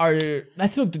 I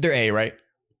feel like they're A, right?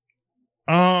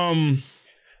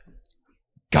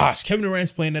 Gosh, Kevin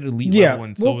Durant's playing at elite level,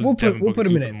 and so we'll put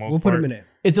him in it. We'll put him in it.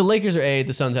 If the Lakers are A,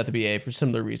 the Suns have to be A for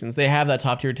similar reasons. They have that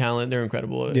top tier talent. They're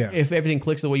incredible. Yeah. If everything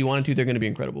clicks the way you want it to, they're going to be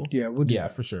incredible. Yeah,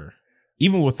 for sure.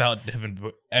 Even without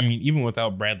even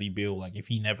without Bradley Beal, like if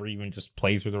he never even just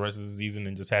plays for the rest of the season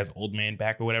and just has old man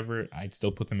back or whatever, I'd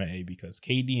still put them at A because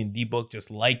KD and D-Book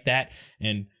just like that.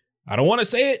 And I don't want to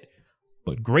say it,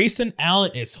 but Grayson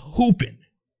Allen is hooping.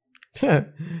 All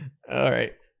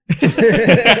right.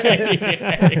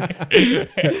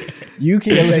 You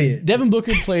can say it. Devin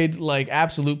Booker played like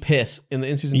absolute piss in the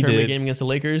in-season tournament game against the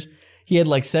Lakers. He had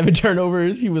like 7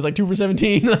 turnovers. He was like 2 for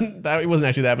 17. It wasn't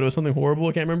actually that, but it was something horrible.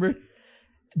 I can't remember.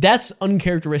 That's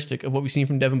uncharacteristic of what we've seen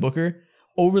from Devin Booker.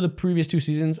 Over the previous 2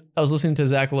 seasons, I was listening to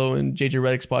Zach Lowe and JJ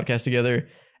Redick's podcast together.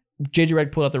 JJ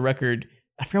Redick pulled out the record.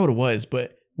 I forgot what it was,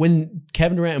 but when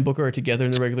Kevin Durant and Booker are together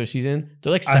in the regular season,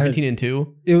 they're like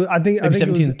 17-2. I think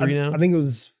 17-3 now. I think it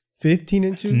was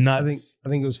 15-2. Nuts. I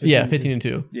think it was 15. Yeah,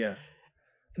 15-2. Yeah.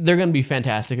 They're going to be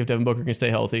fantastic if Devin Booker can stay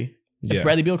healthy. If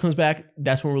Bradley Beal comes back,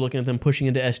 that's when we're looking at them pushing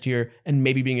into S tier and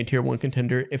maybe being a tier 1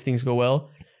 contender if things go well.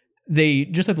 They,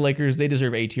 just like the Lakers, they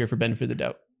deserve A tier for benefit of the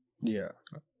doubt. Yeah.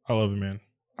 I love it, man.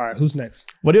 All right, who's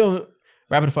next?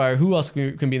 Rapid fire. Who else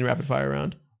can be in the rapid fire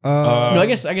round? No, I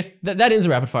guess that ends the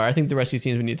rapid fire. I think the rest of these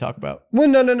teams we need to talk about. Well,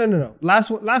 no.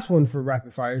 Last one for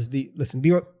rapid fire is the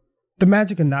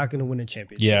Magic are not going to win a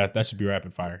championship. Yeah, that should be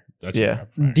rapid fire. That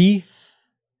should be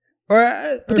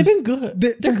rapid fire. But they've been good.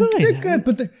 They're good. They're good,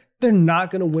 but they're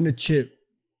not going to win a chip,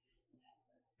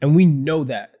 and we know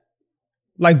that.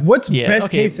 Like, what's best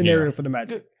case scenario for the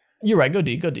Magic? You're right. Go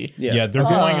D. Yeah, they're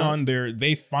going on there.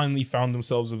 They finally found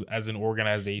themselves as an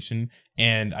organization,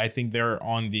 and I think they're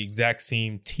on the exact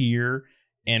same tier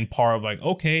and par of like,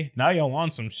 okay, now y'all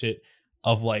on some shit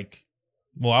of like,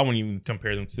 well, I wouldn't even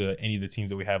compare them to any of the teams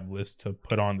that we have lists to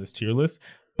put on this tier list.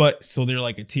 But so they're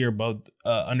like a tier above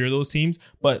under those teams,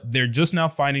 but they're just now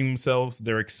finding themselves.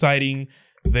 They're exciting.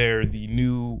 They're the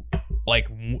new, like,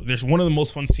 there's one of the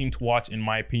most fun teams to watch, in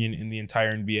my opinion, in the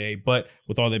entire NBA. But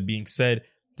with all that being said,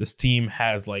 this team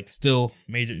has like still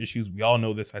major issues. We all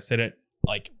know this. I said it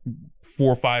like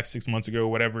 4, 5, 6 months ago,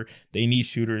 whatever. They need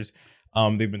shooters.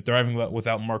 They've been thriving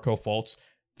without Markelle Fultz.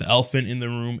 The elephant in the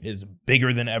room is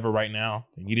bigger than ever right now.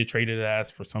 They need to trade his ass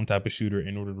for some type of shooter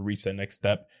in order to reach that next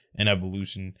step and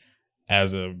evolution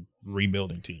as a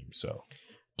rebuilding team. So,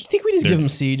 do you think we just give them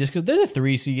C just because they're the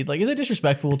 3 seed? Like, is it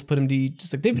disrespectful to put them D?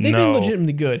 Just like they've been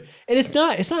legitimately good, and it's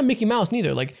not Mickey Mouse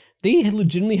neither. Like, they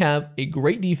legitimately have a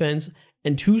great defense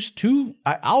and two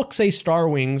I'll say star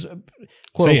wings,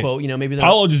 quote unquote. You know, maybe they're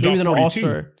not all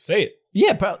star. Say it.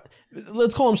 Yeah,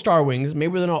 let's call them star wings.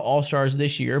 Maybe they're not all stars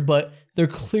this year, but they're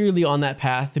clearly on that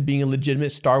path to being a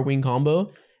legitimate star wing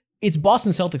combo. It's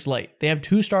Boston Celtics light. They have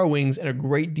 2 star wings and a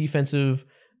great defensive,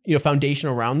 foundation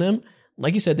around them.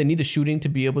 Like you said, they need the shooting to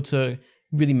be able to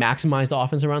really maximize the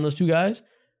offense around those 2 guys.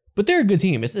 But they're a good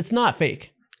team. It's not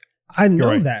fake. I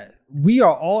know that. We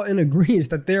are all in agreement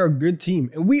that they're a good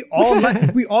team, and we all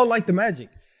like the Magic.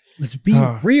 Let's be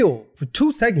real for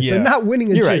 2 seconds. Yeah. They're not winning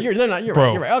a chip. Right. You're right. You're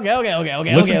right.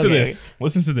 Okay. Listen to this.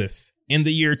 Listen to this. In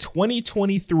the year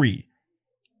 2023,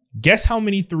 guess how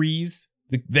many threes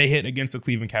they hit against the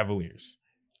Cleveland Cavaliers?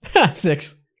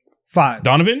 6. 5.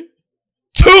 Donovan?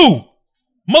 2.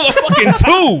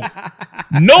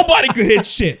 Motherfucking 2. Nobody could hit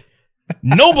shit.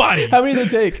 Nobody. How many did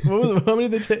they take? How many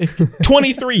did they take?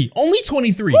 23. Only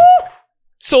 23. Woo!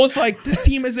 So it's like this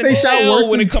team is in hell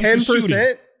when it comes 10%? To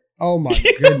shooting. Oh my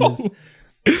goodness.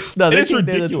 No, they're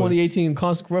the 2018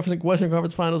 Western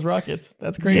Conference Finals Rockets.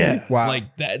 That's crazy. Yeah, wow.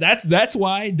 Like that's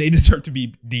why they deserve to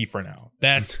be D for now.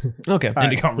 That's okay. In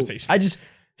the conversation. I just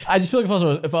feel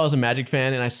like if I was a Magic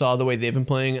fan and I saw the way they've been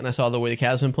playing and I saw the way the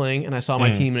Cavs have been playing and I saw my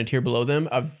team in a tier below them,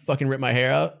 I'd fucking rip my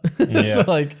hair out. So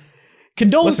like,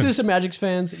 condolences to Magic's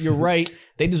fans. You're right.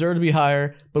 They deserve to be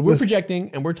higher, but we're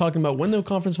projecting and we're talking about when the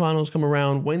conference finals come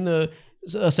around, when the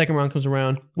second round comes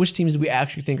around, which teams do we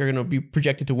actually think are going to be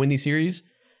projected to win these series?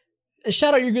 And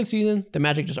shout out your good season. The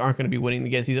Magic just aren't going to be winning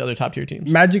against these other top tier teams.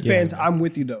 Magic fans, I'm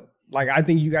with you though. Like, I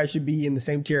think you guys should be in the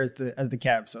same tier as the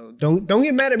Cavs. So don't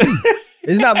get mad at me.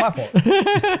 It's not my fault.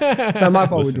 It's not my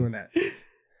fault we're doing that.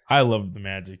 I love the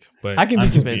Magic, but I can be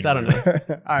convinced. I don't know. All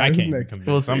right, I who's can't be next?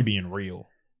 convinced. I'm being real.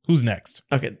 Who's next?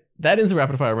 Okay, that ends the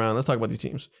rapid fire round. Let's talk about these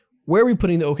teams. Where are we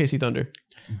putting the OKC Thunder?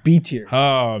 B tier.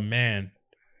 Oh man,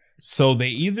 so they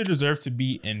either deserve to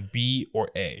be in B or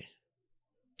A.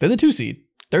 They're the 2 seed,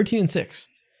 13 and 6.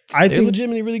 They're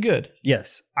legitimately really good.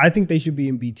 Yes, I think they should be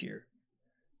in B tier.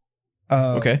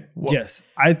 Okay. Well, yes,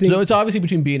 I think so. It's obviously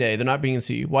between B and A. They're not B and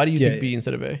C. Why do you think B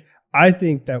instead of A? I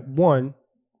think that one,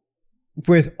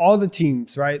 with all the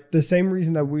teams, right? The same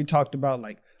reason that we talked about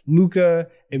like Luka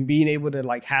and being able to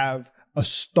like have a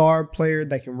star player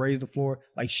that can raise the floor.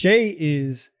 Like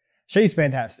Shay's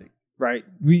fantastic, right?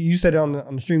 You said it on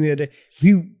the stream the other day.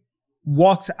 He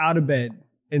walks out of bed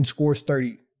and scores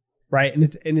 30, right?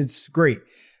 And it's great.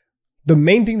 The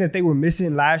main thing that they were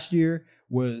missing last year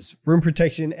was rim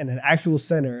protection and an actual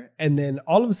center. And then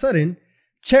all of a sudden,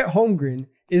 Chet Holmgren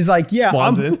is like, yeah,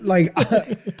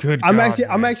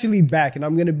 I'm actually back, and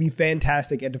I'm going to be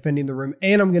fantastic at defending the rim,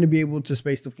 and I'm going to be able to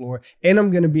space the floor, and I'm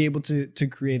going to be able to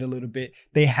create a little bit.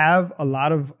 They have a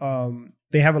lot of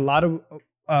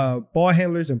ball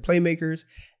handlers and playmakers,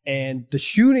 and the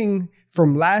shooting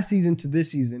from last season to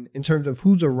this season in terms of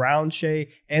who's around Shea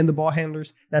and the ball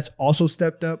handlers, that's also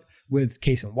stepped up with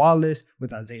Cason Wallace,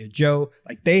 with Isaiah Joe.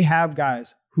 Like they have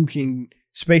guys who can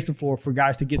space the floor for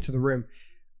guys to get to the rim.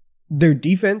 Their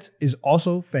defense is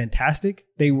also fantastic.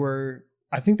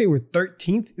 I think they were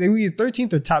 13th. They were either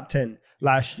 13th or top 10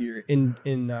 last year in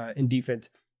defense.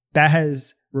 That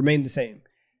has remained the same.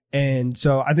 And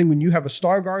so I think when you have a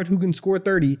star guard who can score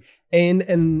 30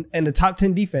 and a top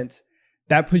 10 defense,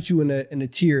 that puts you in a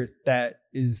tier that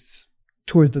is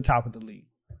towards the top of the league.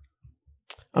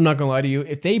 I'm not gonna lie to you.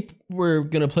 If they were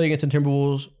gonna play against the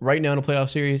Timberwolves right now in a playoff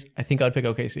series, I think I'd pick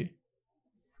OKC.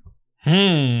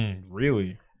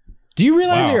 Really? Do you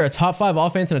realize they're a top 5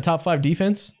 offense and a top 5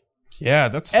 defense? Yeah,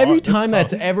 that's every hard. time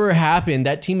that's ever happened,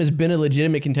 that team has been a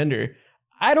legitimate contender.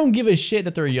 I don't give a shit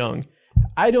that they're young.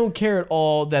 I don't care at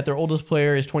all that their oldest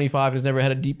player is 25 and has never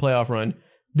had a deep playoff run.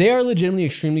 They are legitimately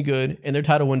extremely good, and their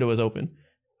title window is open.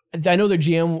 I know their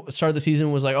GM started the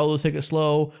season was like, oh, let's take it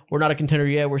slow. We're not a contender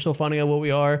yet. We're still finding out what we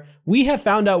are. We have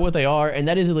found out what they are, and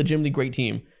that is a legitimately great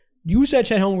team. You said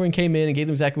Chet Holmgren came in and gave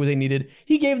them exactly what they needed.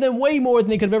 He gave them way more than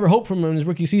they could have ever hoped from him in his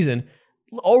rookie season.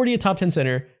 Already a top 10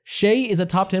 center. Shea is a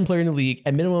top 10 player in the league,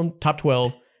 at minimum top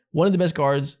 12. One of the best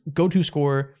guards, go-to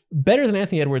scorer, better than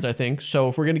Anthony Edwards, I think. So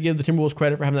if we're going to give the Timberwolves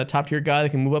credit for having that top-tier guy that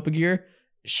can move up a gear,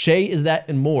 Shea is that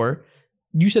and more.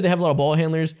 You said they have a lot of ball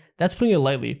handlers. That's putting it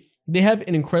lightly. They have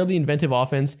an incredibly inventive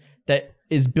offense that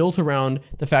is built around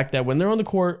the fact that when they're on the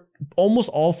court, almost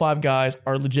all 5 guys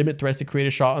are legitimate threats to create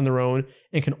a shot on their own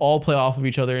and can all play off of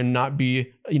each other and not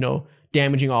be,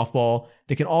 damaging off ball.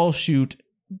 They can all shoot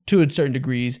to a certain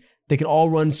degrees. They can all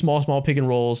run small pick and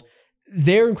rolls.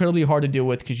 They're incredibly hard to deal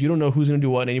with because you don't know who's going to do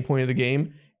what at any point of the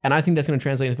game. And I think that's going to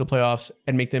translate into the playoffs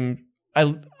and make them.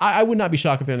 I would not be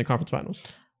shocked if they're in the conference finals.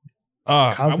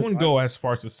 I wouldn't go as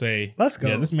far as to say, let's go.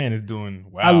 Yeah, this man is doing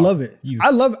wow. I love it.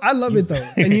 I love it though.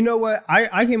 And you know what?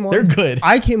 I came on. They're good.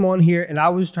 I came on here and I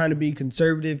was trying to be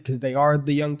conservative because they are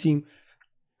the young team.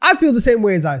 I feel the same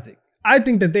way as Isaac. I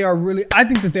think that they are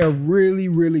really,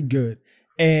 really good,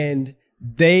 and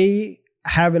they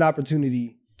have an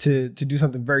opportunity to do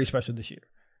something very special this year.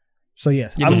 So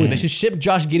yes, they should ship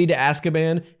Josh Giddey to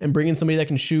Azkaban and bring in somebody that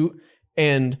can shoot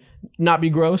and not be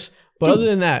gross. But other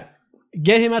than that,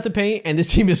 get him out the paint, and this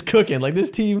team is cooking. Like this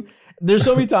team, there's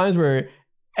so many times where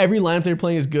every lineup they're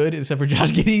playing is good, except for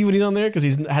Josh Giddey when he's on there because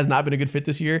he has not been a good fit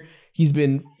this year. He's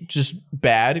been just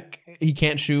bad. He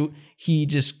can't shoot. He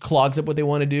just clogs up what they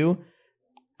want to do.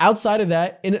 Outside of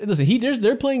that, and listen,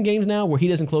 they're playing games now where he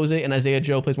doesn't close it, and Isaiah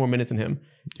Joe plays more minutes than him.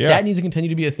 Yeah. That needs to continue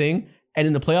to be a thing. And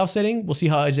in the playoff setting, we'll see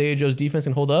how Isaiah Joe's defense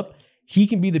can hold up. He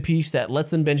can be the piece that lets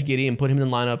them bench Giddey and put him in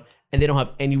the lineup, and they don't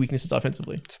have any weaknesses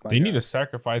offensively. They need to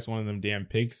sacrifice one of them damn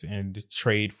picks and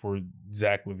trade for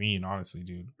Zach LaVine, honestly,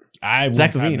 dude. I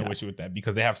wouldn't have no issue with that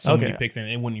because they have so many picks and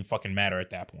it wouldn't even fucking matter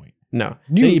at that point. No.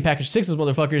 They need to package 6 of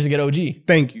those motherfuckers and get OG.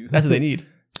 Thank you. That's what they need.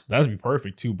 That'd be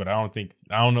perfect too, but I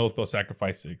don't know if they'll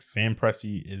sacrifice 6. Sam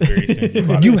Presti is very stingy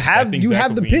about you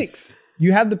have the picks.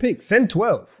 You have the picks. Send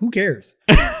 12. Who cares?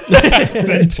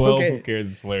 Send 12. Okay. Who cares?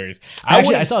 It's hilarious.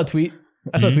 I saw a tweet.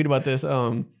 I saw a tweet about this.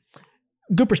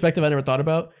 Good perspective I never thought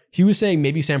about. He was saying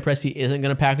maybe Sam Presti isn't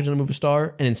going to package and move a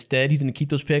star, and instead he's going to keep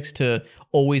those picks to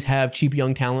always have cheap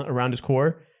young talent around his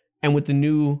core. And with the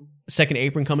new second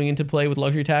apron coming into play with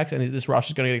luxury tax, and this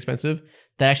roster's going to get expensive,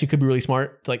 that actually could be really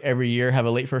smart to, like, every year have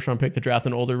a late first round pick to draft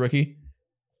an older rookie.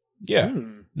 Yeah.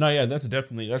 No, yeah, that's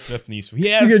definitely useful.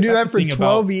 Yes, you gonna do that for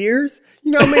 12 years?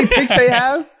 You know how many picks they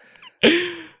have?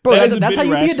 Bro, that's how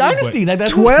you be a dynasty.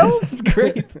 That's 12? That's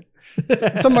great.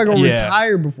 Somebody gonna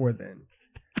retire before then.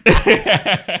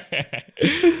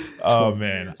 Oh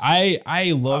man,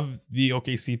 I love the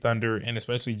OKC Thunder and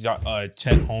especially Chet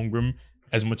Holmgren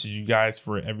as much as you guys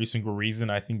for every single reason.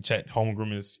 I think Chet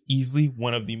Holmgren is easily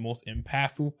one of the most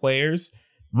impactful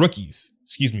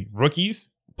rookies,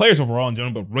 players overall in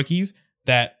general, but rookies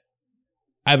that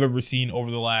I've ever seen over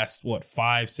the last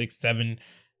 5, 6, 7,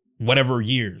 whatever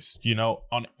years.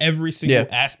 On every single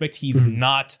aspect, he's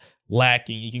not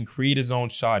lacking. He can create his own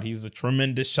shot. He's a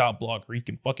tremendous shot blocker. He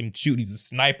can fucking shoot. He's a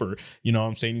sniper. You know what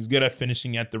I'm saying? He's good at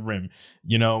finishing at the rim,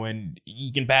 and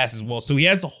he can pass as well. So he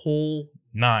has the whole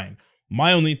 9.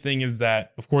 My only thing is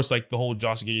that, of course, like the whole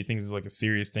Josh Giddey thing is like a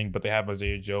serious thing, but they have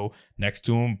Isaiah Joe next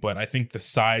to him. But I think the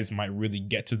size might really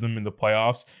get to them in the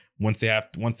playoffs once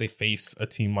they face a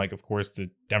team like, of course, the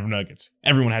Denver Nuggets.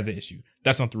 Everyone has an issue.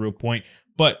 That's not the real point.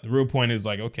 But the real point is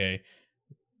like, okay,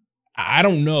 I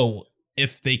don't know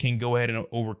if they can go ahead and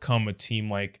overcome a team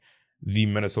like the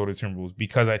Minnesota Timberwolves,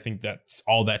 because I think that's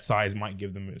all that size might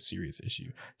give them a serious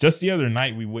issue. Just the other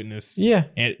night we witnessed,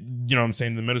 and you know what I'm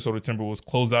saying, the Minnesota Timberwolves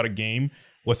closed out a game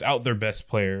without their best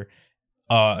player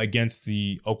against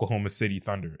the Oklahoma City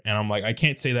Thunder. And I'm like, I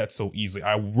can't say that so easily.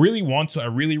 I really want to. I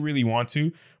really, really want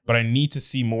to, but I need to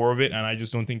see more of it. And I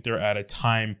just don't think they're at a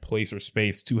time, place, or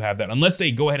space to have that. Unless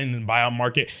they go ahead and buy out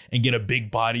market and get a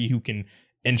big body who can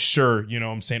ensure, you know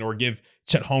what I'm saying, or give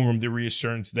Chet Holmgren the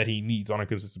reassurance that he needs on a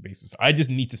consistent basis. I just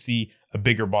need to see a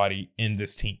bigger body in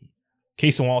this team.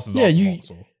 Casey Wallace is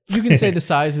also. You can say the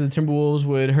size of the Timberwolves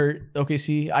would hurt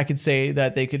OKC. I could say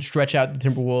that they could stretch out the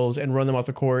Timberwolves and run them off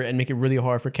the court and make it really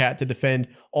hard for Cat to defend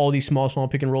all these small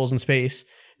pick and rolls in space.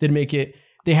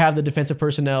 They have the defensive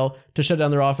personnel to shut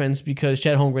down their offense because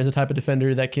Chet Holmgren is the type of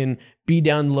defender that can be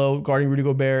down low guarding Rudy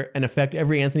Gobert and affect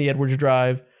every Anthony Edwards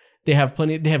drive. They have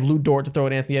Lou Dort to throw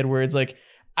at Anthony Edwards. Like,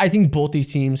 I think both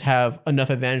these teams have enough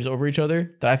advantages over each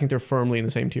other that I think they're firmly in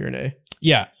the same tier in A.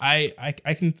 Yeah, I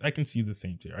can see the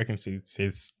same tier. I can see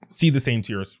the same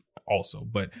tiers also,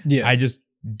 but I just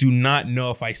do not know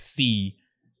if I see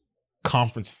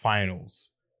conference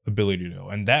finals ability to go,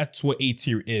 and that's what A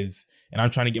tier is. And I'm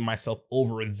trying to get myself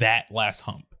over that last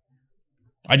hump.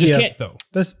 I just can't though.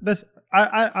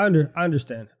 I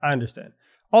understand.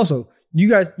 Also, you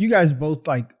guys both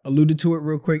like alluded to it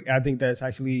real quick. I think that's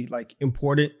actually like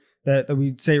important that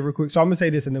we say real quick. So I'm gonna say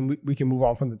this and then we can move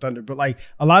on from the Thunder. But like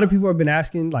a lot of people have been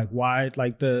asking like why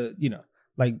like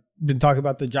been talking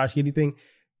about the Josh Giddey thing.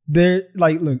 They're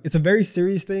like, look, it's a very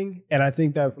serious thing. And I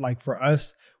think that like for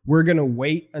us, we're gonna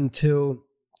wait until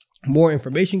more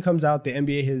information comes out. The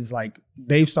NBA has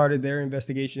they've started their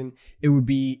investigation. It would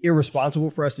be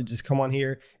irresponsible for us to just come on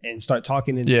here and start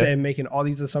talking and making all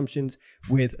these assumptions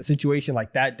with a situation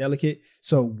like that delicate.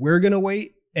 So we're going to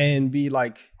wait and be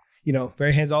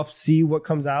very hands off, see what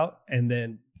comes out. And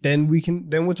then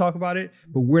we'll talk about it,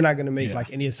 but we're not going to make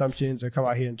any assumptions or come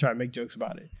out here and try to make jokes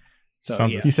about it. So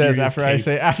he says after I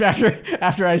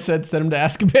said send him to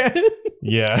Azkaban.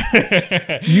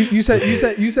 Yeah. you said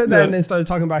that and then started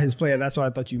talking about his play, and that's what I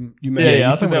thought you meant. Yeah,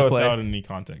 you said that without any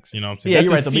context. You know what I'm saying? Yeah,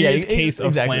 that's you're right. A serious case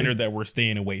of slander that we're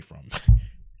staying away from.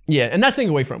 Yeah, and that's staying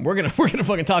away from. We're gonna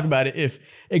fucking talk about it if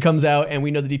it comes out and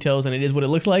we know the details and it is what it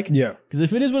looks like. Yeah. Because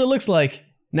if it is what it looks like,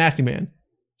 nasty man,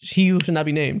 he who should not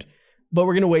be named. But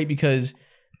we're gonna wait because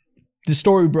the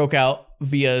story broke out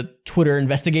via Twitter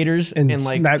investigators and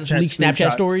leaked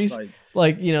Snapchat stories.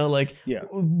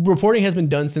 Reporting has been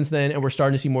done since then, and we're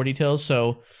starting to see more details.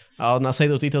 So I'll not say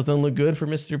those details don't look good for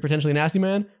Mr. Potentially Nasty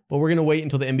Man, but we're gonna wait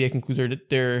until the NBA concludes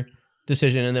their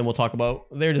decision, and then we'll talk about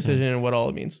their decision and what all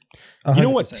it means. 100%. You know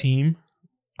what team?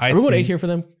 Are we going A tier for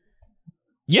them?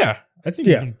 Yeah, I think.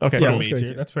 Yeah. Okay. Yeah, A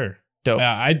tier. That's fair. Dope.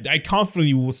 I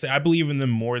confidently will say I believe in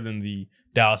them more than the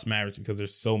Dallas Mavericks because they're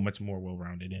so much more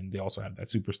well-rounded, and they also have that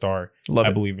superstar.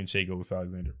 I believe in Shai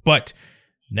Gilgeous-Alexander. But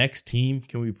next team,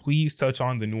 can we please touch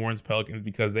on the New Orleans Pelicans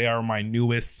because they are my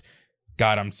newest.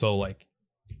 God, I'm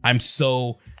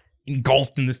so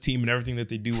engulfed in this team and everything that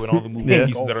they do and all the moving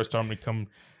pieces that are starting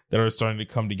to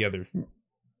come together.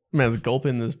 Man, it's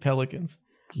gulping those Pelicans.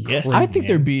 Yes, I think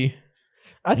they're B.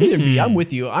 They're B. I'm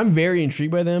with you. I'm very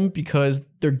intrigued by them because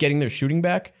they're getting their shooting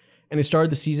back. And they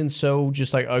started the season so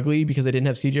just ugly because they didn't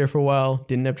have CJ for a while,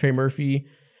 didn't have Trey Murphy.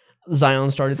 Zion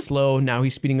started slow. Now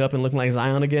he's speeding up and looking like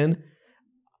Zion again.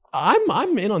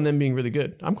 I'm in on them being really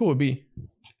good. I'm cool with B.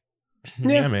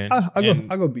 Yeah, man.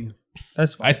 I'll go B.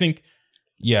 That's fine. I think,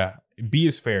 B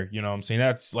is fair. You know what I'm saying?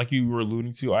 That's like you were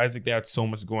alluding to, Isaac. They had so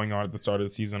much going on at the start of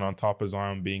the season on top of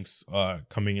Zion being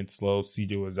coming in slow.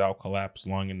 CJ was out, collapsed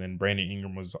lung, and then Brandon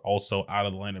Ingram was also out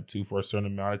of the lineup too for a certain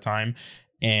amount of time.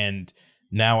 And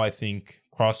Now I think,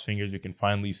 cross fingers, we can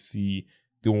finally see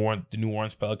the New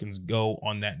Orleans Pelicans go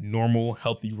on that normal,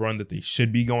 healthy run that they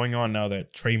should be going on now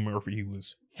that Trey Murphy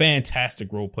was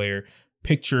fantastic role player,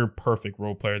 picture perfect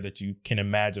role player that you can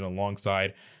imagine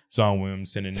alongside Zion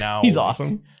Williamson. And now he's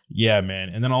awesome. Yeah, man.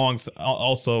 And then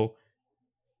also,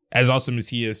 as awesome as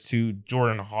he is too,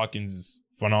 Jordan Hawkins is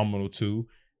phenomenal too.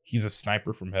 He's a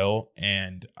sniper from hell.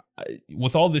 And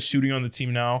with all this shooting on the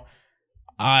team now,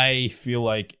 I feel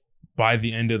like by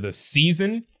the end of the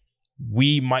season,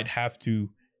 we might have to,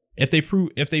 if they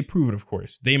prove it, of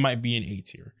course, they might be in A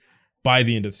tier by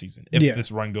the end of the season if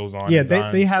this run goes on. Yeah,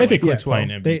 they have if it clicks well.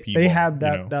 They have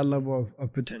that level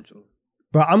of potential.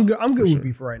 But I'm good with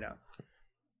B for right now.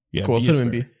 Yeah, cool. Put him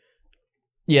in B.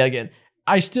 Yeah, again,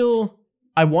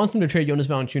 I want them to trade Jonas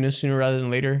Valanciunas sooner rather than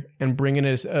later and bring in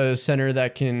a center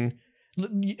that can.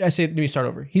 Let me start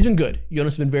over. He's been good.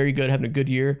 Jonas has been very good, having a good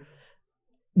year.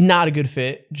 Not a good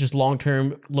fit, just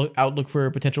long-term outlook for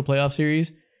a potential playoff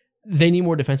series. They need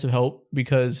more defensive help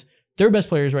because their best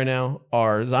players right now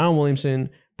are Zion Williamson,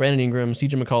 Brandon Ingram,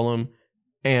 CJ McCollum,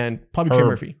 and probably Trey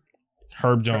Murphy.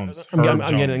 Herb Jones. I'm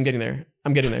getting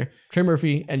there. Trey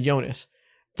Murphy and Jonas.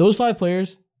 Those 5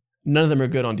 players, none of them are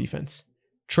good on defense.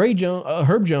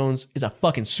 Herb Jones is a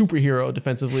fucking superhero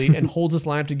defensively and holds this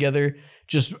lineup together,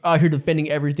 just out here defending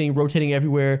everything, rotating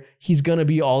everywhere. He's going to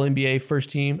be all NBA first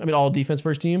team. All defense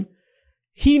first team.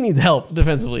 He needs help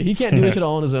defensively. He can't do this shit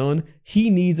all on his own. He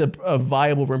needs a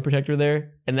viable rim protector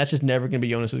there, and that's just never going to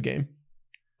be Jonas's game.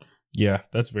 Yeah,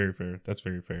 that's very fair.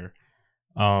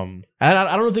 I don't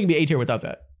know if they can be A tier without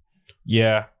that.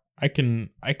 Yeah, I can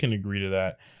agree to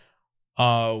that.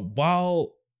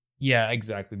 Yeah,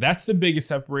 exactly. That's the biggest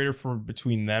separator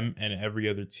between them and every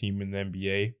other team in the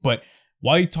NBA. But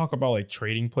while you talk about like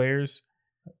trading players,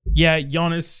 yeah,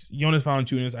 Jonas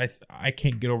Valanciunas, I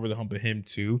can't get over the hump of him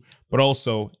too. But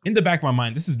also in the back of my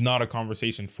mind, this is not a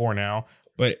conversation for now.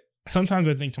 But sometimes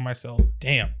I think to myself,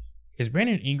 damn, is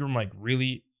Brandon Ingram like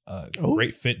really a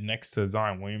great fit next to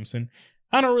Zion Williamson?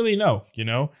 I don't really know,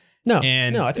 No,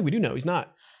 I think we do know he's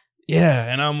not.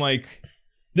 Yeah, and I'm like,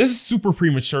 this is super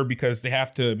premature because they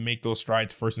have to make those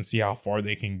strides first and see how far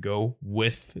they can go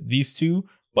with these two.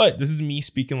 But this is me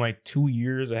speaking like 2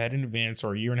 years ahead in advance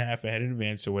or a year and a half ahead in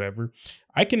advance or whatever.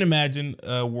 I can imagine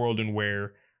a world in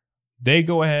where they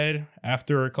go ahead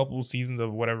after a couple of seasons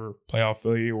of whatever playoff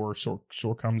failure or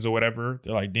shortcomings or whatever.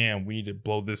 They're like, damn, we need to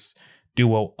blow this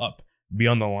duo up, be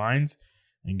on the lines.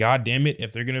 And God damn it,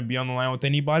 if they're going to be on the line with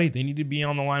anybody, they need to be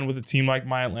on the line with a team like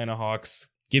my Atlanta Hawks.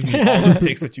 Give me all the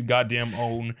picks that you goddamn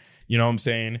own. You know what I'm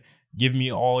saying? Give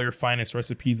me all your finest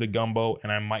recipes of gumbo,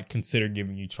 and I might consider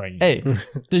giving you training. Hey,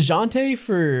 DeJounte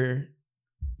for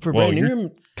Brandon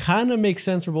Ingram kind of makes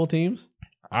sense for both teams.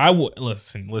 I would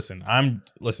listen.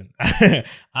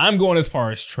 I'm going as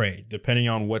far as trade, depending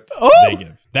on what they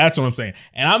give. That's what I'm saying,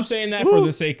 and I'm saying that for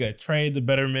the sake of trade, the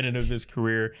betterment of his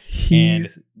career.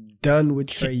 He's done with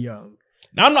Trae Young.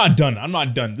 Now, I'm not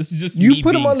done. This is just you me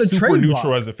put being him on the super trade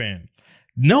neutral block. as a fan.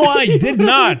 No, I did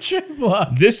not.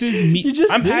 This is me.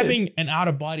 I'm did. having an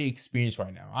out-of-body experience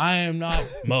right now. I am not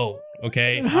Mo,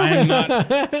 okay?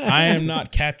 I am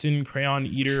not Captain Crayon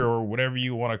Eater or whatever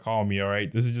you want to call me, all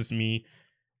right? This is just me.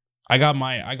 I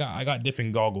got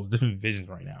different goggles, different visions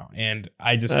right now, and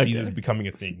I just see this becoming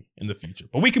a thing in the future.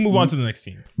 But we can move on to the next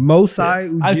team. Mosai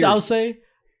Ujiri. I'll say,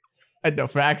 no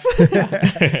facts.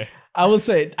 I would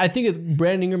say, I think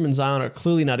Brandon Ingram and Zion are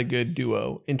clearly not a good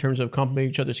duo in terms of complementing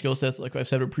each other's skill sets, like I've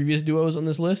said with previous duos on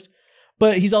this list.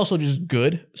 But he's also just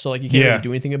good, so like you can't really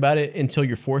do anything about it until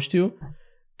you're forced to.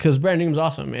 Because Brandon Ingram's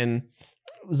awesome, and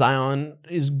Zion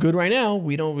is good right now.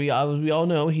 We all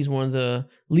know he's one of the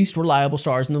least reliable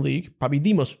stars in the league, probably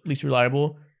the least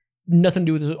reliable. Nothing to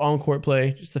do with his on-court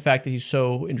play, just the fact that he's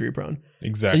so injury-prone.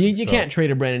 Exactly. So you can't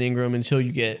trade a Brandon Ingram until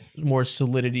you get more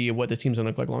solidity of what this team's going to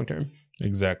look like long-term.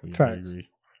 Exactly. Facts. I agree.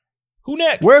 Who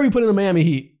next? Where are we putting the Miami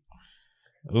Heat?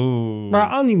 Ooh. Bro,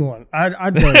 I don't even want. I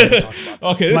don't want to talk about that.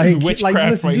 Okay, this is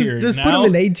witchcraft right here. Just put them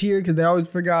in A tier because they always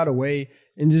figure out a way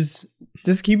and just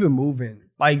keep it moving.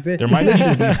 Like there might be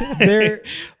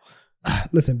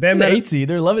listen, Bam, the 8 seed.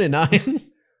 They're 11-9.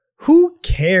 Who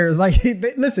cares? Like, they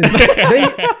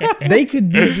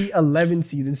could be the 11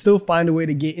 seed and still find a way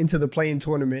to get into the play-in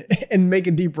tournament and make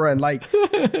a deep run. Like,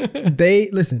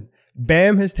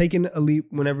 Bam has taken a leap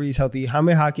whenever he's healthy.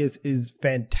 Jaime Jaquez is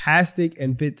fantastic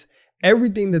and fits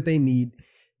everything that they need.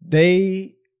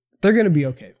 They're going to be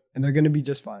okay, and they're going to be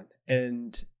just fine.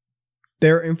 And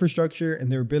their infrastructure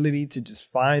and their ability to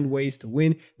just find ways to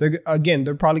win. They're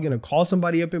probably going to call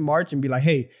somebody up in March and be like,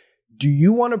 hey, do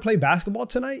you want to play basketball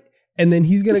tonight? And then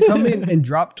he's going to come in and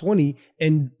drop 20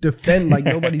 and defend like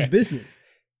nobody's business.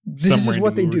 This is just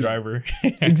what they do. Driver.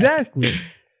 Exactly.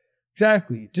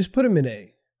 Just put them in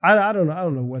A. I don't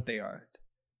know what they are.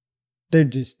 They're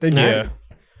just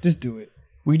do it.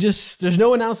 There's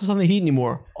no analysis on the Heat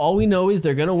anymore. All we know is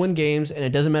they're gonna win games, and it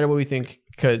doesn't matter what we think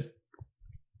because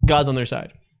God's on their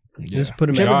side. Yeah. Just put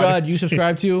them whichever God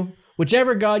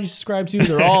you subscribe to,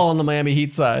 they're all on the Miami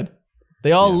Heat side.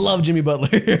 They all love Jimmy Butler.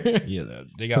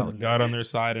 They got God on their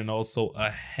side, and also a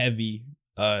heavy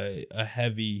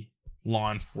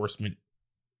law enforcement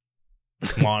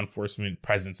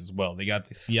presence as well. They got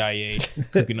the CIA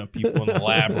cooking up people in the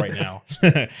lab right now.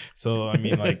 So I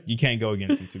mean, like, you can't go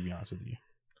against them, to be honest with you.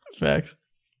 Facts.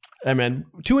 Hey man,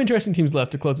 2 interesting teams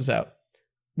left to close this out.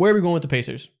 Where are we going with the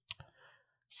Pacers?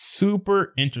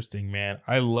 Super interesting, man.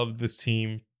 I love this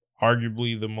team.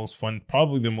 Arguably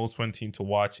probably the most fun team to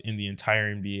watch in the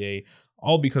entire NBA.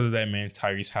 All because of that man,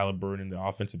 Tyrese Halliburton, and the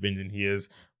offensive engine he is.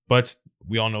 But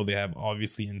we all know they have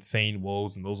obviously insane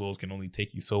woes, and those woes can only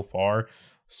take you so far.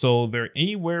 So they're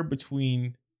anywhere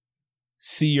between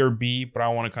C or B, but I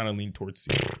want to kind of lean towards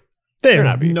C.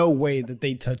 There's no way that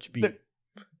they touch B.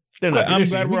 They're not. I'm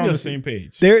glad we're on the same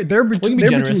page. They're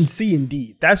between C and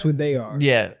D. That's what they are.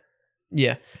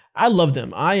 Yeah. I love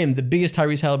them. I am the biggest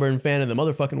Tyrese Halliburton fan in the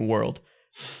motherfucking world.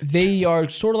 They are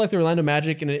sort of like the Orlando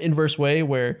Magic in an inverse way,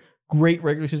 where great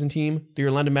regular season team. The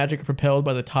Orlando Magic are propelled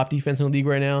by the top defense in the league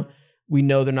right now. We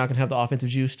know they're not going to have the offensive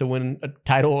juice to win a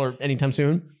title or anytime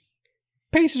soon.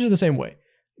 Pacers are the same way.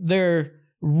 They're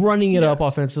running it up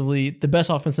offensively. The best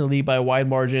offense in the league by a wide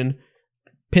margin.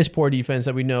 Piss poor defense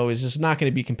that we know is just not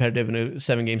going to be competitive in a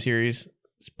 7-game series.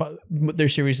 Their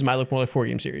series might look more like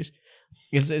 4-game series.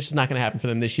 It's just not going to happen for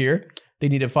them this year. They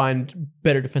need to find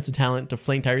better defensive talent to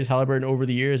flank Tyrese Halliburton over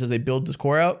the years as they build this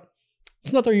core out.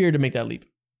 It's not their year to make that leap.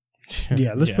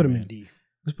 Yeah, let's put them in D.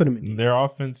 Their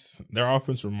offense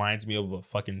reminds me of a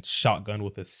fucking shotgun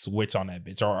with a switch on that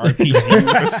bitch, or RPG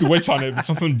with a switch on it, on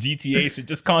some GTA shit,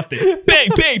 just constant bang,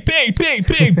 bang, bang, bang,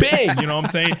 bang, bang. You know what I'm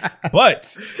saying?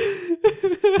 But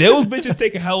those bitches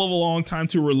take a hell of a long time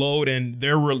to reload, and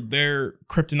their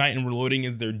kryptonite in reloading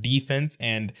is their defense,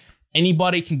 and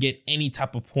anybody can get any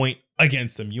type of point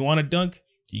against them. You want to dunk?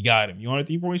 You got him. You want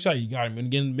a 3-point shot? You got him. You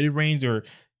want to get in the mid-range, or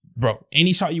bro,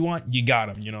 any shot you want, you got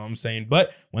them. You know what I'm saying?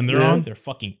 But when they're on, they're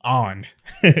fucking on.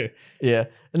 Yeah.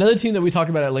 Another team that we talked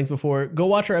about at length before, go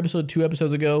watch our episode 2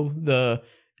 episodes ago, the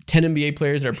 10 NBA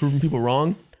players that are proving people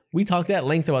wrong. We talked at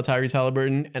length about Tyrese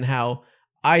Halliburton and how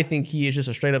I think he is just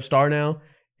a straight up star now.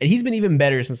 And he's been even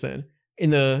better since then.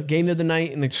 In the game the other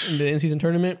night in the in-season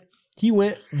tournament, he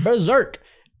went berserk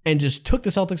and just took the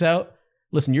Celtics out.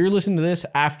 Listen, you're listening to this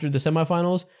after the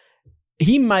semifinals.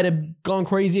 He might have gone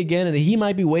crazy again, and he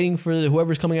might be waiting for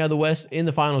whoever's coming out of the West in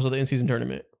the finals of the in-season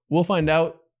tournament. We'll find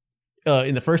out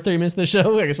in the first 30 minutes of the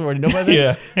show. I guess we already know by then.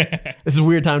 Yeah. This is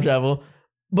weird time travel.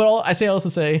 But I also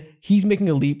say he's making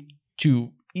a leap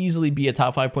to easily be a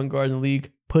top 5 point guard in the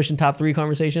league, pushing top 3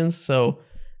 conversations. So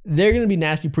they're going to be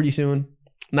nasty pretty soon.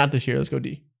 Not this year. Let's go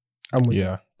D. I'm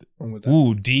with that.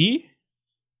 Ooh, D?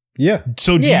 Yeah.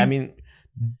 So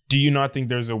Do you not think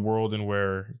there's a world in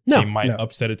where they might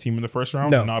upset a team in the first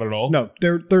round? No, not at all. No,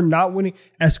 they're not winning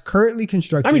as currently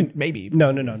constructed. I mean, maybe. No.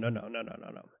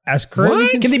 As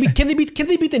currently, can they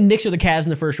beat the Knicks or the Cavs in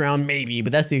the first round? Maybe,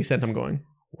 but that's the extent I'm going.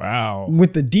 Wow.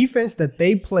 With the defense that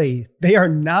they play, they are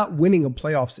not winning a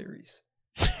playoff series.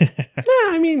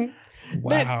 I mean,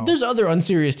 there's other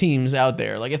unserious teams out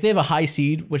there. Like if they have a high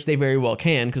seed, which they very well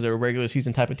can because they're a regular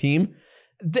season type of team.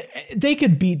 They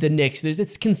could beat the Knicks.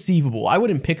 It's conceivable. I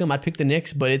wouldn't pick them. I'd pick the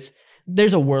Knicks, but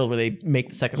there's a world where they make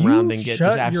the second round and get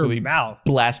just absolutely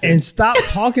blasted. And stop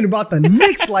talking about the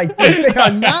Knicks like this. They are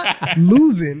not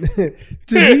losing to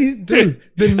these dudes.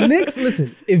 The Knicks,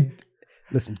 listen,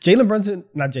 Jalen Brunson,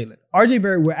 not Jalen, RJ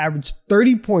Barrett will average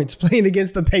 30 points playing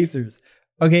against the Pacers.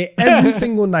 Okay, every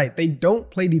single night. They don't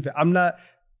play defense.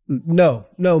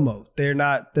 No, Mo. They're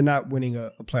not winning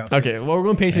a playoff series. Okay, well, we're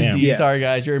going Pacers D. Yeah. Sorry,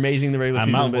 guys. You're amazing in the regular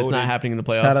season, but it's not happening in the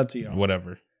playoffs. Shout out to y'all.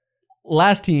 Whatever.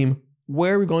 Last team,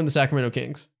 where are we going? The Sacramento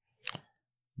Kings.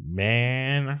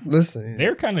 Man. Listen.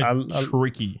 They're kind of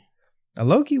tricky.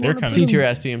 Low-key want to put C-tier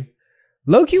ass team.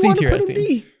 Low-key want to put them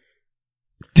D.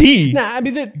 D. Nah, I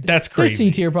mean that's crazy.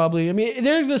 They're C tier probably. I mean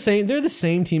they're the same. They're the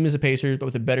same team as the Pacers, but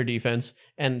with a better defense,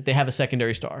 and they have a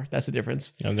secondary star. That's the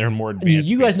difference. And they're more advanced.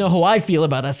 You guys know how I feel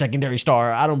about that secondary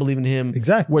star. I don't believe in him.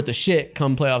 Exactly. Worth the shit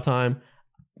come playoff time.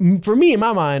 For me, in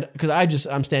my mind, because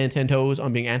I'm standing 10 toes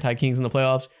on being anti-Kings in the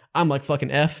playoffs. I'm like fucking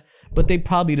F, but they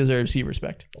probably deserve C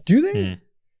respect. Do they?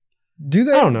 Do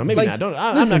they? I don't know. Maybe not.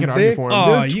 I'm not going to argue for them.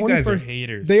 Oh, you guys are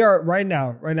haters. They are right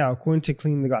now, according to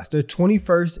Clean the Glass, they're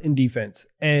 21st in defense,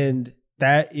 and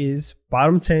that is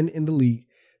bottom 10 in the league.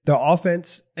 the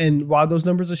offense, and while those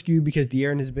numbers are skewed because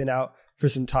De'Aaron has been out for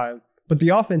some time, but the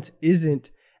offense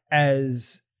isn't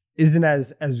as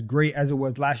great as it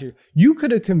was last year. You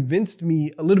could have convinced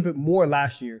me a little bit more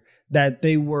last year that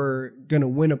they were going to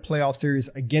win a playoff series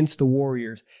against the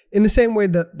Warriors in the same way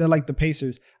that they're like the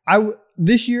Pacers.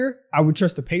 This year, I would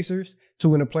trust the Pacers to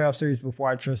win a playoff series before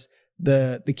I trust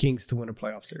the Kings to win a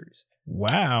playoff series.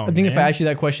 Wow. I think if I ask you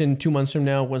that question 2 months from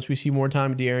now, once we see more time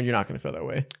with De'Aaron, you're not going to feel that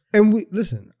way. And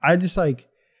I just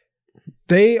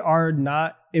they are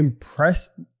not impressed.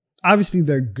 Obviously,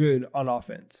 they're good on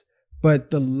offense, but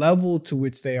the level to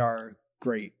which they are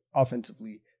great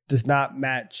offensively does not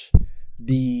match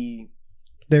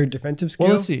their defensive skill.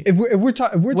 Well, let's see. If we're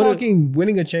talking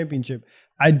winning a championship,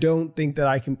 I don't think that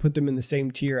I can put them in the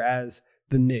same tier as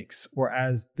the Knicks or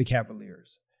as the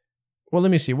Cavaliers. Well, let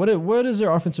me see. What has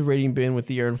their offensive rating been with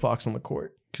De'Aaron Fox on the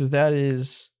court? Because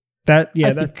that's what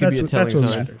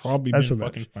matters. Probably been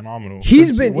fucking phenomenal.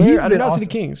 He's been awesome. The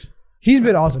Kings. He's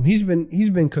been awesome. He's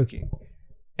been cooking,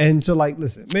 and so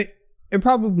listen, it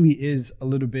probably is a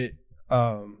little bit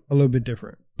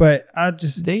different. But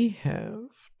they have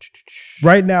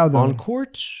right now though, on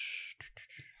court.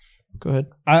 Go ahead.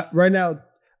 Right now,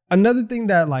 another thing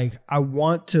that I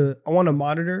want to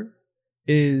monitor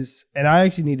is, and I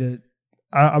actually need to.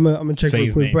 I'm gonna check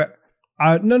real quick, but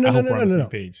no.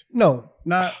 Page. No,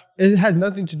 not. It has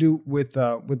nothing to do with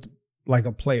a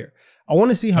player. I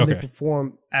want to see how they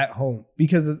perform at home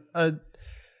because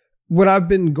when I've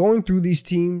been going through these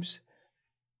teams,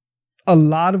 a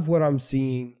lot of what I'm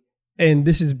seeing, and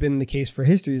this has been the case for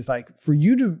history, is for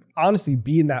you to honestly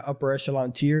be in that upper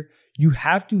echelon tier, you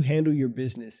have to handle your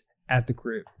business at the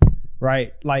crib,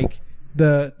 right?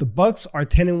 The Bucks are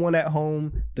 10-1 at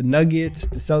home. The Nuggets,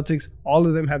 the Celtics, all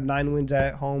of them have 9 wins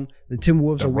at home. The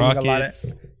Timberwolves are winning a lot.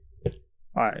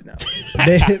 All right, now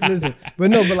listen,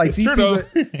 but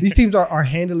these teams are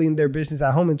handling their business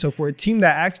at home, and so for a team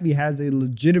that actually has a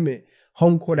legitimate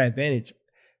home court advantage,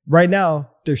 right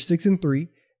now they're 6-3,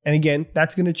 and again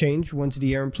that's going to change once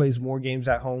De'Aaron plays more games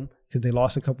at home because they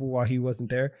lost a couple while he wasn't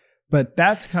there. But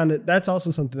that's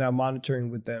also something that I'm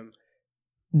monitoring with them,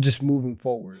 just moving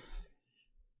forward.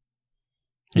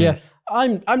 Yeah,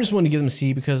 I'm just wanting to give them a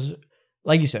C because,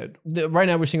 like you said, right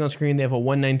now we're seeing on screen they have a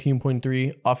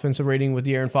 119.3 offensive rating with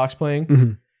De'Aaron Fox playing.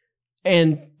 Mm-hmm.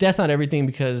 And that's not everything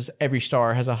because every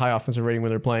star has a high offensive rating when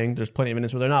they're playing. There's plenty of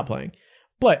minutes where they're not playing.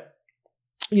 But,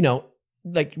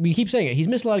 we keep saying it. He's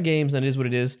missed a lot of games, and it is what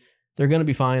it is. They're going to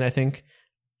be fine, I think.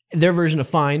 Their version of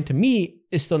fine, to me,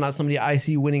 is still not somebody I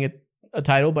see winning a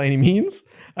title by any means.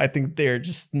 I think they're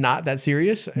just not that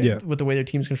serious with the way their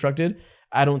team's constructed.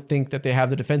 I don't think that they have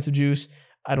the defensive juice.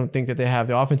 I don't think that they have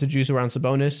the offensive juice around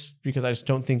Sabonis because I just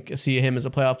don't see him as a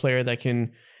playoff player that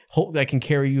can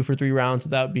carry you for 3 rounds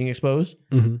without being exposed.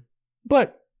 Mm-hmm.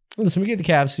 But listen, we get the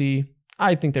Cavs C.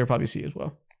 I think they're probably C as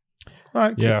well. All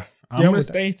right, cool. Yeah. I'm going to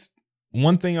state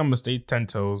one thing I'm going to stay 10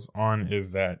 toes on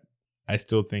is that I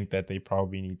still think that they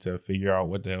probably need to figure out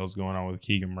what the hell is going on with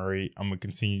Keegan Murray. I'm going to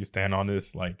continue to stand on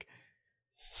this. What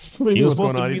do you mean what's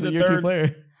going on? He's a year 2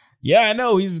 player. Yeah, I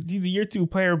know he's a year 2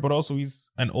 player, but also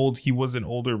he was an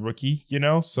older rookie,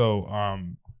 So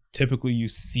typically you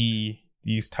see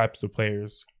these types of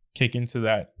players kick into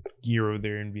that gear of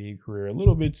their NBA career a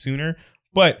little bit sooner.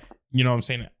 But you know what I'm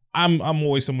saying? I'm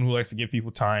always someone who likes to give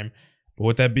people time. But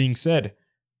with that being said,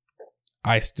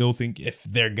 I still think if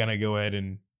they're gonna go ahead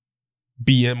and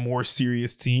be a more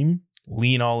serious team,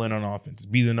 lean all in on offense,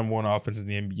 be the number 1 offense in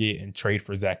the NBA, and trade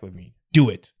for Zach LaVine. Do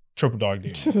it. Triple dog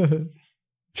dare.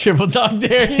 Triple dog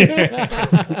dare.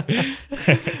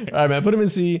 All right, man. Put him in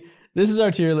C. This is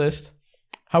our tier list.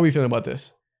 How are we feeling about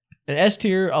this? An S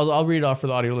tier. I'll read it off for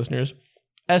the audio listeners.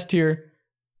 S tier: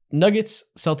 Nuggets,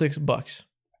 Celtics, Bucks.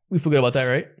 We feel good about that,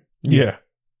 right? Yeah.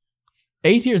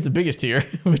 A tier is the biggest tier,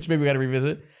 which maybe we got to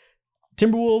revisit.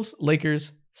 Timberwolves,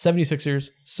 Lakers, 76ers,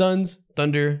 Suns,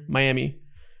 Thunder, Miami.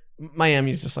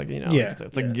 Miami's just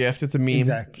it's a gift. It's a meme.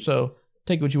 Exactly. So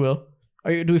take it what you will.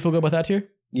 Do we feel good about that tier?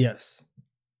 Yes.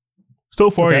 So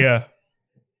far, yeah.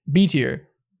 B tier: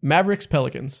 Mavericks,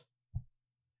 Pelicans.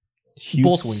 Huge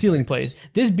both ceiling plays.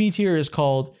 This B tier is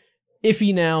called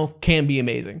iffy now, can be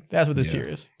amazing. That's what this tier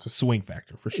is. It's a swing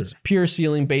factor for sure. It's pure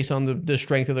ceiling based on the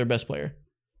strength of their best player.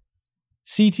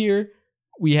 C tier,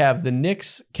 we have the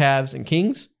Knicks, Cavs, and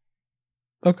Kings.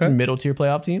 Okay. Middle tier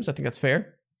playoff teams. I think that's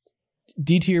fair.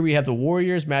 D tier, we have the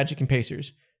Warriors, Magic, and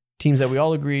Pacers. Teams that we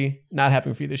all agree not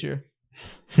happening for you this year.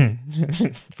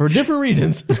 For different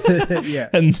reasons. Yeah.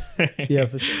 Yeah,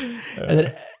 for sure. And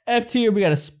then F tier, we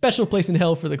got a special place in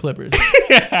hell for the Clippers.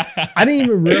 I didn't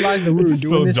even realize that we were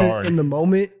doing this in the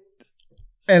moment.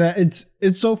 And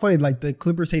it's so funny. The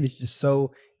Clippers hate is just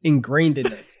so ingrained in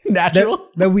us. Natural.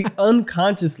 That we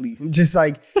unconsciously just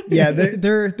like, yeah,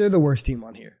 they're the worst team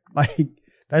on here. Like,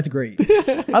 that's great.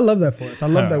 I love that for us. I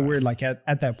love that we're like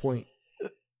at that point.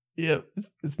 Yeah,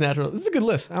 it's natural. This is a good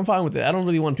list. I'm fine with it. I don't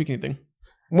really want to tweak anything.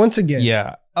 Once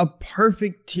again, a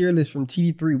perfect tier list from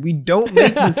TD3. We don't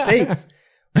make mistakes.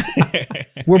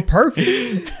 We're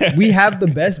perfect. We have the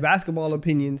best basketball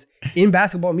opinions in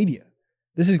basketball media.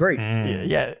 This is great.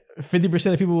 Yeah.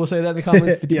 50% of people will say that in the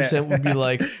comments. 50% would be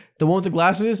like, the one with the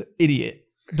glasses, idiot.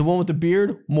 The one with the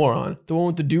beard, moron. The one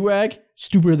with the do-rag,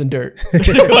 stupider than dirt.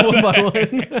 One by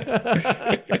one.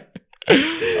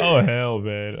 Oh, hell,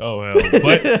 man. Oh, hell.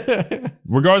 But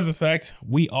regardless of the fact,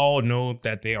 we all know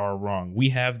that they are wrong. We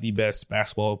have the best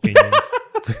basketball opinions.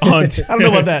 I don't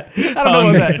know about that.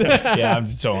 Yeah, I'm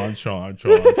just trolling.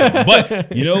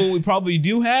 But you know what we probably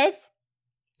do have?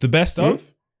 The best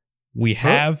of? We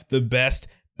have the best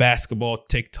basketball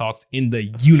TikToks in the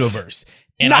universe.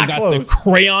 And I got the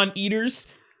crayon eaters.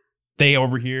 They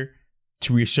over here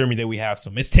to reassure me that we have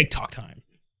some. It's TikTok time.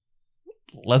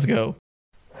 Let's go.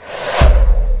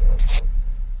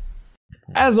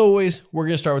 As always, we're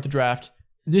going to start with the draft.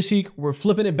 This week, we're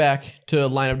flipping it back to a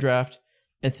lineup draft.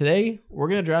 And today, we're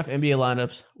going to draft NBA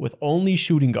lineups with only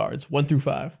shooting guards, 1 through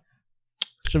 5.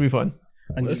 Should be fun.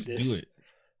 Let's do it.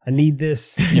 I need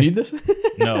this. You need this?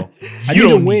 No. I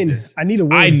need a win. I need a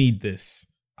win. I need this.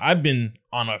 I've been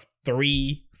on a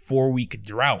 3-4 week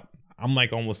drought. I'm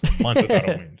like almost a month without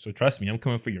a win. So trust me, I'm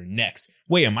coming for your next.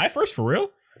 Wait, am I first for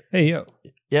real? Hey, yo.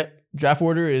 Yep. Draft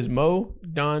order is Mo,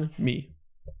 Don, me.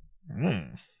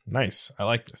 Nice. I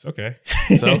like this. Okay.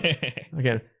 So,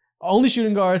 again, only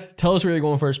shooting guards. Tell us where you're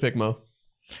going first pick, Mo.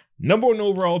 Number 1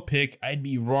 overall pick. I'd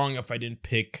be wrong if I didn't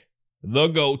pick the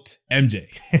GOAT, MJ.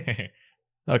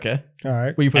 Okay. All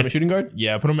right. Will you put him at shooting guard?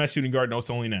 Yeah, put him at shooting guard. No, it's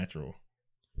only natural.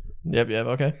 Yep.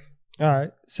 Okay. All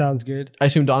right. Sounds good. I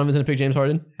assume Donovan's going to pick James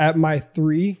Harden? At my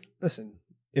 3, listen,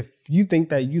 if you think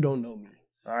that you don't know me,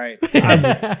 all right,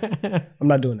 I'm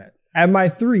not doing that. At my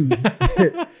 3,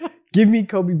 give me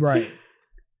Kobe Bryant.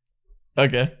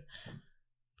 Okay.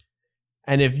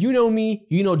 And if you know me,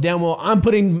 you know damn well I'm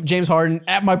putting James Harden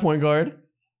at my point guard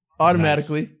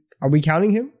automatically. Nice. Are we counting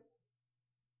him?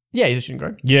 Yeah, he's a shooting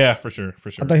guard. Yeah, for sure.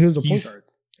 I thought he was a point guard.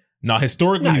 No,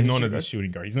 historically, Nah, he's he's known a as a shooting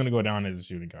shooting guard. He's going to go down as a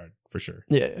shooting guard, for sure.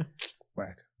 Yeah.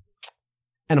 Whack.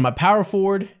 And in my power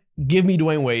forward, give me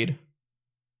Dwayne Wade.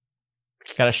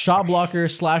 Got a shot blocker,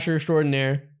 slasher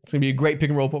extraordinaire. It's going to be a great pick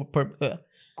and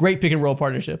roll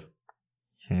partnership.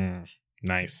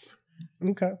 Nice.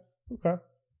 Okay.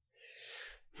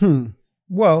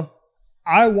 Well,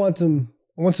 I want some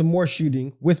more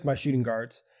shooting with my shooting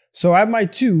guards. So at my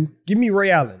 2, give me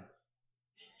Ray Allen.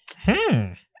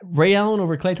 Ray Allen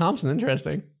over Klay Thompson.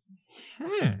 Interesting.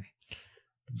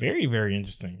 Very, very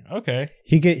interesting. Okay.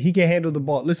 He can handle the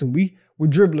ball. Listen, we're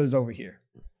dribblers over here.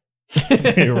 We're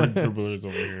dribblers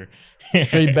over here.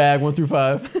 Straight bag 1 through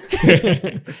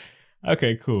 5.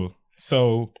 Okay, cool.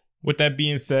 So with that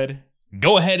being said,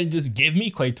 go ahead and just give me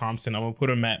Klay Thompson. I'm gonna put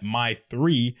him at my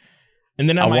 3, and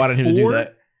then at my 4. Him to do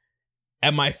that.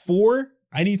 At my 4,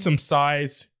 I need some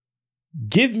size.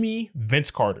 Give me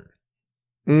Vince Carter.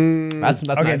 That's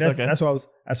okay. Nice. That's what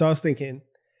I was thinking.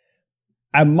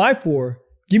 At my 4,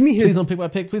 give me his. Please don't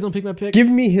pick my pick. Give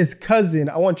me his cousin.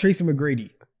 I want Tracy McGrady.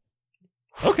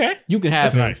 Okay, you can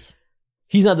have him. Nice.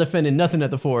 He's not defending nothing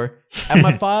at the 4. At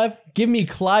my 5, give me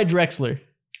Clyde Drexler.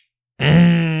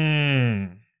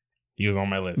 He was on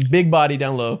my list. Big body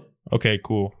down low. Okay,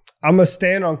 cool. I'm gonna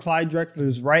stand on Clyde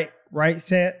Drexler's right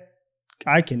set.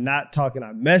 I cannot talk, and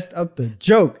I messed up the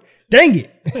joke. Dang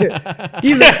it!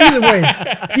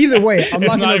 Either way, I'm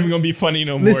it's not even gonna be funny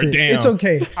no more. Listen, Damn, it's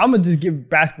okay. I'm gonna just give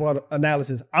basketball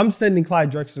analysis. I'm sending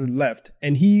Clyde Drexler left,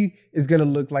 and he is gonna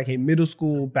look like a middle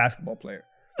school basketball player.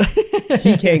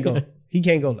 He can't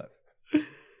go left.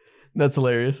 That's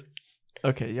hilarious.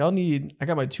 Okay, y'all need. I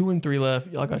got my 2 and 3 left.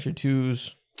 Y'all got your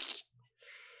 2s.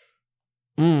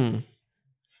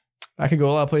 I could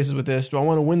go a lot of places with this. Do I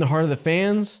want to win the heart of the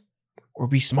fans or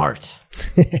be smart?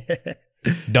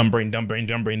 Dumb brain.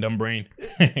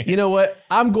 You know what?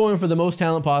 I'm going for the most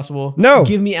talent possible. No.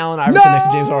 Give me Allen Iverson next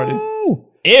to James Harden.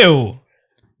 Ew.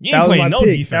 You ain't playing no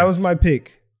defense. That was my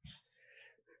pick.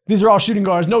 These are all shooting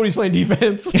guards. Nobody's playing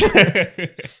defense.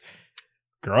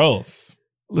 Gross.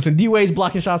 Listen, D-Wade's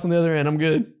blocking shots on the other end. I'm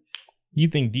good. You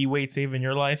think D-Wade saving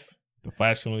your life? The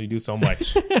Flash can only do so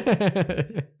much.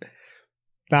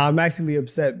 Now I'm actually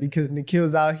upset because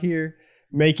Nikhil's out here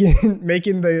making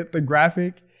the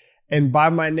graphic, and by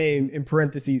my name in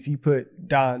parentheses he put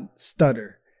Don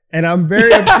Stutter, and I'm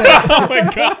very upset. Oh my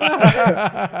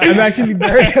god! I'm actually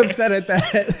very upset at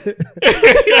that.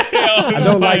 I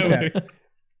don't like that.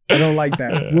 I don't like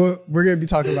that. We're going to be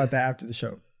talking about that after the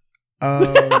show.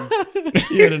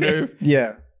 You had a nerve.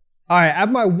 Yeah. All right.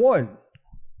 At my 1,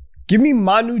 give me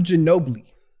Manu Ginobili.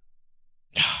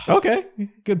 Okay.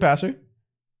 Good passer.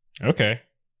 Okay.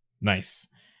 Nice.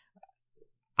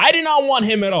 I did not want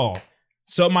him at all.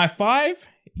 So at my 5,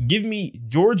 give me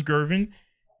George Gervin.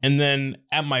 And then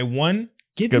at my 1,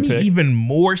 give me pick. even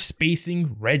more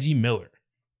spacing Reggie Miller.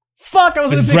 Fuck, I was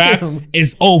This going to draft pick him.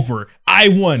 is over. I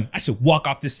won. I should walk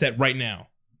off this set right now.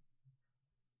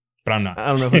 But I'm not. I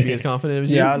don't know if I'd be as confident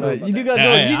as you. Yeah, I know but about you do that. got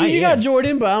Jordan. Yeah, you I got am.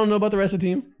 Jordan, but I don't know about the rest of the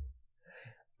team.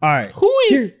 All right. Who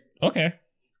is? Okay.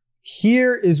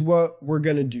 Here is what we're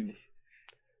going to do.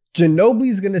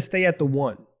 Ginobili's going to stay at the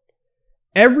 1.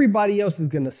 Everybody else is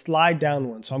going to slide down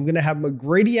 1. So I'm going to have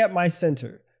McGrady at my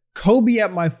center, Kobe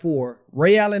at my 4,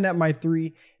 Ray Allen at my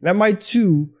 3, and at my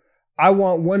 2, I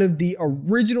want one of the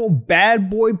original bad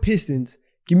boy Pistons.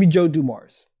 Give me Joe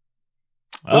Dumars.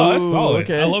 Oh, that's Ooh, solid.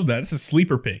 okay. I love that. It's a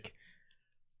sleeper pick.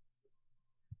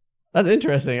 That's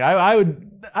interesting. I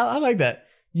like that.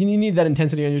 You need that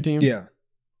intensity on your team. Yeah.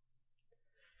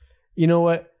 You know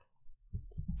what?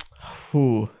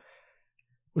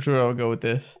 Which way I'll go with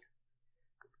this?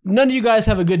 None of you guys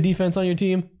have a good defense on your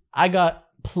team. I got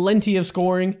plenty of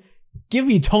scoring. Give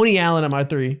me Tony Allen at my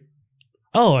 3.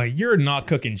 Oh, you're not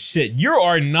cooking shit. You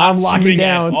are not I'm locking shooting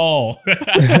down. at all.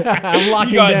 I'm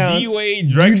locking you got down. D-Wade,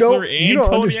 Drexler, You and don't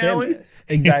Tony understand Allen. that.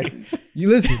 Exactly. You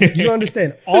listen, you don't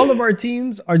understand. All of our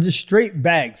teams are just straight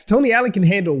bags. Tony Allen can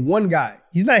handle one guy.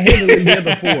 He's not handling the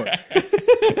other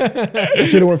 4.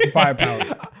 Should have went for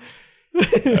firepower.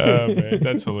 Oh, man,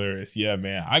 that's hilarious. Yeah,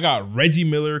 man. I got Reggie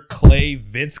Miller, Clay,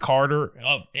 Vince Carter,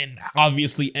 and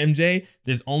obviously MJ.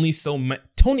 There's only so much.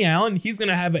 Tony Allen, he's going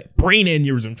to have a brain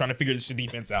aneurysm trying to figure this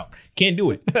defense out. Can't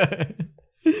do it.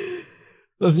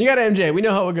 Listen, you got MJ. We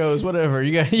know how it goes. Whatever.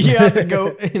 You have to go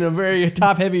in a very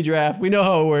top-heavy draft. We know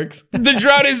how it works. The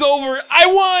drought is over. I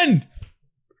won.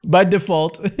 By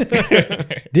default.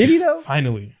 Did he though?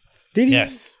 Finally. Did he?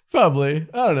 Yes. Probably.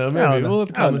 I don't know. Maybe. I don't know. We'll let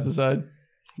the I don't comments know. decide.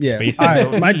 Yeah. Space All it.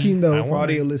 right. My team, though, I for won.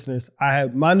 audio listeners, I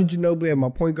have Manu Ginobili at my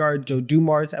point guard, Joe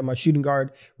Dumars at my shooting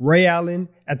guard, Ray Allen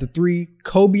at the 3,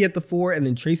 Kobe at the 4, and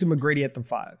then Tracy McGrady at the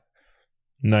 5.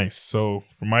 Nice. So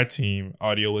for my team,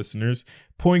 audio listeners,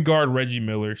 point guard Reggie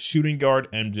Miller, shooting guard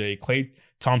MJ, Klay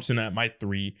Thompson at my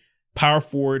 3, power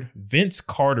forward Vince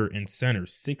Carter, and center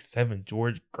 6'7"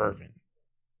 George Gervin.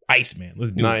 Iceman.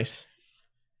 Let's do it. Nice.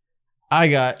 I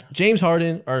got James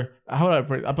Harden, or how would I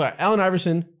put it? I put Allen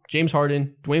Iverson, James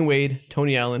Harden, Dwayne Wade,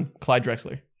 Tony Allen, Clyde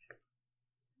Drexler.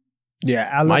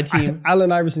 Yeah. My team.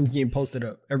 Allen Iverson's getting posted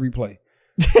up every play.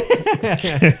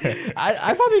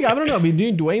 I probably got, I don't know,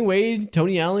 between Dwayne Wade,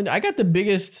 Tony Allen, I got the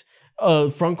biggest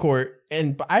front court,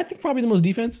 and I think probably the most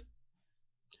defense.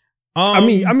 I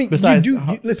mean, Besides, you do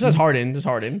listen. besides Harden, just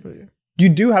Harden. But yeah. You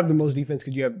do have the most defense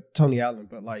because you have Tony Allen,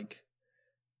 but like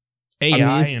AI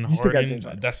you and still got Harden, James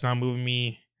Harden. that's not moving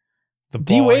me. The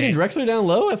D ball Wade and ain't- Drexler down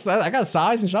low. I got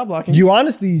size and shot blocking. you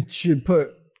honestly should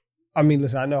put. I mean,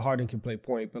 listen, I know Harden can play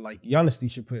point, but like you honestly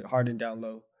should put Harden down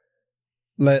low.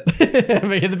 Let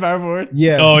hit the power forward.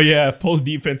 yeah. Oh yeah, post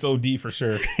defense OD for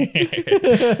sure.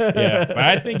 Yeah, but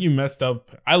I think you messed up.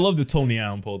 I love the Tony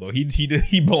Allen pull though.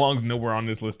 He belongs nowhere on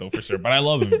this list though for sure. But I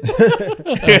love him.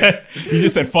 You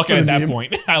just said fuck it at that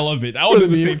point. I love it. I would do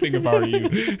the same thing if I were you.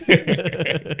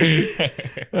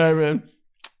 All right, man.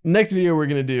 Next video we're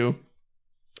gonna do.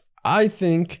 I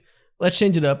think let's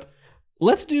change it up.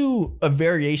 Let's do a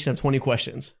variation of 20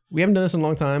 questions. We haven't done this in a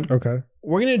long time. Okay.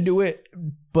 We're going to do it,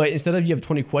 but instead of you have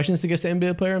 20 questions to guess the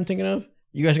NBA player I'm thinking of,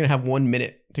 you guys are going to have 1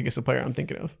 minute to guess the player I'm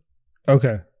thinking of.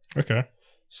 Okay. Okay.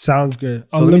 Sounds good.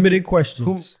 So let me- Unlimited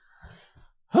questions.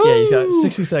 Yeah, he's got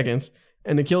 60 seconds.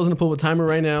 And Nikhil's going to pull up a timer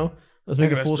right now. Let's make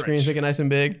Okay, it that's full screen, stretch. make it nice and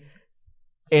big.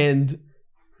 And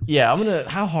yeah,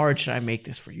 how hard should I make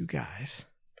this for you guys?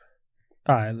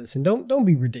 All right, listen. Don't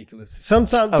be ridiculous.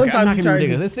 Sometimes Okay, I'm not you going to try be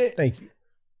to- ridiculous. Thank you.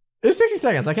 It's 60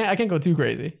 seconds. I can't go too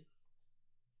crazy.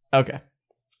 Okay.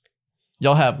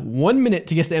 Y'all have 1 minute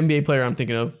to guess the NBA player I'm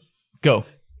thinking of. Go.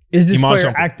 Is this Iman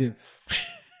player Shumpert. active?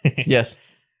 Yes.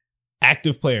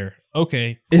 Active player.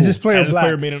 Okay. Is cool. this player Has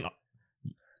black? made an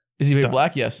Is he Done.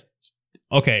 black? Yes.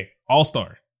 okay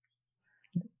All-Star.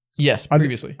 Yes, Are they-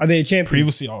 previously. Are they a champion?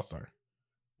 Previously All-Star.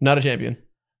 Not a champion.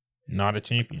 Not a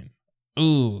champion.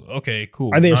 Ooh. Okay.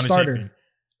 Cool. Are they a Not starter? champion.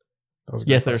 That was a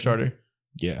Yes, good they're a question. starter.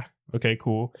 Yeah. Okay.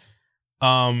 Cool.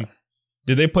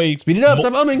 Did they play? Speed it up.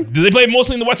 Stop humming. Did they play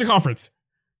mostly in the Western Conference?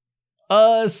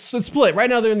 It's split. Right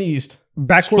now they're in the East.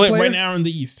 Backcourt Split player? right now in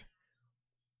the East.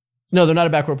 No, they're not a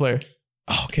backcourt player.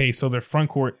 Okay, so they're front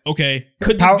court. Okay,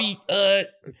 could this Power- be?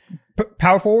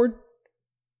 Power forward?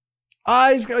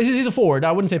 He's a forward.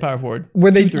 I wouldn't say power forward.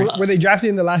 Were they drafted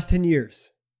in the last 10 years?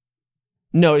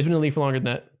 No, he's been in the league for longer than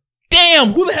that.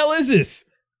 Damn, who the hell is this?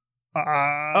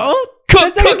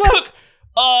 Cook.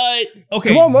 Okay,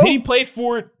 Come on, Mo. did he play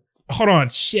for? Hold on,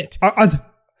 shit.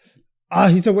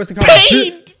 He's a Western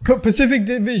Conference. Pacific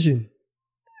Division.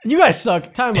 You guys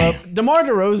suck. Time up. DeMar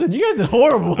DeRozan, you guys did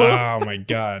horrible. Oh my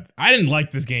god, I didn't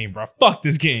like this game, bro. Fuck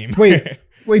this game. Wait,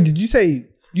 did you say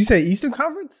Eastern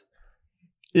Conference?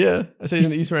 Yeah, I said he's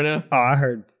in the East right now. Oh, I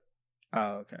heard.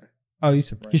 Oh, okay. Oh, you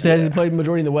said right. He said he played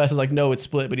majority in the West. I was like, no, it's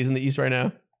split, but he's in the East right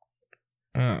now.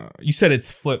 You said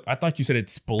it's flip. I thought you said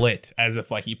it's split, as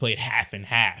if like he played half and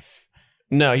half.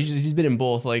 No, he's been in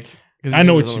both. Like, I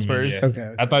know what you mean. Yeah.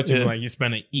 Okay. I thought you were like you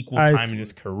spent an equal time in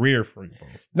his career for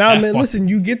both. Nah, man, listen,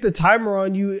 you get the timer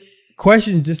on you.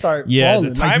 Questions just start falling.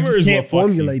 The timer you just is can't what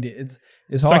fucks formulate you. it. It's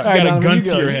It's hard. like you got a Donovan,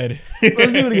 gun to your head.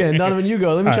 Let's do it again. Donovan, you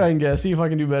go. Let me try and guess. See if I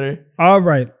can do better. All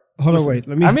right. Hold on, wait.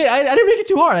 Let me. I mean, I didn't make it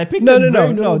too hard. I picked No.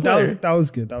 player. That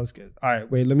was good. All right,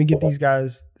 wait. Let me get this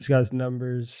guy's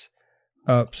numbers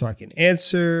up so I can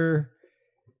answer.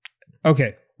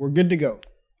 Okay, we're good to go.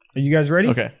 Are you guys ready?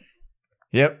 Okay.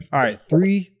 Yep. All right.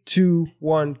 3, 2,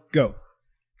 1, go.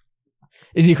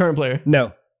 Is he a current player?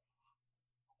 No.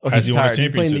 Okay, Has he's he won a tired. Did he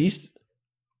play in the championship? East?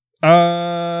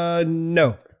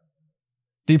 No.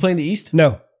 Did he play in the East?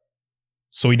 No.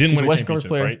 So he didn't He's win a a West Coast championship,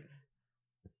 player. right?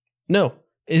 No.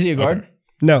 Is he a guard? Okay.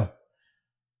 No.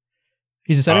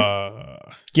 He's a center?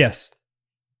 Yes.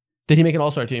 Did he make an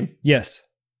all-star team? Yes.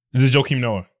 Is this Joakim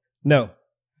Noah? No.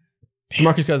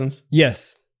 DeMarcus Cousins.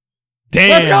 Yes. Damn.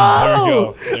 Let's go! There we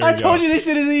go. There we I go. told you this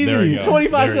shit is There we easy. go.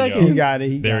 25 There we go. seconds. He got it.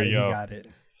 He There got it. you go. He got it.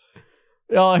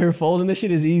 Y'all out here folding. This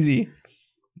shit is easy.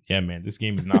 Yeah, man, this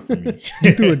game is not for me.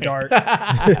 You threw a dart.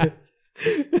 I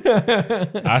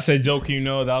said Joakim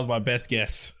Noah. That was my best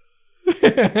guess.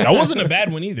 That wasn't a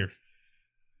bad one either.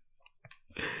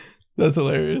 That's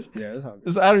hilarious. Yeah, that's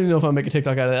how I don't even know if I'll make a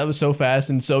TikTok out of that. That was so fast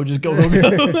and so just go.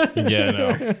 Yeah, no.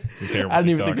 It's a terrible I didn't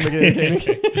even think to make it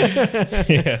entertaining.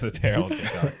 Yeah, it's a terrible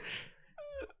TikTok.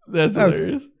 That's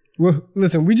hilarious. Well,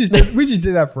 listen, we just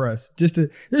did that for us, just to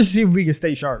see if we can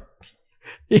stay sharp.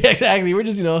 Yeah, exactly. We're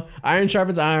just, iron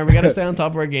sharpens iron. We got to stay on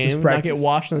top of our game, not get practice.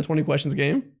 washed in the 20 questions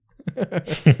game. All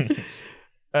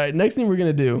right, next thing we're going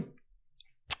to do,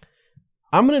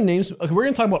 I'm going to name some, okay, we're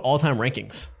going to talk about all-time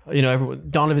rankings.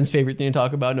 Donovan's favorite thing to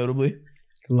talk about, notably.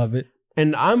 Love it.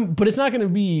 But it's not going to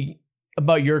be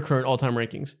about your current all-time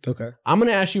rankings. Okay. I'm going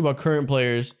to ask you about current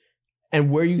players and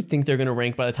where you think they're going to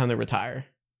rank by the time they retire.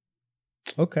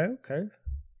 Okay.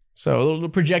 So a little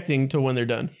projecting to when they're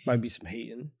done. Might be some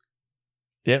hating.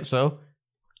 Yep. So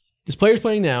this player's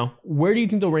playing now. Where do you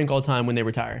think they'll rank all time when they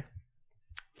retire?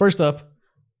 First up,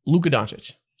 Luka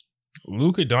Doncic.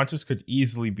 Luka Doncic could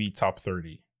easily be top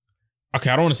 30. Okay,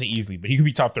 I don't want to say easily, but he could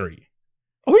be top 30.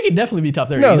 Oh, he could definitely be top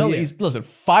 30. No, Listen,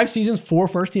 5 seasons, 4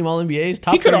 first-team All-NBAs.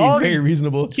 Top He could 30 is already- very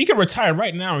reasonable. He could retire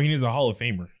right now and he's a Hall of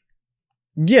Famer.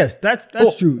 Yes, that's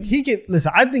true. He can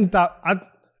listen. I think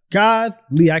God,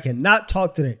 Lee, I cannot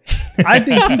talk today. I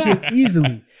think he can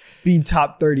easily be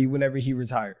top 30 whenever he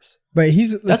retires. But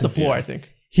That's the floor, I think.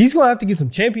 He's gonna have to get some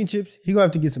championships. He's gonna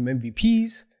have to get some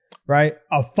MVPs, right?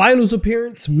 A finals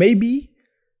appearance, maybe.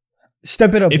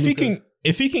 Step it up. If Luka.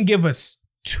 he can give us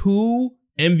 2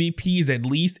 MVPs at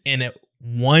least and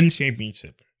one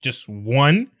championship, just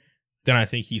one, then I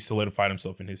think he solidified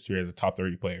himself in history as a top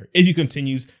 30 player. If he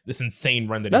continues this insane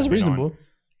run That's he's been reasonable.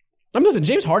 on. Listen,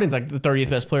 James Harden's like the 30th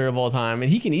best player of all time,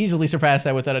 and he can easily surpass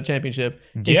that without a championship.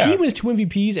 Yeah. If he wins 2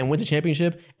 MVPs and wins a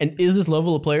championship and is this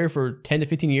level of player for 10 to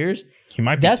 15 years, He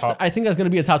might be I think that's going to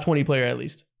be a top 20 player at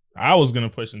least. I was going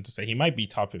to push him to say he might be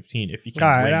top 15 if he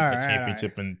can win a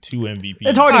championship and 2 MVPs.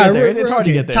 It's hard to get there. It's hard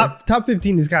to get there. Top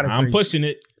 15 is kind of I'm crazy. pushing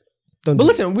it. Don't But do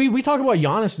listen, we talk about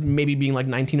Giannis maybe being like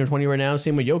 19 or 20 right now.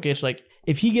 Same with Jokic. Like,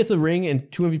 if he gets a ring and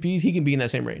 2 MVPs, he can be in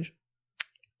that same range.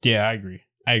 Yeah, I agree.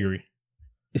 it.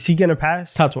 Is he gonna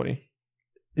pass? Top 20.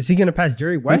 Is he gonna pass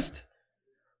Jerry West?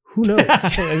 Who knows?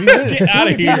 Get out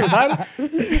of here.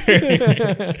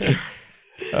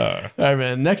 All right,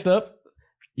 man. Next up,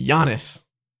 Giannis.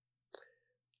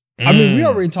 I mean, we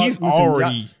already talked. He's listen,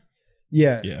 already.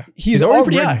 Yeah. He's He's already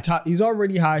pretty high. top. He's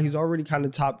already high. He's already kind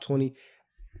of top 20.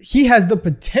 He has the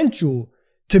potential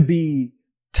to be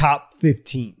top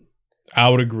 15. I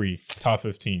would agree. Top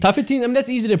 15. Top 15, I mean, that's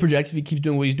easy to project if he keeps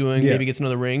doing what he's doing. Yeah. Maybe gets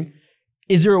another ring.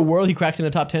 Is there a world he cracks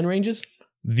into top 10 ranges?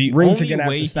 The rings are only gonna have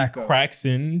way to he stack up. cracks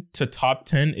in to top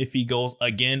 10 if he goes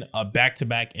again a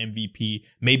back-to-back MVP,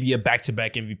 maybe a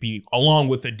back-to-back MVP along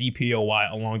with a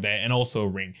DPOY along that, and also a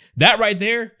ring. That right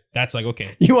there, that's like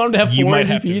okay. You want him to have You 4 might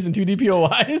have MVPs to. and 2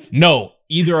 DPOYs? No,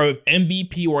 either an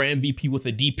MVP or an MVP with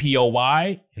a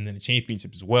DPOY and then a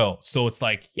championship as well. So it's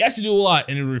like he has to do a lot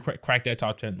and it will crack that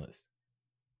top 10 list.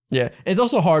 Yeah, it's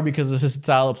also hard because of his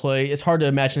style of play. It's hard to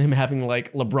imagine him having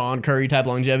like LeBron, Curry type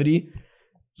longevity.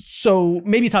 So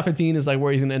maybe top 15 is like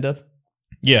where he's gonna end up.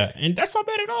 Yeah, and that's not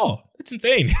bad at all. It's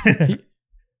insane.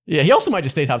 Yeah, he also might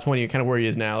just stay top 20, kind of where he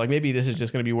is now. Like maybe this is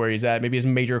just gonna be where he's at. Maybe his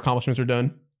major accomplishments are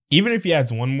done. Even if he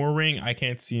adds one more ring, I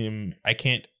can't see him. I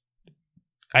can't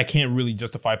really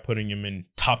justify putting him in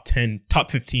top 10, top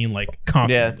 15 like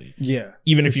confidently. Yeah.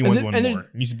 Even if he wins And one there's- more,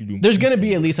 he needs to be doing. There's gonna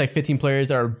be at least like 15 players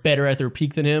that are better at their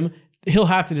peak than him. He'll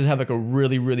have to just have like a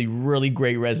really, really, really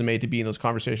great resume to be in those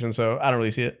conversations. So I don't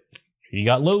really see it. He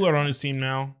got Lillard on his team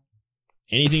now.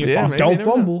 Anything is Yeah, possible. maybe.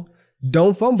 Don't fumble.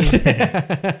 Don't fumble.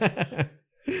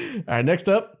 All right, next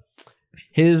up,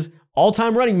 his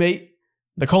all-time running mate,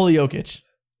 Nikola Jokic.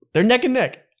 They're neck and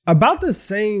neck. About the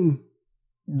same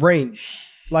range.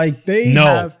 Like they No.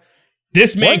 have.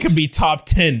 This man What? could be top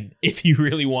 10 if he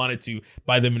really wanted to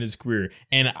by them in his career.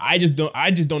 And I just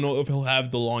don't know if he'll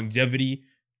have the longevity.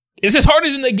 Is as hard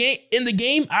as in the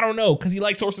game? I don't know, because he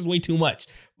likes horses way too much.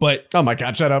 But Oh my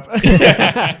God, shut up.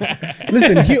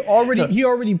 Listen, he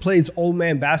already plays old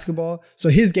man basketball, so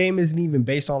his game isn't even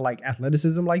based on like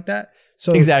athleticism like that.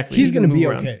 So Exactly. he's He gonna can be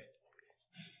move around. okay.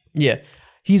 Yeah.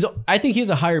 I think he has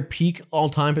a higher peak all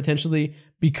time potentially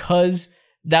because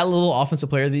that little offensive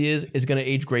player that he is going to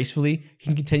age gracefully. He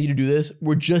can continue to do this.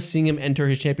 We're just seeing him enter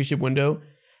his championship window.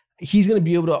 He's going to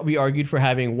be able to be argued for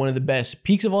having one of the best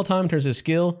peaks of all time in terms of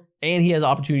skill, and he has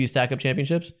opportunity to stack up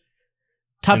championships.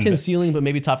 Top 10 ceiling, but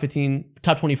maybe top 15,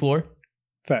 top 20 floor.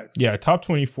 Facts. yeah, top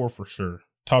 24 for sure.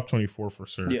 Top 24 for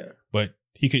sure. Yeah. But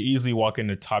he could easily walk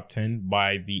into top 10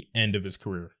 by the end of his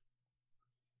career.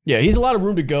 Yeah, he's a lot of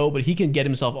room to go, but he can get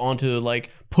himself onto like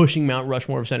pushing Mount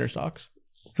Rushmore of center stocks.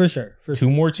 For sure. For 2 sure.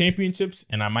 more championships,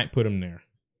 and I might put him there.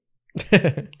 All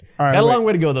right. Got a wait. long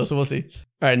way to go though, so we'll see.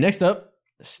 All right, next up,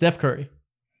 Steph Curry.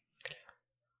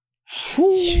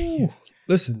 Whew.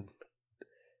 Listen.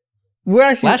 We're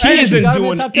actually Last year, He he isn't got him in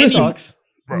doing top 10 any- stocks.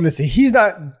 Listen, he's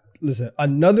not. Listen,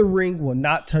 another ring will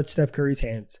not touch Steph Curry's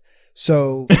hands.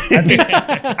 So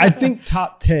I think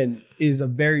top 10 is a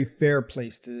very fair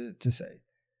place to say.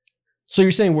 So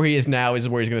you're saying where he is now is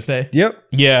where he's going to stay? Yep.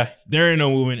 Yeah, there ain't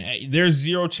no movement. There's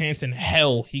zero chance in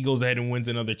hell he goes ahead and wins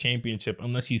another championship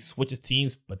unless he switches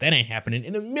teams, but that ain't happening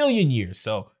in a million years.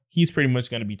 So he's pretty much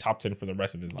going to be top 10 for the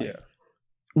rest of his life. Yeah.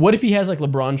 What if he has like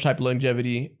LeBron type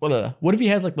longevity? What if he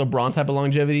has like LeBron type of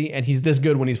longevity and he's this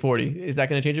good when he's 40? Is that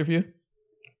going to change it for you?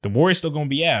 The Warriors still going to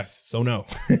be ass, so no.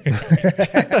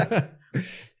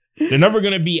 They're never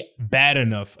going to be bad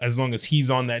enough as long as he's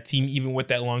on that team, even with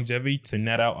that longevity, to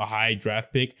net out a high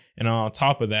draft pick. And on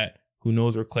top of that, who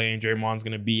knows where Clay and Draymond's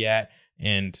going to be at,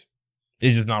 and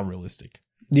it's just not realistic.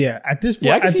 Yeah. At this point,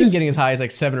 Yeah, I can at see him this- getting as high as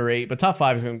like 7 or 8, but top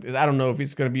 5 is going to, I don't know if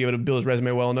he's going to be able to build his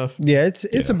resume well enough. Yeah,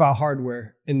 it's about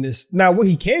hardware in this. Now, what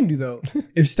he can do though,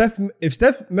 if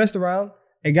Steph messed around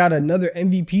and got another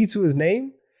MVP to his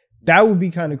name, that would be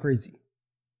kind of crazy.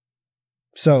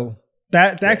 So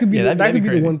that could be Yeah, that that'd could be be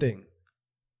crazy. the one thing.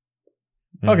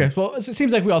 Okay, well, it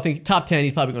seems like we all think top 10,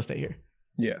 he's probably going to stay here.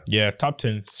 Yeah. Yeah, top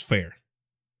 10 is fair.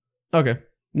 Okay,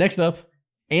 next up,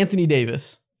 Anthony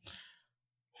Davis.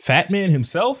 Fat man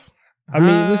himself? I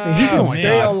mean, listen, he Oh can my stay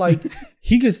God. on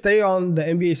he could stay on the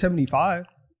NBA 75.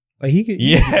 Like he could.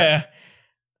 Yeah.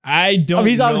 I don't I mean,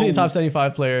 he's obviously a know. top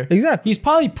 75 player. Exactly. He's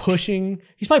probably pushing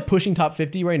top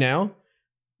 50 right now.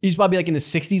 He's probably like in the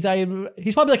 60s.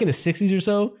 He's probably like in the 60s or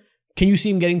so. Can you see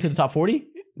him getting to the top 40?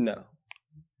 No.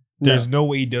 There's no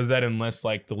way he does that unless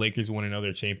like the Lakers win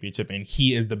another championship and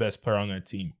he is the best player on that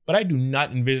team. But I do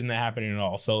not envision that happening at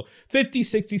all. So 50,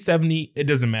 60, 70, it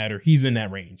doesn't matter. He's in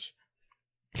that range.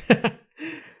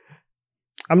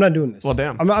 I'm not doing this. Well,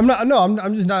 damn.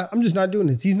 I'm just not doing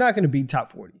this. He's not going to be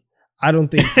top 40. I don't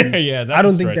think. Yeah, that's I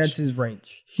don't a think stretch. that's his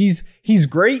range. He's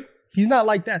great. He's not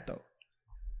like that though.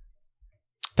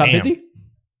 Top Damn. 50?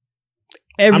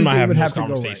 Everything I'm not having would those have to go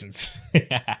right. conversations.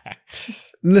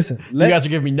 Listen, You guys are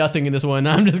giving me nothing in this one.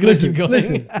 I'm just going to keep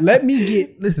going. Let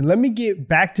me get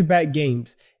back-to-back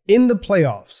games in the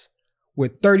playoffs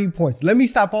with 30 points. Let me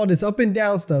stop all this up and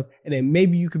down stuff, and then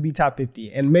maybe you could be top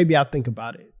 50, and maybe I'll think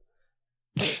about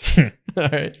it. All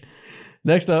right.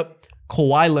 Next up,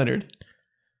 Kawhi Leonard.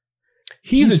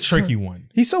 He's a tricky one.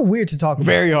 He's so weird to talk about.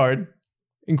 Very hard.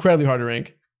 Incredibly hard to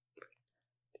rank.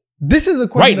 This is a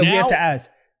question Right that we now? have to ask.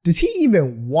 does he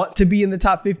even want to be in the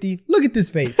top 50? Look at this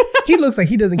face. He looks like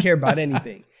he doesn't care about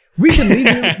anything. We can leave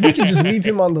him. We can just leave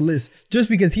him on the list just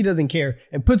because he doesn't care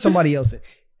and put somebody else in.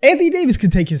 Anthony Davis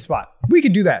could take his spot. We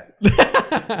could do that.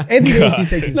 Anthony Davis can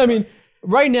take his spot. I mean,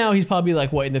 right now he's probably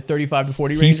like what in the 35 to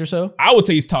 40 range or so. I would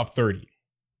say he's top 30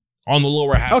 on the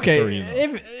lower half. Okay, of 30,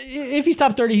 if he's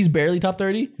top 30, he's barely top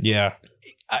 30. Yeah.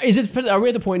 Are we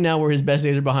at the point now where his best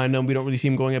days are behind him? We don't really see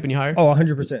him going up any higher. Oh,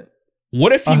 100%.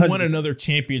 What if he 100%. won another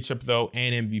championship though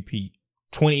and MVP?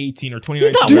 2018 or 2019.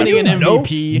 He's not winning an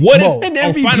MVP. What Mo. if An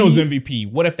MVP? finals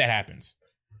MVP? What if that happens?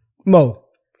 Mo,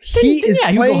 he is he would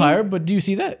go playing higher, but do you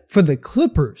see that? for the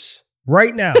Clippers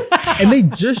right now. And they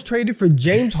just traded for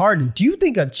James Harden. Do you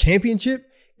think a championship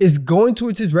is going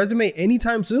towards his resume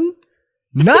anytime soon?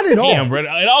 Not at all. Damn, bro.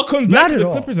 It all comes Not back to at the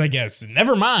all. Clippers, I guess.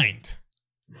 Never mind.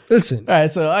 Listen, All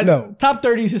right, so No. top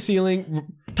 30 is his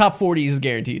ceiling. Top 40 is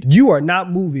guaranteed. you are not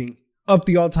moving up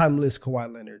the all-time list,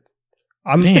 Kawhi Leonard.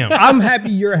 Damn. I'm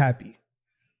happy you're happy.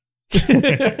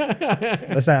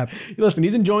 That's not happy. Listen,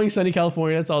 he's enjoying sunny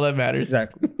California. That's all that matters.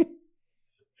 Exactly.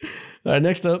 All right,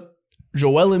 next up,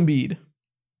 Joel Embiid.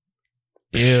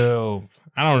 Ew.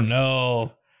 I don't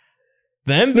know.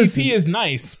 The MVP Listen. is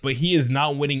nice, but he is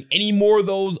not winning any more of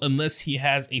those unless he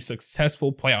has a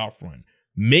successful playoff run.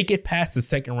 Make it past the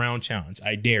second round challenge.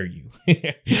 I dare you.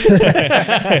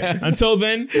 Until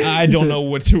then, I don't know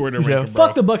where to rank him, bro.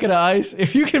 Fuck the bucket of ice.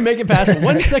 If you can make it past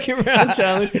 1 second round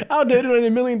challenge, I'll donate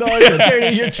 $1 million to a charity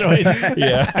of your choice.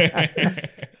 Yeah.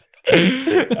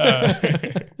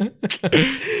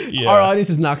 Our audience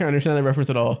is not going to understand that reference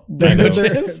at all. They're know.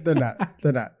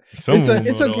 not. Some It's of them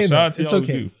it's will, okay. though. Shout Though. out to It's y'all who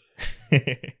okay. do.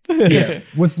 Yeah.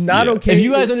 What's not Yeah. okay? If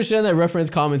you guys is- understand that reference,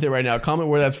 comment it right now. Comment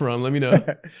where that's from. Let me know.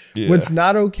 Yeah. What's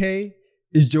not okay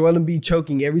is Joel Embiid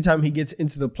choking every time he gets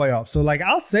into the playoffs. So like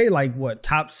I'll say like what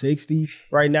top 60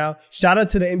 right now. Shout out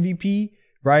to the MVP,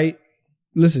 right?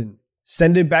 Listen,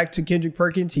 send it back to Kendrick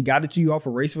Perkins. He got it to you off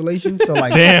of race relations. So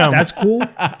like Damn. that's cool.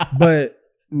 But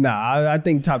nah, I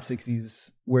think top 60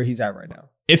 is where he's at right now.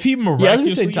 If he Yeah, I was going to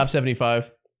miraculously, say top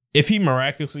 75. if he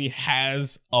miraculously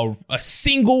has a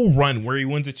single run where he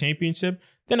wins a championship,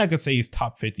 then I could say he's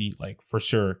top 50, like for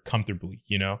sure, comfortably,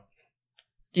 you know?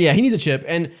 Yeah, he needs a chip.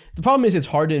 And the problem is it's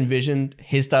hard to envision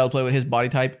his style of play with his body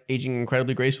type aging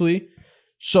incredibly gracefully.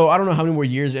 So I don't know how many more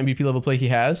years of MVP level play he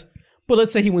has. But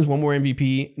let's say he wins one more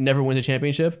MVP, never wins a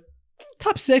championship.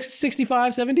 Top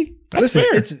 65, 70? That's listen,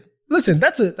 fair. Listen,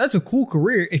 that's a cool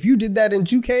career. If you did that in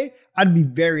 2K, I'd be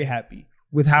very happy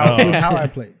with how I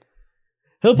played.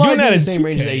 He'll probably Doing be that in the in same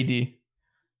range as 2K. AD.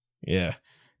 Yeah.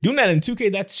 Doing that in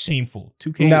 2K, that's shameful.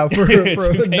 2K. Now, for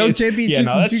 2K no is- championship Yeah,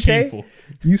 no, in that's 2K? shameful.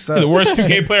 You suck. The worst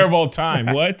 2K player of all time.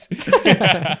 What?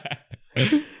 All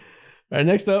right,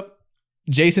 next up,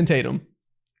 Jason Tatum.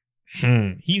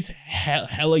 He's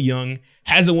hella young.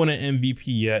 Hasn't won an MVP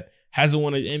yet. Hasn't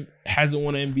won an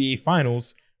NBA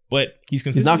Finals. But he's He's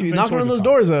consistently knocking on those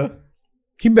doors,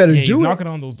 He better Yeah, he's do it. knocking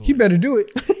on those doors. He better do it.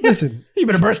 Listen, You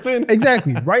better burst in.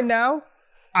 exactly. Right now,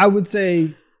 I would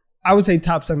say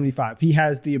top 75. He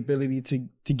has the ability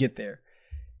to get there.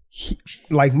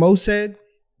 Like Mo said,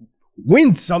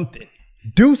 win something.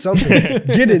 Do something.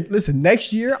 Get it. Listen,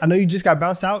 next year, I know you just got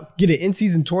bounced out. Get an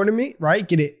in-season tournament, right?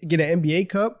 Get an NBA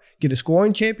Cup. Get a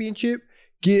scoring championship.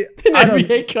 Get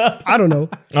NBA Cup. I don't know.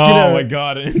 Oh my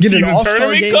God. Get an Season All-Star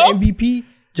tournament Game cup? MVP.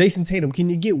 Jason Tatum, can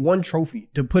you get one trophy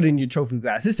to put in your trophy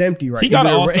glass? It's empty right He now. got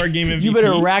an All-Star Game MVP. You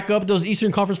better rack up those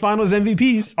Eastern Conference Finals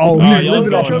MVPs. Oh, Oh, he's yeah,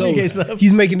 living yeah, off of trophy case those. up.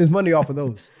 He's making his money off of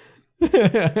those.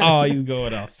 Oh, he's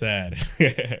going out sad.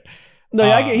 No,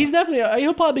 yeah, he's definitely.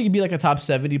 He'll probably be like a top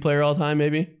 70 player all time,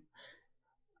 maybe.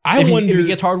 I wonder if he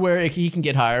gets hardware, he can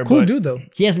get higher. Cool but dude though.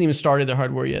 he hasn't even started the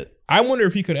hardware yet. I wonder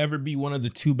if he could ever be one of the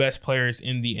two best players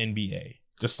in the NBA,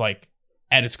 just like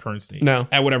at his current stage. No.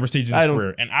 At whatever stage of I his don't-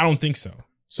 career. And I don't think so.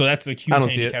 So that's a I huge don't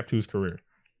see it. handicap to his career.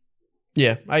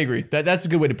 Yeah, I agree. That's a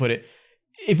good way to put it.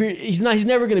 He's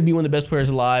never going to be one of the best players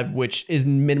alive, which is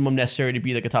minimum necessary to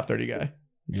be like a top 30 guy.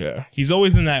 Yeah. He's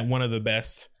always in that one of the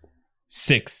best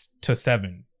 6 to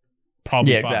 7.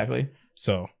 Probably Yeah, 5. exactly.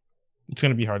 So it's going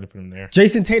to be hard to put him there.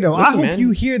 Jason Tatum, Listen, I hope man.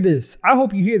 you hear this. I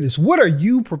hope you hear this. What are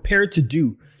you prepared to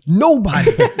do?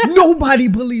 Nobody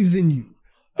believes in you.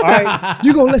 All right.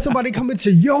 You going to let somebody come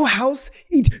into your house,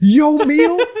 eat your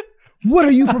meal? What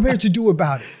are you prepared to do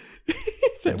about it?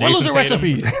 What are those Jason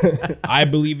recipes? I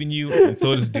believe in you, and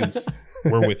so does Deuce.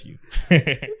 We're with you.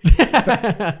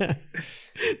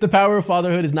 The power of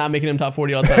fatherhood is not making him top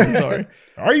 40 all time. I'm sorry.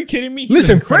 Are you kidding me? He's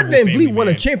Listen, an Fred incredible Van Vliet family won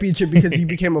a man. championship because he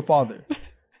became a father.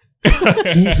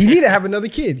 he need to have another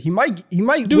kid. He might Deuce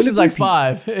win a is like 3-peat.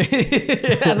 5.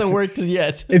 It hasn't worked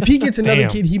yet. If he gets another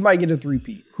Damn. kid, he might get a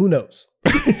 3-peat. Who knows?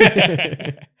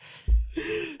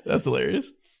 That's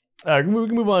hilarious. All right, we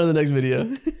can move on to the next video.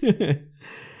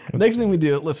 Next thing we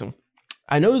do, listen,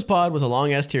 I know this pod was a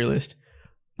long-ass tier list.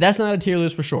 That's not a tier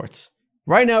list for shorts.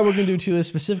 Right now, we're going to do a tier list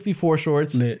specifically for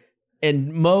shorts. Lit.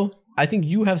 And Mo, I think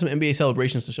you have some NBA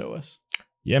celebrations to show us.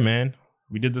 Yeah, man.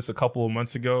 We did this a couple of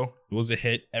months ago. It was a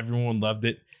hit. Everyone loved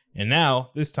it. And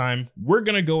now, this time, we're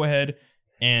going to go ahead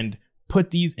and put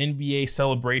these NBA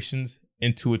celebrations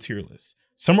into a tier list.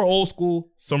 Some are old school,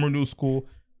 some are new school.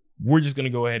 We're just going to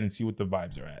go ahead and see what the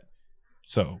vibes are at.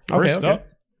 So, first up,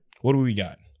 what do we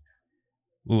got?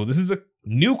 Ooh, this is a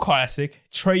new classic.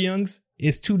 Trae Young's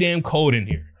It's Too Damn Cold in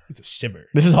Here. It's a shiver.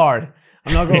 This is hard.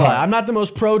 I'm not going to lie. I'm not the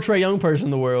most pro Trae Young person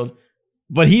in the world,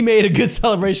 but he made a good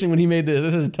celebration when he made this.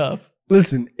 This is tough.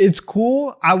 Listen, it's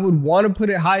cool. I would want to put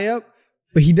it high up,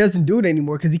 but he doesn't do it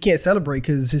anymore because he can't celebrate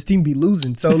because his team be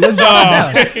losing. So let's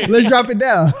drop it down. Let's drop it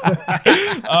down.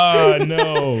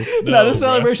 No, the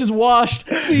celebration's washed.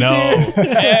 No.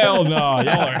 Hell no. Y'all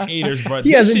are haters, bro.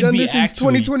 He hasn't done this since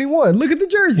 2021. Look at the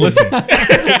jersey. Listen.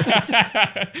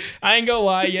 I ain't gonna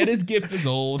lie. Yeah, this gift is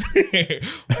old.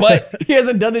 But he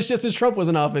hasn't done this shit since Trump was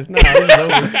in office. No, this is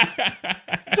over.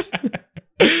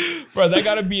 Bro, that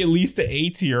gotta be at least an A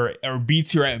tier or B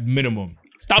tier at minimum.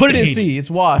 Stop Put it in C. It's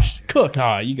washed. Cooked.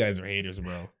 You guys are haters,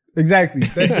 bro. Exactly.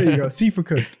 There you go. C for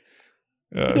cooked.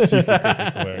 C for cooked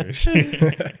is hilarious.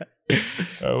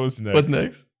 What's next? What's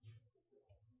next?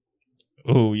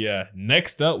 Oh, yeah.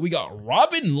 Next up, we got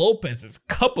Robin Lopez's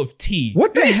cup of tea.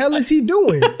 What the hell is he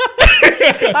doing?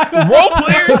 Role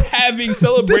players having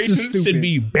celebrations should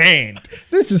be banned.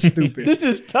 This is stupid. This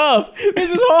is tough.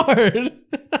 This is hard.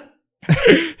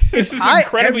 This is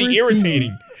incredibly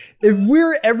irritating. If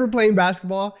we're ever playing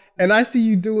basketball and I see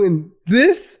you doing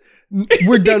this,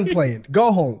 we're done playing.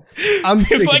 Go home. I'm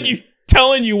sick. It's like he's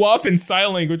telling you off in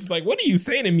sign language. It's like, what are you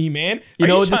saying to me, man? You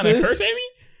know you what this is? Curse at me?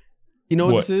 You know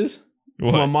what this is?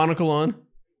 What? Put my monocle on.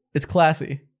 It's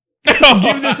classy.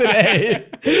 Give this an A.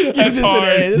 That's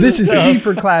hard. This is C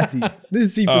for classy. This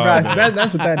is C for classy.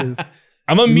 That's what that is.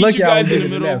 I'm gonna meet you guys in the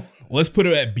middle. Let's put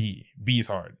it at B. B is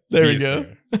hard. There we go.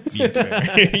 B is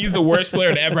fair. He's the worst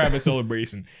player to ever have a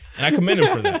celebration, and I commend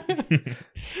him for that.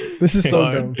 This is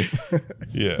so dumb.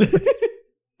 Yeah.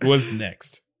 What's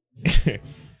next?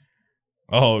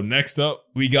 Next up,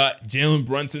 we got Jalen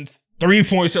Brunson's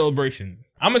 3-point celebration.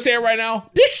 I'm gonna say it right now.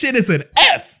 This shit is an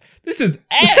F. This is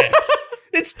ass.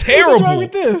 It's terrible. What's wrong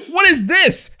with this? What is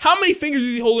this? How many fingers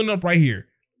is he holding up right here?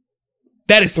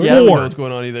 That is 4. I don't know what's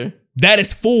going on either. That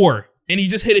is 4. And he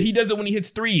just hit it. He does it when he hits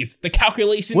threes. The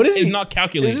calculation is not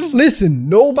calculated. Listen,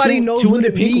 nobody knows what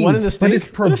it means, but it's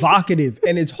provocative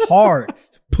and it's hard.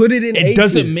 Put it in A. It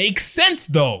doesn't make sense,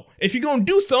 though. If you're going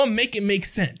to do something, make it make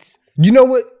sense. You know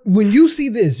what? When you see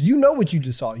this, you know what you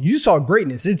just saw. You saw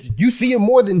greatness. You see it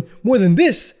more than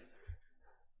this.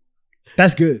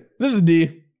 That's good. This is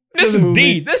D. This is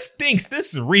D. This stinks.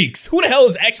 This reeks. Who the hell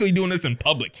is actually doing this in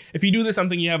public? If you do this,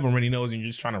 something you have a runny nose and you're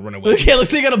just trying to run away. Yeah,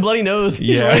 looks like he got a bloody nose.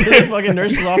 He's running to the fucking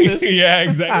nurse's office. Yeah,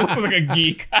 exactly. Looks like a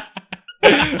geek.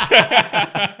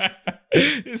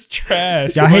 It's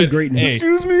trash. Y'all hate greatness. Hey.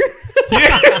 Excuse me?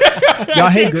 Y'all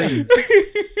hate greatness.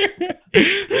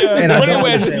 And I don't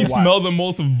understand you smell the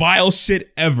most vile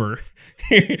shit ever.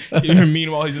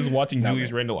 Meanwhile, he's just watching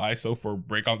Julius Randle ISO for a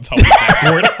break on top of the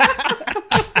backboard.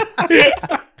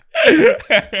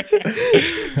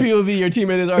 POV, your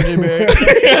teammate is RJ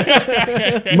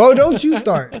Barrett. Mo, don't you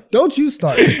start. Don't you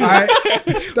start. All right.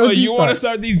 Don't you want to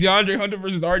start these DeAndre Hunter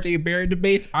versus RJ Barrett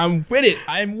debates? I'm with it.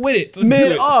 Let's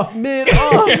mid off.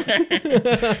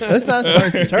 Let's not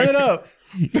start. Turn it up.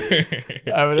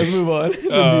 All right, let's move on.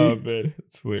 Oh man,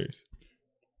 it's hilarious.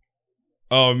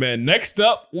 Oh man, next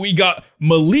up we got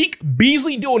Malik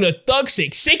Beasley doing a thug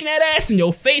shake, shaking that ass in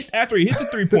your face after he hits a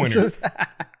 3-pointer.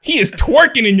 He is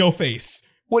twerking in your face.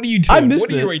 What are you doing? I missed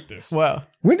What do you rate this? Wow.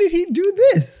 When did he do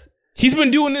this? He's been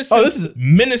doing this since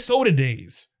Minnesota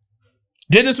days.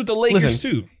 Did this with the Lakers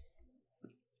too.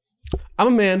 I'm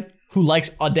a man who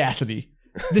likes audacity.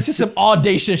 This is some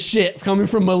audacious shit coming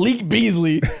from Malik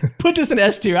Beasley. Put this in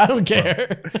S tier. I don't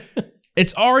care.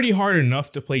 It's already hard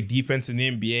enough to play defense in the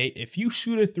NBA. If you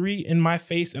shoot a 3 in my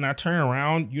face and I turn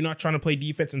around, you're not trying to play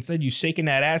defense. Instead, you shaking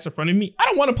that ass in front of me. I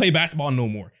don't want to play basketball no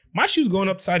more. My shoe's going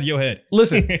upside of your head.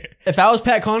 Listen, if I was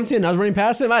Pat Connaughton and I was running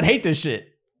past him, I'd hate this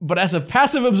shit. But as a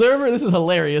passive observer, this is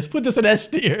hilarious. Put this in S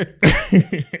tier.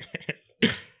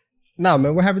 Nah,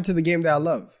 man, what happened to the game that I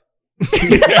love?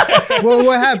 Well,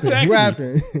 what happened? Exactly. What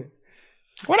happened?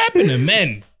 What happened to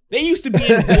men? They used to be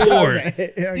in war.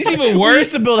 It's even worse. We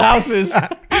used to build houses.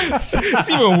 It's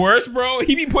even worse, bro.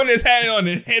 He be putting his hand on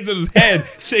the heads of his head,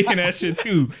 shaking that shit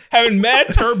too, having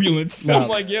mad turbulence. So I'm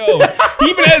like, yo, he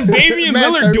even has Damian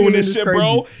Lillard doing this shit,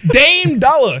 bro. Dame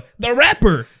Dollar, the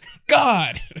rapper.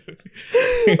 God.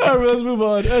 All right, let's move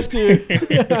on. S tier.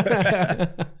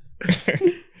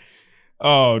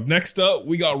 Oh, next up,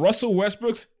 we got Russell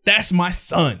Westbrook's "That's My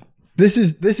Son." This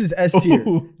is S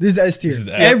tier. This is S tier. This is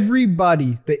S.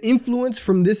 Everybody, the influence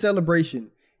from this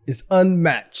celebration is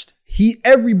unmatched.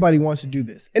 Everybody wants to do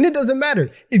this, and it doesn't matter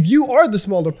if you are the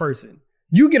smaller person.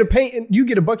 You get a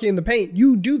bucket in the paint.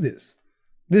 You do this.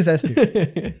 This is S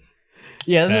tier.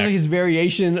 Yeah, this is like his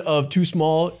variation of Too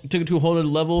Small. Took it to a whole other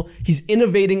level. He's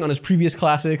innovating on his previous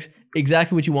classics.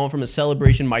 Exactly what you want from a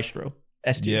celebration maestro.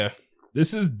 S tier. Yeah.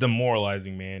 This is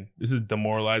demoralizing, man. This is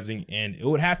demoralizing, and it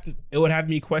would have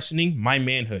me questioning my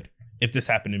manhood if this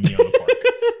happened to me on the park.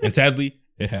 And sadly,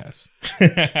 it has.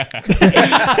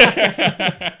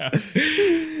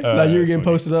 Now you're getting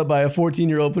posted up by a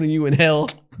 14-year-old putting you in hell.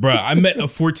 Bro, I met a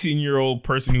 14-year-old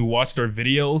person who watched our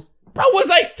videos. Bro was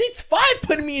like 6'5",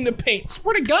 putting me in the paint.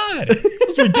 Swear to God. It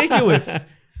was ridiculous.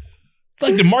 It's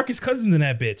like DeMarcus Cousins in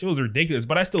that bitch. It was ridiculous,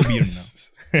 but I still beat him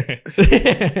now.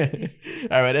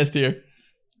 All right, S tier.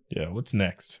 Yeah, what's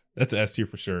next? That's S tier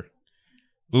for sure.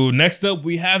 Ooh, next up,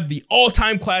 we have the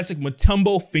all-time classic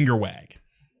Mutombo finger wag.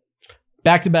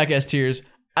 Back-to-back S tiers.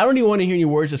 I don't even want to hear any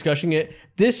words discussing it.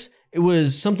 It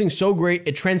was something so great.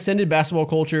 It transcended basketball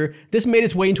culture. This made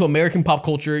its way into American pop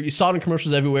culture. You saw it in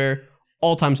commercials everywhere.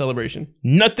 All-time celebration.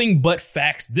 Nothing but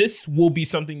facts. This will be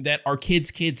something that our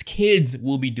kids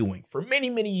will be doing for many,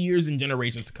 many years and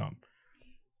generations to come.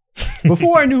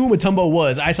 Before I knew who Mutombo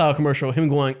was, I saw a commercial, him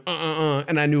going,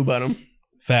 and I knew about him.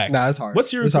 Facts. Nah, it's hard.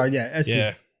 What's your... It's hard, yeah. S tier.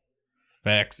 Yeah.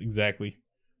 Facts, exactly.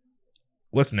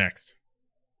 What's next?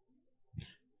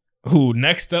 Ooh,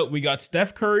 next up, we got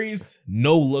Steph Curry's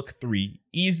no-look 3.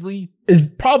 Easily, is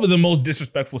probably the most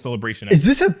disrespectful celebration ever. Is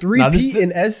this a 3P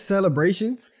in S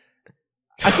celebrations?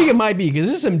 I think it might be because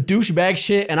this is some douchebag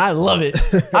shit, and I love it.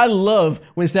 I love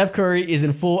when Steph Curry is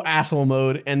in full asshole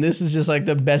mode, and this is just like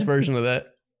the best version of that.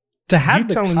 To have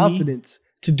the confidence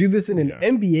to do this in an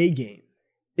NBA game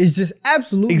is just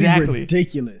absolutely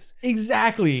ridiculous.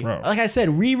 Exactly. Bro. Like I said,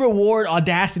 reward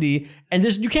audacity, and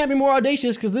you can't be more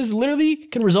audacious because this literally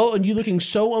can result in you looking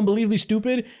so unbelievably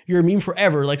stupid. You're a meme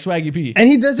forever, like Swaggy P. And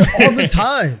he does it all the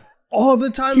time. All the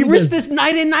time. He risked this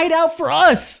night in, night out for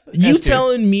us. You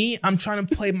telling me I'm trying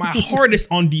to play my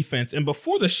hardest on defense, and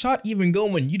before the shot even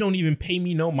going, you don't even pay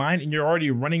me no mind, and you're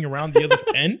already running around the other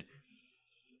end?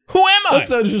 Who am I? That's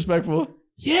so disrespectful.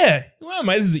 Yeah. Who am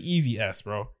I? This is an easy S,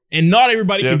 bro. And not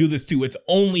everybody can do this too. It's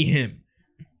only him.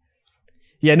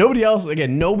 Yeah, nobody else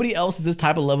is this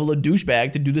type of level of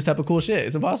douchebag to do this type of cool shit.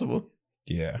 It's impossible.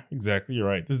 Yeah, exactly. You're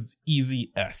right. This is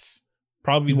easy S.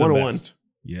 Probably It's the 101. best.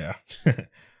 Yeah.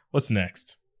 What's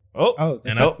next? I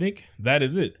think that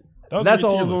is it. That's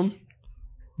all of them.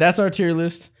 That's our tier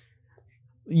list.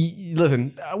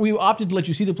 Listen, we opted to let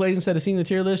you see the plays instead of seeing the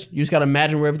tier list. You just got to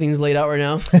imagine where everything's laid out right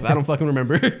now. I don't fucking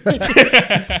remember.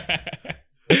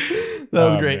 That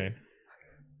was great. Man.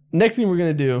 Next thing we're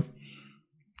going to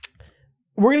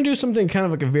do something kind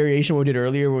of like a variation of what we did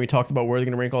earlier when we talked about where they're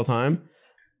going to rank all time.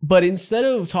 But instead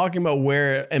of talking about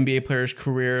where NBA players'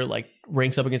 career like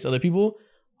ranks up against other people,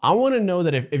 I want to know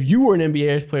that if you were an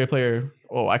NBA player,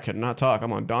 oh, I could not talk.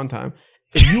 I'm on Dawn time.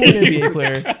 If you were an NBA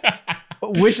player,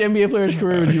 which NBA player's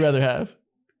career would you rather have?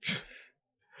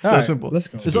 Simple. Let's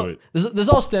go. This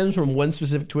all stems from one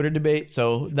specific Twitter debate,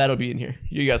 so that'll be in here.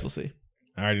 You guys will see.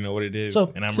 I already know what it is,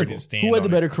 and I'm ready to stand. Who had the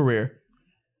better career,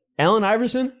 Allen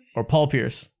Iverson or Paul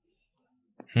Pierce?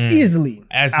 Easily.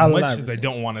 As much as I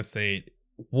don't want to say it.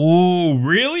 Whoa,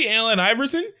 really? Allen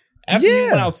Iverson? After he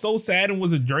went out so sad and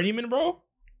was a journeyman, bro?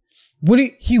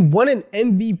 He won an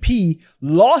MVP,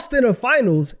 lost in a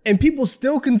finals, and people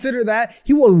still consider that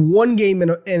he won one game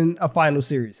in a final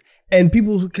series. And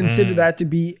people consider that to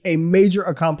be a major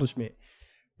accomplishment.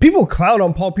 People clown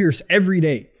on Paul Pierce every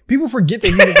day. People forget that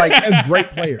he was like a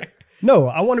great player. No,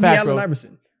 I want to be Allen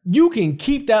Iverson. You can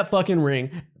keep that fucking ring.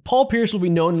 Paul Pierce will be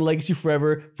known in legacy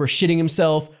forever for shitting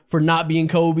himself, for not being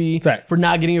Kobe, for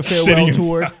not getting a farewell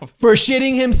tour, for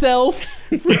shitting himself,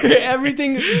 for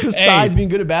everything besides being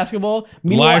good at basketball.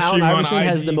 Meanwhile, Allen Iverson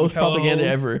has the most propaganda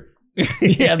ever.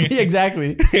 Yeah,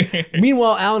 exactly.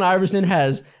 Meanwhile, Allen Iverson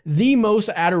has the most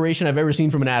adoration I've ever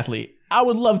seen from an athlete. I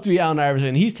would love to be Allen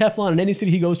Iverson. He's Teflon in any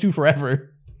city he goes to forever.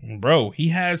 Bro, he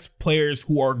has players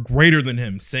who are greater than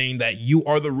him saying that you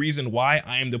are the reason why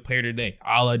I am the player today,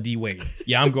 a la D Wade.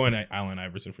 Yeah, I'm going to Allen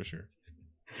Iverson for sure.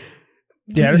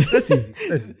 Yeah, that's easy.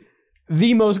 That's easy.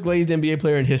 The most glazed NBA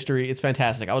player in history. It's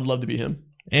fantastic. I would love to be him.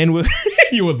 And with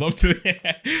You would love to.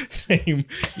 Same.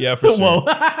 Yeah, for sure. Whoa.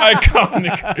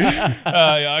 Iconic.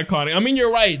 Yeah, iconic. I mean,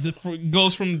 you're right. It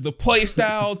goes from the play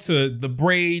style to the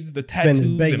braids, the tattoos,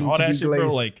 and all that shit,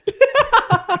 bro. Like,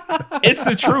 it's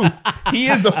the truth. He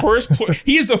is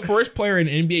the first player in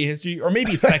NBA history, or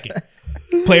maybe second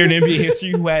player in NBA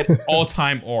history who had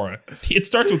all-time aura. It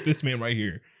starts with this man right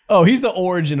here. Oh, he's the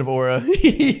origin of aura.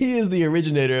 He is the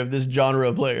originator of this genre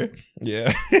of player.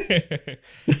 Yeah.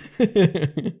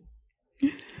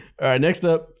 All right, next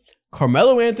up,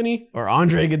 Carmelo Anthony or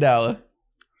Andre Iguodala?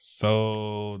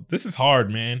 So this is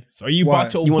hard, man. So are you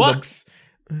about your Bucks,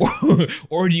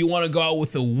 or do you want to go out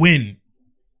with a win?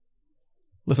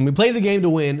 Listen, we play the game to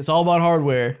win. It's all about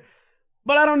hardware.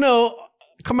 But I don't know.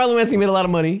 Carmelo Anthony made a lot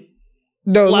of money.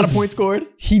 No, a lot of points scored.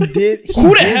 He did.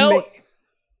 Who the hell?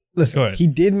 Listen, he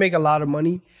did make a lot of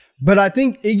money, but I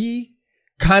think Iggy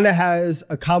kind of has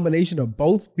a combination of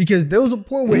both, because there was a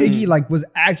point where Iggy like was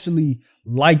actually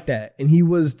like that and he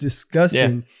was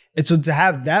disgusting. Yeah. And so to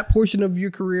have that portion of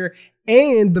your career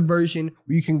and the version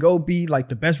where you can go be like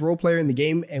the best role player in the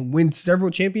game and win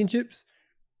several championships,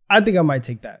 I think I might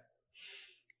take that.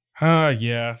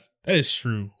 Yeah, that is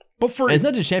true. But and it's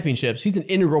not just championships. He's an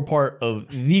integral part of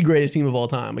the greatest team of all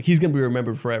time. Like, he's going to be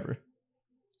remembered forever.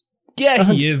 Yeah,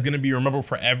 he is going to be remembered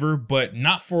forever, but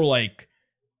not for like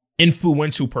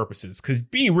influential purposes. Because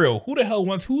be real, who the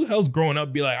hell's growing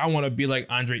up be like, I want to be like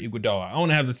Andre Iguodala. I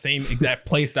want to have the same exact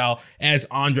play style as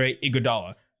Andre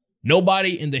Iguodala.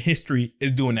 Nobody in the history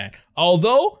is doing that.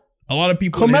 Although a lot of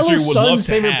people in history would love to son's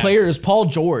favorite player is Paul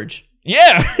George.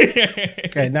 Yeah.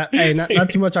 Okay, not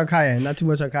too much on Cayenne. Not too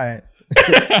much on Cayenne.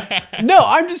 No,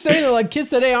 I'm just saying that like kids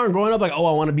today aren't growing up like, oh,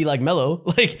 I want to be like Melo.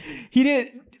 Like, he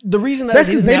didn't. The reason that's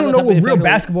because they don't know what real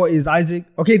basketball is, Isaac.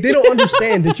 Okay, they don't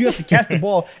understand that you have to catch the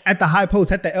ball at the high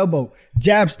post, at the elbow,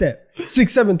 jab step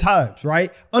 6-7 times,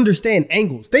 right? Understand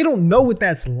angles. They don't know what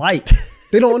that's like.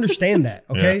 They don't understand that.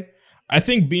 Okay, yeah. I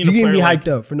think being a player getting me hyped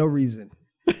up for no reason.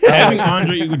 Having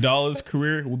Andre Iguodala's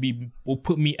career will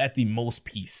put me at the most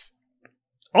peace.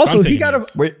 Also, he got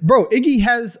bro. Iggy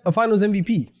has a Finals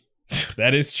MVP.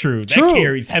 That is true. That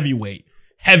carries heavyweight.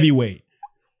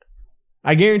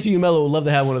 I guarantee you Melo would love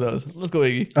to have one of those. Let's go,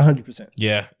 Iggy. 100%.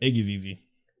 Yeah, Iggy's easy.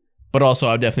 But also,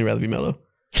 I'd definitely rather be Melo.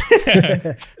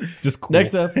 Just cool.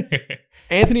 Next up,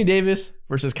 Anthony Davis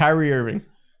versus Kyrie Irving.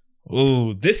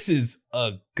 Ooh, this is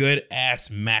a good-ass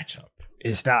matchup.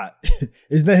 It's not.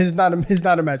 It's not a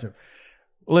matchup.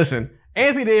 Listen,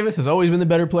 Anthony Davis has always been the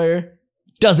better player.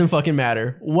 Doesn't fucking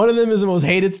matter. One of them is the most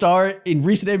hated star in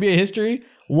recent NBA history.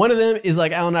 One of them is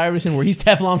like Allen Iverson, where he's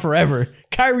Teflon forever.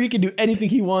 Kyrie can do anything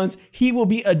he wants. He will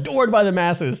be adored by the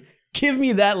masses. Give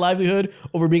me that livelihood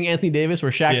over being Anthony Davis,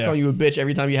 where Shaq's calling you a bitch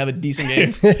every time you have a decent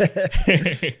game.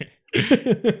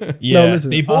 Yeah, no, listen,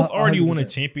 they both already 100%. Won a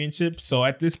championship. So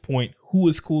at this point, who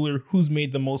is cooler? Who's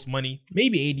made the most money?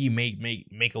 Maybe AD may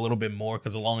make a little bit more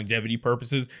because of longevity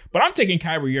purposes. But I'm taking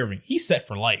Kyrie Irving. He's set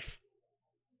for life.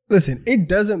 Listen, it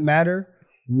doesn't matter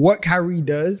what Kyrie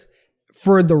does.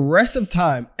 For the rest of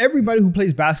time, everybody who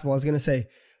plays basketball is going to say,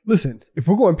 listen, if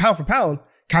we're going pound for pound,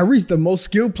 Kyrie's the most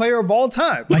skilled player of all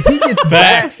time. Like, he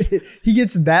gets he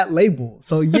gets that label.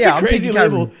 So yeah, I'm taking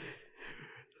label. Kyrie.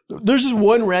 There's just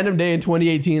one random day in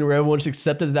 2018 where everyone just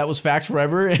accepted that was facts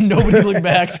forever and nobody looked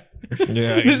back.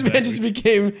 Yeah, this man just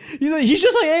became, he's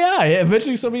just like AI.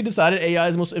 Eventually somebody decided AI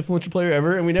is the most influential player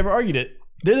ever and we never argued it.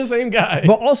 They're the same guy.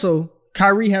 But also,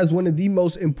 Kyrie has one of the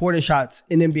most important shots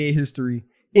in NBA history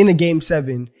in a game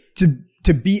 7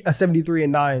 to beat a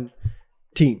 73-9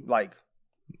 team. Like,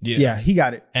 yeah, he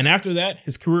got it. And after that,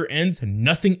 his career ends and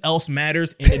nothing else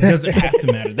matters and it doesn't have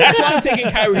to matter. That's why I'm taking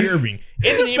Kyrie Irving.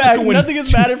 Anthony Davis could win. Nothing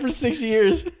has mattered for 6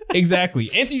 years.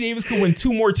 Exactly. Anthony Davis could win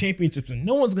 2 more championships and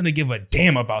no one's going to give a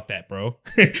damn about that, bro.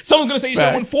 Someone's going to say he should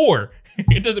have won 4.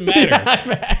 It doesn't matter.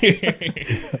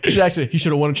 Actually, he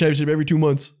should have won a championship every 2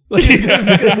 months. Like, he's going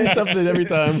to do something every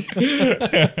time.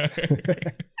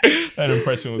 That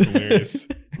impression was hilarious.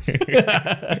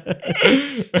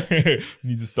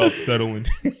 Need to stop settling.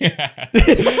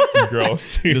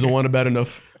 Gross. He doesn't want it bad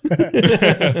enough.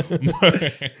 That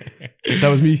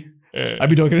was me. I'd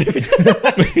be dunking it every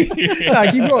time.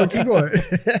 Nah, keep going.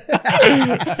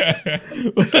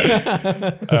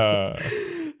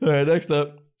 All right, next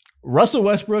up. Russell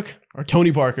Westbrook or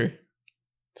Tony Parker?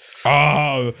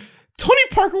 Oh, Tony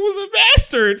Parker was a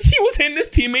bastard. He was hitting his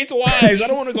teammates' wives. I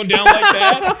don't want to go down like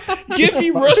that. Give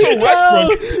me Russell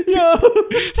Westbrook. Yo.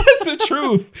 That's the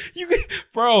truth.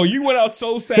 You went out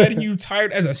so sad and you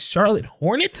retired as a Charlotte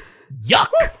Hornet?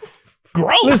 Yuck.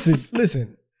 Gross.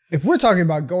 Listen. If we're talking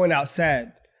about going out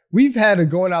sad, we've had a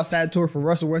going out sad tour for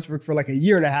Russell Westbrook for like a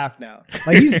year and a half now.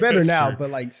 Like, he's better now, true. But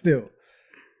like still.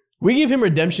 We give him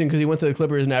redemption because he went to the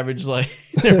Clippers and averaged like.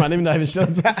 Never mind. Maybe not even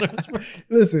showing.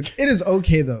 Listen, it is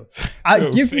okay though.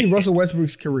 Give me Russell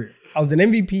Westbrook's career. I was an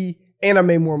MVP and I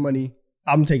made more money.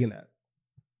 I'm taking that.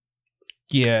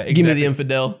 Yeah, exactly. Give me the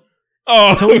infidel.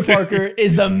 Oh, Tony Parker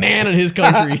is the man in his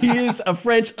country. He is a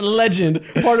French legend,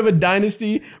 part of a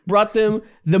dynasty. Brought them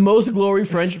the most glory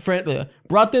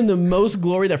brought them the most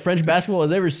glory that French basketball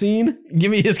has ever seen. Give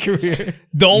me his career.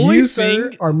 The only you,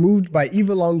 thing sir, are moved by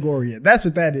Eva Longoria. That's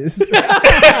what that is.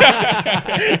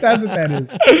 That's what that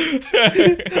is.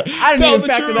 I didn't even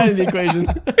factor that in the equation.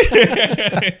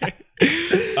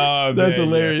 That's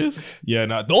hilarious. Yeah,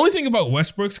 no. The only thing about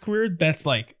Westbrook's career that's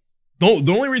like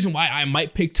the only reason why I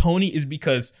might pick Tony is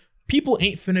because people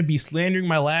ain't finna be slandering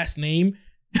my last name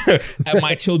at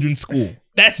my children's school.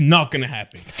 That's not gonna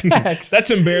happen. That's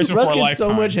embarrassing Russ for a gets lifetime.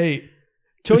 so much hate.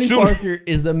 Tony Parker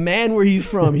is the man where he's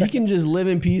from. He can just live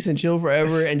in peace and chill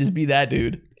forever and just be that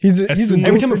dude. He's a every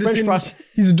time a citizen, French process.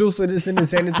 He's a dual citizen in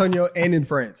San Antonio and in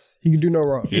France. He can do no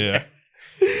wrong. Yeah.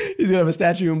 He's gonna have a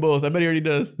statue in both. I bet he already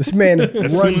does. This man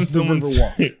runs the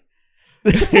Riverwalk.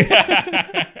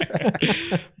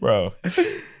 Bro.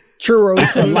 Churros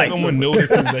As soon as life. someone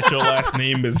notices that your last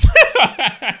name is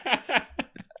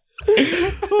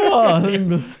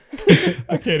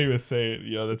I can't even say it.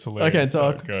 Yo, that's hilarious. I can't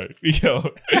talk. Okay. Yo.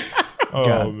 Oh,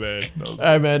 God. man. No. All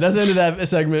right, man. That's the end of that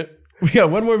segment. We got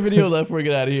one more video left before we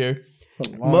get out of here.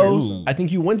 Mo, I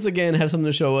think you once again have something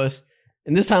to show us.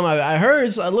 And this time I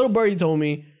heard a little birdie told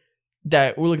me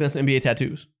that we're looking at some NBA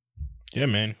tattoos. Yeah,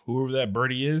 man. Whoever that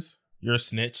birdie is, you're a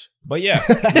snitch. But yeah,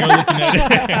 we're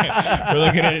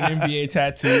looking at NBA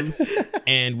tattoos.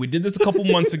 And we did this a couple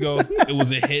months ago. It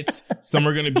was a hit. Some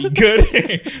are going to be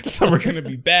good. Some are going to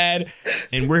be bad.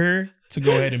 And we're here to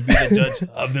go ahead and be the judge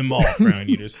of them all, Crown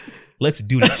Eaters. Let's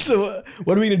do this. So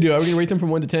what are we going to do? Are we going to rate them from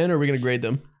 1 to 10 or are we going to grade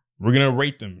them? We're going to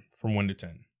rate them from 1 to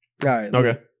 10. All right.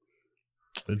 Okay.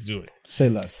 Let's do it. Say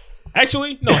less.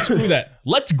 Actually, no, screw that.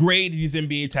 Let's grade these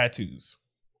NBA tattoos.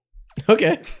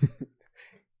 Okay.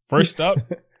 First up,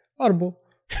 Audible.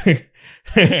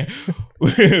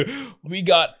 we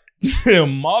got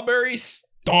Marbury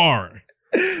Star.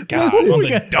 God, Listen, on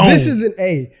the dome. This is an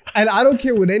A. And I don't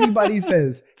care what anybody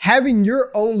says. Having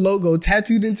your own logo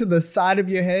tattooed into the side of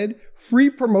your head, free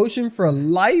promotion for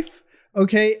life.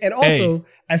 Okay. And also,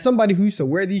 as somebody who used to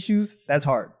wear these shoes, that's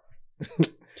hard.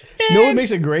 You know what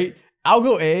makes it great? I'll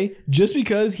go A just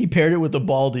because he paired it with the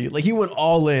baldy. Like he went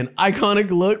all in.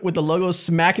 Iconic look with the logo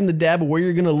smacking the dab of where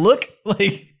you're gonna look.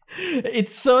 Like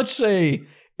it's such a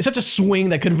swing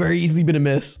that could have very easily been a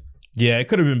miss. Yeah, it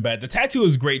could have been bad. The tattoo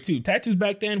is great too. Tattoos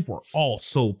back then were all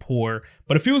so poor.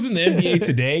 But if he was in the NBA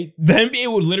today, the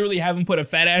NBA would literally have him put a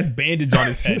fat ass bandage on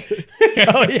his head.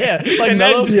 Oh yeah, like and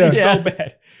that'd just be so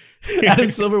bad.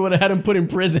 Adam Silver would have had him put in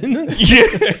prison. Yeah,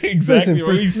 exactly.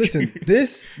 Listen,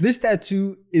 this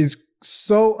tattoo is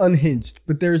so unhinged,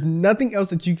 but there's nothing else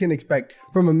that you can expect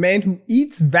from a man who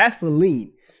eats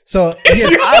Vaseline. So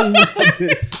yes, I love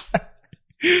this.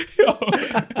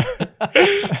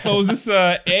 So is this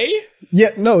A? Yeah,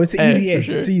 no, it's an easy A.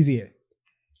 Sure. It's easy A.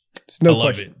 It's no I love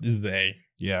question. it. This is A.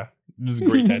 Yeah, this is a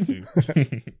great tattoo.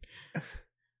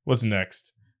 What's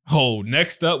next? Oh,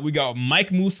 next up, we got Mike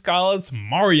Muscala's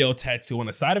Mario tattoo on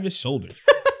the side of his shoulder.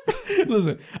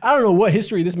 Listen, I don't know what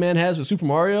history this man has with Super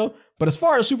Mario, but as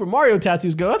far as Super Mario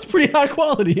tattoos go, that's pretty high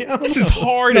quality. This is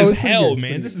hard as hell,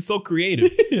 man. This is so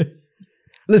creative.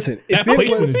 Listen, if That it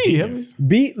placement was is genius.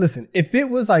 listen, if it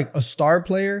was like a star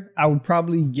player, I would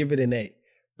probably give it an A.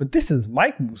 But this is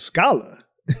Mike Muscala.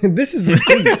 This is a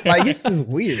C. Like, it's just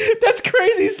weird. That's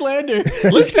crazy slander.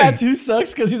 This tattoo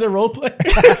sucks because he's a role player.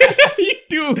 You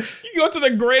do. You go to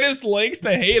the greatest lengths to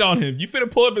hate on him. You finna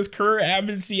pull up his current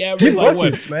average Get like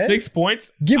buckets, what? man. 6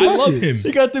 points? Get I love buckets. him.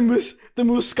 You got the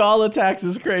Muscala tax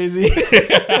is crazy.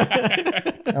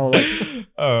 I don't like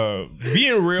it.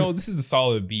 Being real, this is a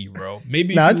solid B, bro.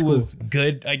 Maybe Nah, if it's he was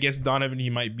good, I guess Donovan, he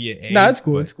might be an A. Nah, it's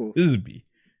cool. but It's cool. This is a B.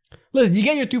 Listen, you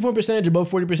get your 2-point percentage above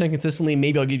 40% consistently,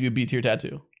 maybe I'll give you a B tier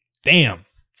tattoo. Damn.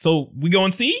 So we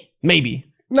going C?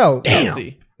 Maybe. No. Damn.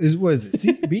 C. What is it?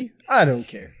 C? B? I don't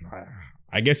care.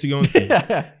 I guess you're going C.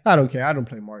 I don't care. I don't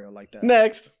play Mario like that.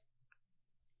 Next.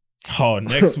 Oh,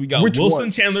 next we got Which Wilson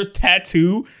one? Chandler's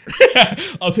tattoo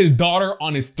of his daughter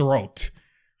on his throat.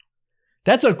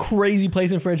 That's a crazy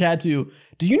placement for a tattoo.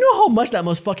 Do you know how much that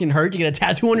must fucking hurt to get a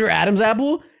tattoo on your Adam's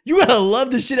apple? You gotta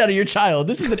love the shit out of your child.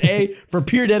 This is an A for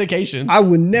pure dedication. I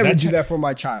would never That's- do that for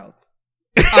my child.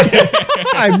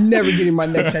 I'm never getting my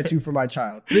neck tattoo for my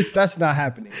child. That's not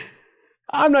happening.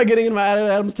 I'm not getting my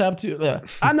Adam's tattoo.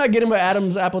 I'm not getting my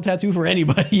Adam's apple tattoo for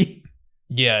anybody.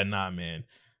 Yeah, nah, man.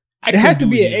 It has to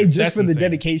be an A either. just That's for the insane.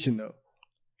 dedication, though.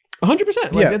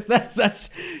 100%. Like that's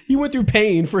he went through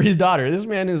pain for his daughter. This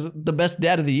man is the best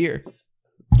dad of the year.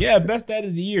 Yeah, best dad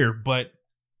of the year. But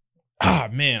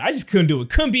man, I just couldn't do it.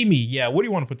 Couldn't be me. Yeah, what do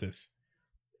you want to put this?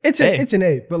 It's an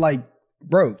A. But like,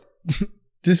 bro,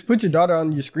 just put your daughter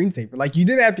on your screensaver. Like you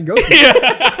didn't have to go through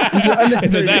it. This is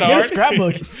unnecessary. Get a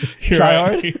scrapbook. Try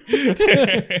hard.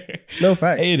 No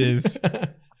facts. Hey, it is.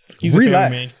 He's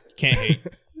Relax. A man. Can't hate.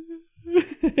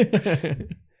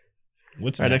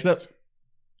 What's all right, next?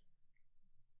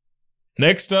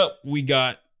 next up?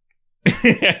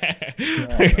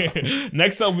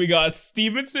 Next up, we got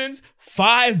Stevenson's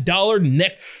 $5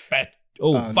 neck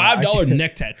 $5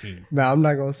 neck tattoo. No, I'm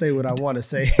not gonna say what I want to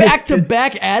say. Back to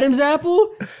back Adam's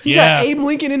apple. He got Abe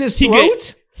Lincoln in his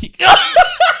throat.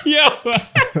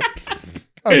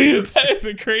 That is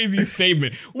a crazy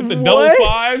statement. With the double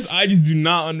fives, I just do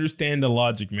not understand the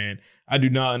logic, man. I do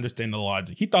not understand the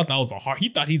logic. He thought he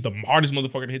thought he's the hardest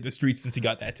motherfucker to hit the streets since he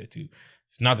got that tattoo.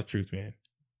 It's not the truth, man.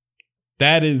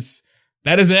 That is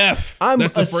F.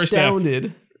 That's the astounded.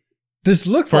 First F. This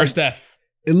looks first like, F.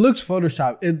 It looks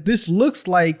Photoshop. This looks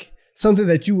like something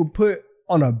that you would put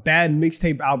on a bad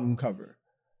mixtape album cover.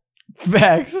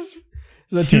 Facts. Is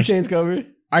that 2 Chainz cover?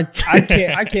 I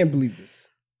can't believe this.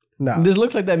 No. This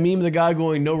looks like that meme of the guy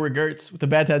going no regrets with a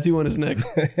bad tattoo on his neck.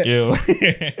 Ew.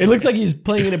 It looks like he's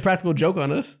playing it a practical joke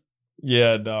on us.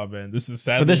 Yeah, no, man. This is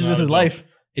sad. But this is just his life.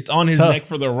 It's on his neck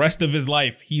for the rest of his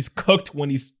life. He's cooked when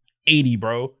he's 80,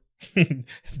 bro.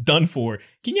 It's done for.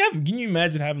 Can you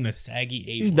imagine having a saggy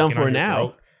Abe? He's done for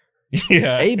now.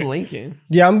 Yeah, Abe Lincoln.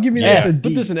 Yeah, I'm giving this a D.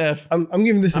 Put this an F. I'm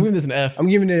giving this an F. I'm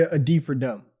giving it a D for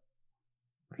dumb.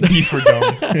 D for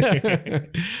dumb.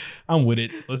 I'm with it.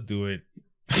 Let's do it.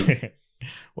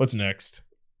 What's next?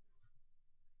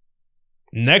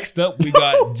 Next up, we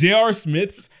got J.R.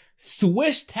 Smith's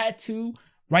Swish tattoo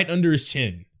right under his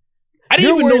chin. I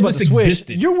didn't even know this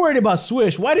existed. You're worried about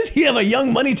Swish. Why does he have a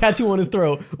Young Money tattoo on his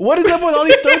throat? What is up with all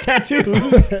these throat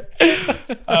tattoos?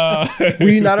 Were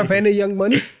you not a fan of Young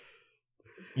Money?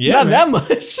 Yeah, not that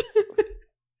much.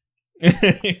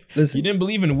 Listen, you didn't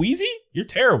believe in Wheezy? You're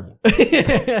terrible.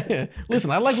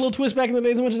 Listen, I like Lil Twist back in the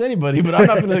day as much as anybody, but I'm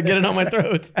not going to get it on my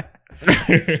throat.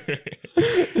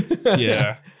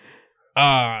 Yeah.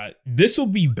 This will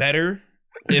be better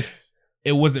if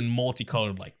it wasn't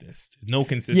multicolored like this. There's no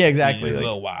consistency. Yeah, exactly. It's a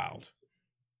little wild.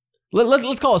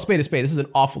 Let's call a spade a spade. This is an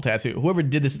awful tattoo. Whoever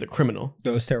did this is a criminal.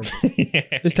 No, it's terrible.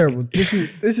 It's terrible. This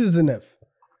is an F.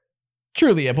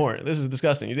 Truly abhorrent. This is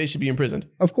disgusting. They should be imprisoned.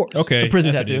 Of course. Okay. It's a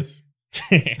prison F tattoo.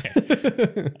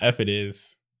 F it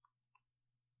is.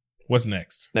 What's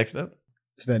next? Next up.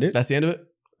 Is that it? That's the end of it?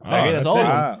 Oh, Okay, that's all of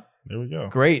them. Ah. There we go.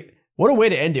 Great. What a way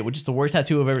to end it with just the worst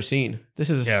tattoo I've ever seen.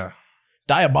 This is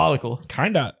diabolical.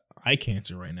 Kinda eye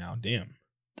cancer right now. Damn.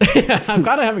 I'm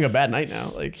kind of having a bad night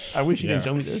now. Like, I wish you didn't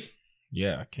show me this.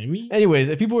 Yeah. Can we? Anyways,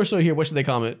 if people are still here, what should they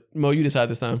comment? Mo, you decide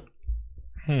this time.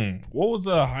 What was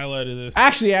the highlight of this?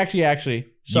 Actually. You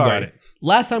Sorry. got it.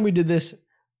 Last time we did this,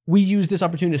 we used this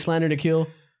opportunity to slander Nikhil.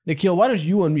 Nikhil, why don't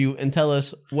you unmute and tell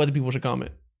us what the people should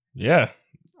comment? Yeah.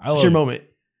 It's your moment.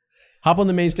 Hop on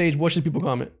the main stage. What should people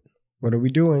comment? What are we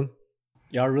doing?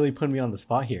 Y'all really putting me on the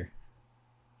spot here.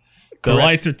 The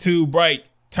lights are too bright.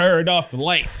 Turn off the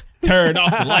lights. Turn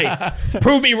off the lights.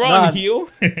 Prove me wrong, Nikhil.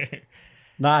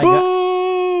 I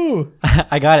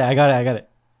got it.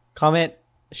 Comment,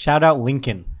 shout out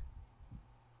Lincoln.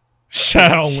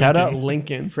 Shout out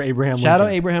Lincoln. For Abraham Lincoln. Shout out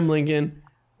Abraham Lincoln.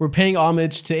 We're paying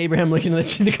homage to Abraham Lincoln in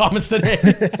the comments today.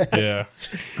 Yeah.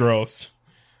 Gross.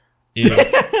 Ew.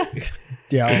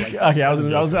 Yeah. Okay, I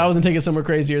wasn't taking somewhere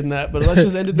crazier than that, but let's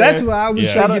just end it there. That's what I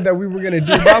was thinking that we were gonna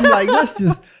do. But I'm like,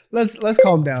 let's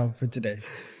calm down for today.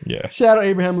 Yeah. Shout out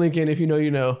Abraham Lincoln. If you know,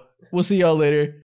 you know. We'll see y'all later.